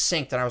very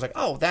succinct, and I was like,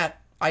 oh,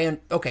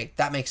 okay,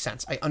 that makes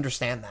sense. I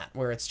understand that.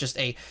 Where it's just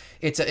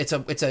it's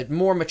a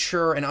more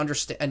mature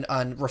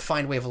and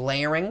refined way of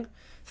layering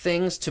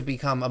things to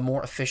become a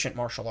more efficient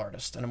martial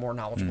artist and a more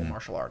knowledgeable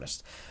martial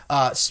artist.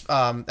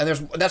 And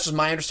that's just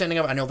my understanding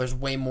of it. I know there's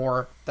way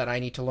more that I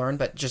need to learn,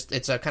 but just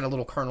it's a kind of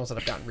little kernels that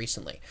I've gotten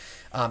recently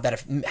that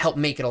have helped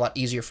make it a lot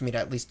easier for me to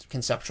at least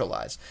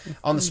conceptualize.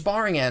 On the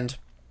sparring end,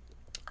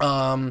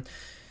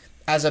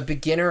 as a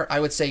beginner,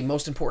 I would say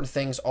most important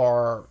things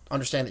are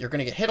understand that you're going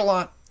to get hit a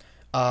lot,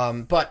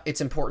 but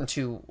it's important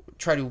to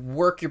try to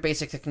work your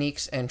basic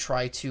techniques and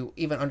try to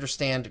even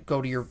understand,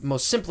 go to your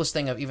most simplest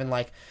thing of even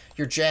like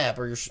your jab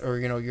or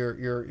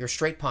your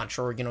straight punch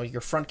or your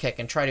front kick,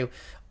 and try to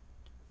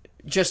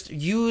just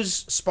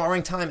use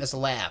sparring time as a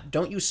lab.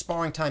 Don't use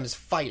sparring time as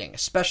fighting,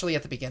 especially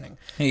at the beginning.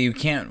 Hey, you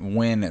can't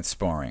win at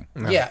sparring.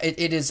 No. Yeah,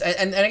 it is,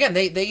 and again,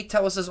 they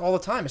tell us this all the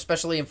time,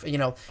 especially if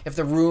if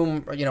the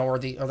room or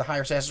the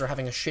higher sasses are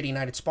having a shitty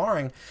night at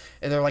sparring,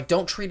 and they're like,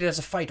 don't treat it as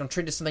a fight. Don't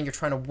treat it as something you're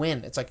trying to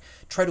win. It's like,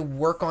 try to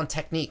work on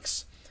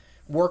techniques.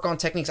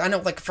 I know,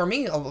 like, for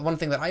me, one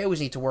thing that I always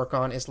need to work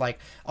on is, like,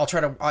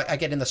 I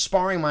get in the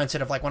sparring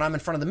mindset of, like, when I'm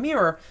in front of the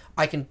mirror,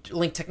 I can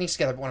link techniques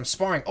together, but when I'm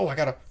sparring,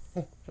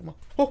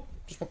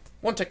 just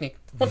one technique,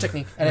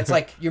 and it's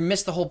like, you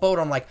miss the whole boat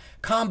on, like,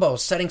 combos,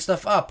 setting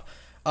stuff up,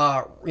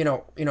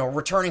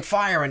 returning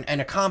fire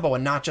and a combo,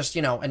 and not just,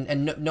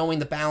 and knowing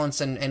the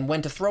balance and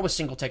when to throw a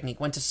single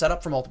technique, when to set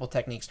up for multiple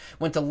techniques,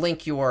 when to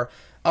link your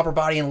upper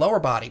body and lower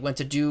body, when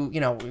to do,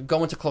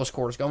 go into close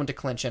quarters, go into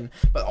clinch.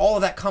 But all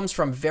of that comes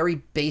from a very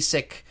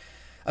basic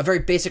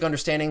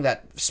understanding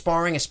that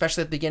sparring,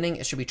 especially at the beginning,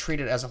 it should be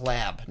treated as a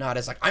lab, not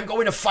as like, I'm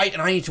going to fight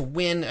and I need to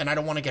win and I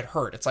don't want to get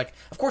hurt. It's like,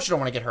 of course you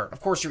don't want to get hurt.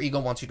 Of course your ego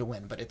wants you to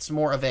win, but it's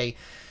more of a,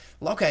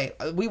 okay,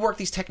 we worked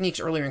these techniques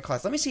earlier in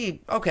class. Let me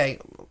see. Okay,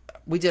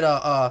 we did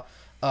a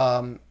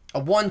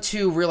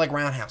 1-2 rear leg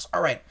roundhouse.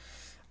 All right,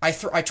 I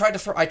tried to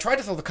throw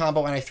the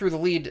combo and I threw the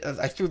lead.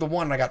 I threw the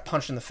one and I got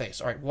punched in the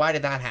face. All right, why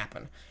did that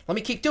happen? Let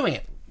me keep doing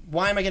it.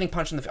 Why am I getting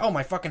punched in the face? Oh,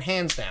 my fucking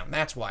hand's down.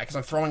 That's why. Because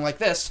I'm throwing like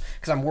this.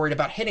 Because I'm worried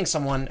about hitting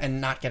someone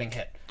and not getting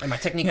hit. And my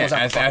technique goes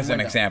out the fucking window. As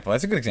an example,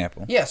 that's a good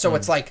example. Yeah. So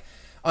it's like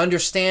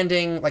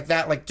understanding like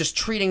that, like just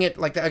treating it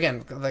like that,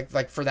 again,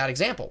 like for that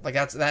example, like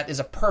that is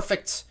a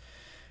perfect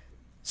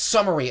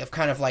summary of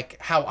kind of like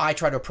how I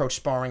try to approach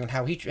sparring and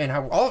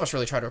how all of us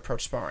really try to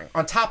approach sparring.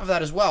 On top of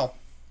that as well,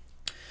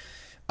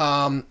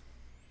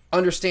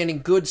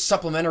 understanding good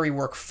supplementary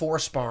work for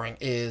sparring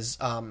is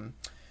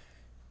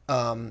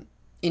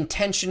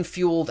intention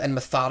fueled and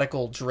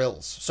methodical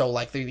drills. So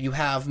like you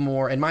have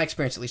more, in my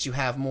experience at least, you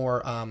have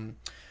more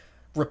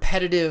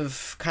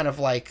repetitive kind of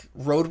like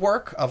road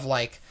work of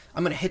like,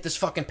 I'm gonna hit this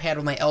fucking pad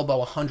with my elbow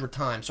 100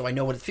 times, so I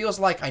know what it feels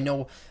like. I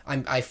know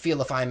I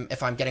feel if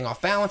I'm getting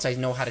off balance. I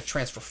know how to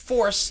transfer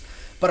force.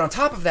 But on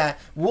top of that,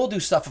 we'll do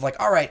stuff of like,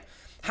 all right,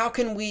 how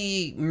can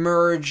we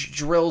merge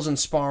drills and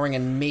sparring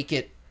and make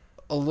it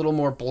a little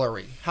more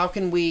blurry? How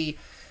can we?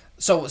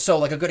 So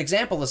like a good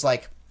example is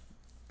like,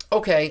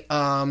 okay,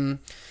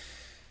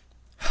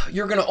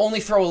 you're gonna only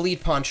throw a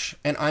lead punch,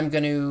 and I'm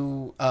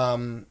gonna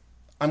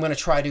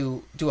try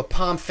to do a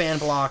palm fan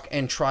block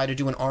and try to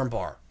do an arm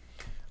bar.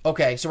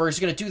 Okay, so we're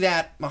just going to do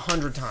that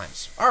 100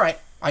 times. All right,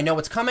 I know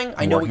what's coming.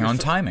 I know working on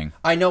timing.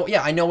 I know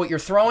what you're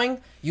throwing.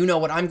 You know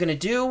what I'm going to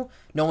do.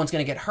 No one's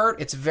going to get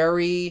hurt. It's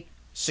very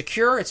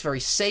secure. It's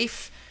very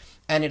safe,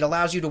 and it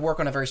allows you to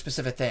work on a very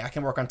specific thing. I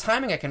can work on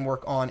timing. I can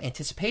work on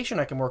anticipation.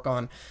 I can work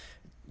on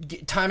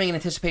timing and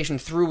anticipation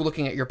through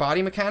looking at your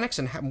body mechanics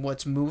and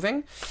what's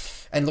moving,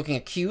 and looking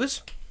at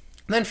cues.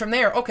 And then from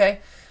there, okay,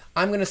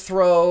 I'm going to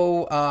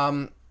throw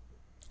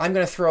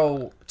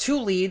 2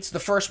 leads. The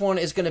first one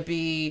is going to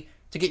be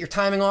to get your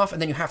timing off,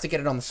 and then you have to get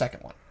it on the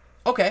second one.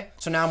 Okay,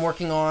 so now I'm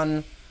working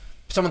on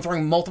someone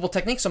throwing multiple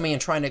techniques on me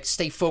and trying to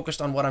stay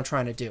focused on what I'm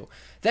trying to do.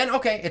 Then,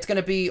 okay, it's going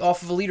to be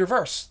off of a lead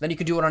reverse. Then you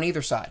can do it on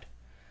either side.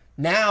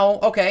 Now,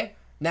 okay,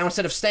 Now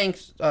instead of staying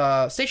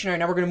stationary,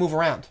 now we're going to move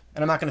around,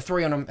 and I'm not going to throw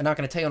you on them, and not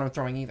going to tell you when I'm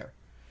throwing either.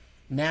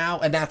 Now,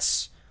 and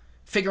that's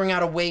figuring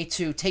out a way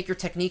to take your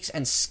techniques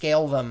and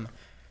scale them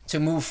to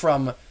move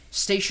from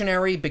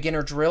stationary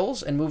beginner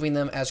drills and moving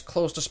them as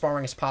close to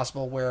sparring as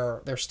possible,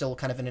 where they're still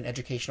kind of in an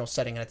educational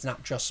setting and it's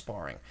not just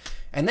sparring.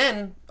 And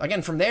then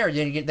again from there,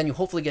 then you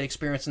hopefully get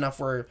experience enough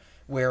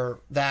where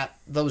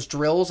those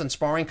drills and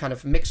sparring kind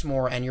of mix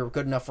more, and you're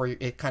good enough where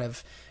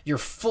you're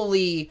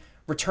fully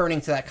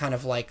returning to that kind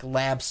of like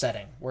lab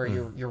setting where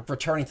you're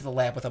returning to the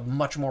lab with a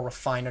much more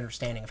refined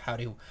understanding of how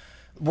to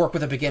work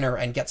with a beginner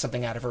and get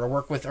something out of it, or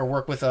work with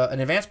an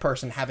advanced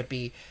person, have it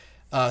be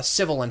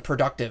civil and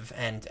productive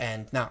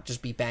and not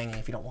just be banging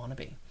if you don't want to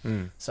be.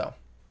 So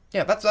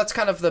yeah, that's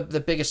kind of the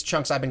biggest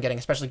chunks I've been getting,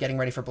 especially getting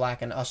ready for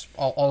Black and us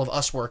all of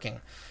us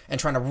working and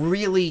trying to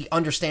really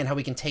understand how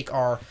we can take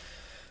our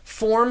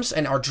forms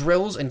and our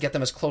drills and get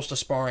them as close to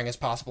sparring as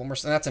possible. And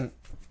that's an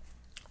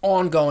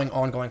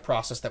ongoing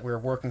process that we're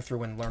working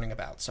through and learning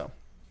about. So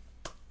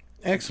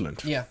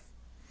excellent. Yeah.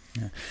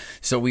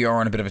 So we are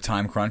on a bit of a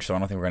time crunch, so I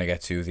don't think we're going to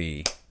get to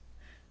the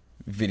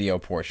video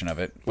portion of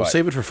it. We'll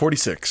save it for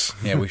 46.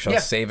 Yeah, we shall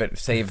save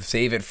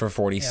it for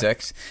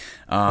 46.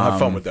 We'll have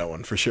fun with that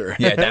one for sure.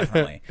 Yeah,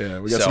 definitely. Yeah,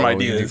 we got some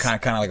ideas. We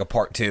kind of like a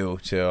part 2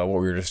 to what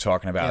we were just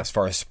talking about as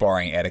far as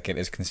sparring etiquette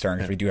is concerned,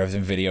 because we do have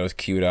some videos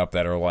queued up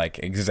that are like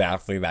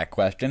exactly that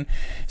question.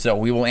 So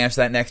we will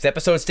answer that next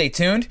episode. Stay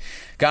tuned.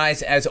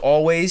 Guys, as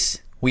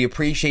always, we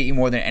appreciate you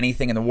more than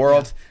anything in the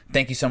world.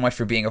 Thank you so much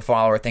for being a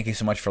follower. Thank you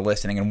so much for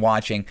listening and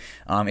watching.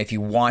 If you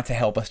want to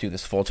help us do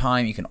this full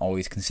time, you can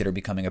always consider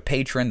becoming a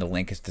patron. The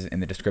link is in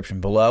the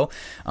description below.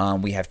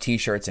 We have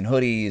t-shirts and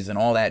hoodies and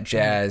all that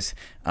jazz.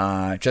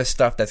 Just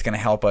stuff that's going to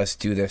help us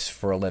do this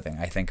for a living.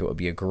 I think it would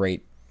be a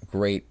great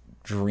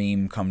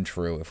dream come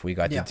true if we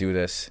got to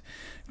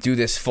do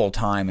this full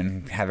time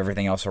and have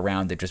everything else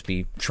around it just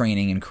be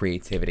training and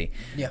creativity.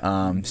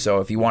 So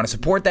if you want to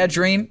support that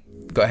dream,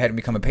 go ahead and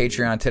become a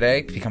Patreon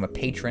today. Become a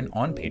patron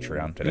on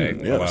Patreon today.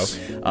 Yes.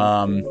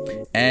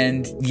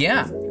 And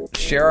yeah,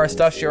 share our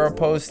stuff, share our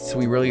posts.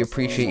 We really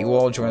appreciate you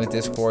all. Join the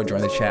Discord,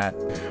 join the chat.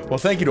 Well,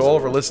 thank you to all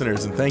of our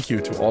listeners, and thank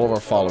you to all of our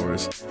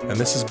followers. And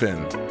this has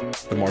been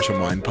the Martial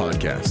Mind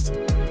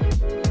Podcast.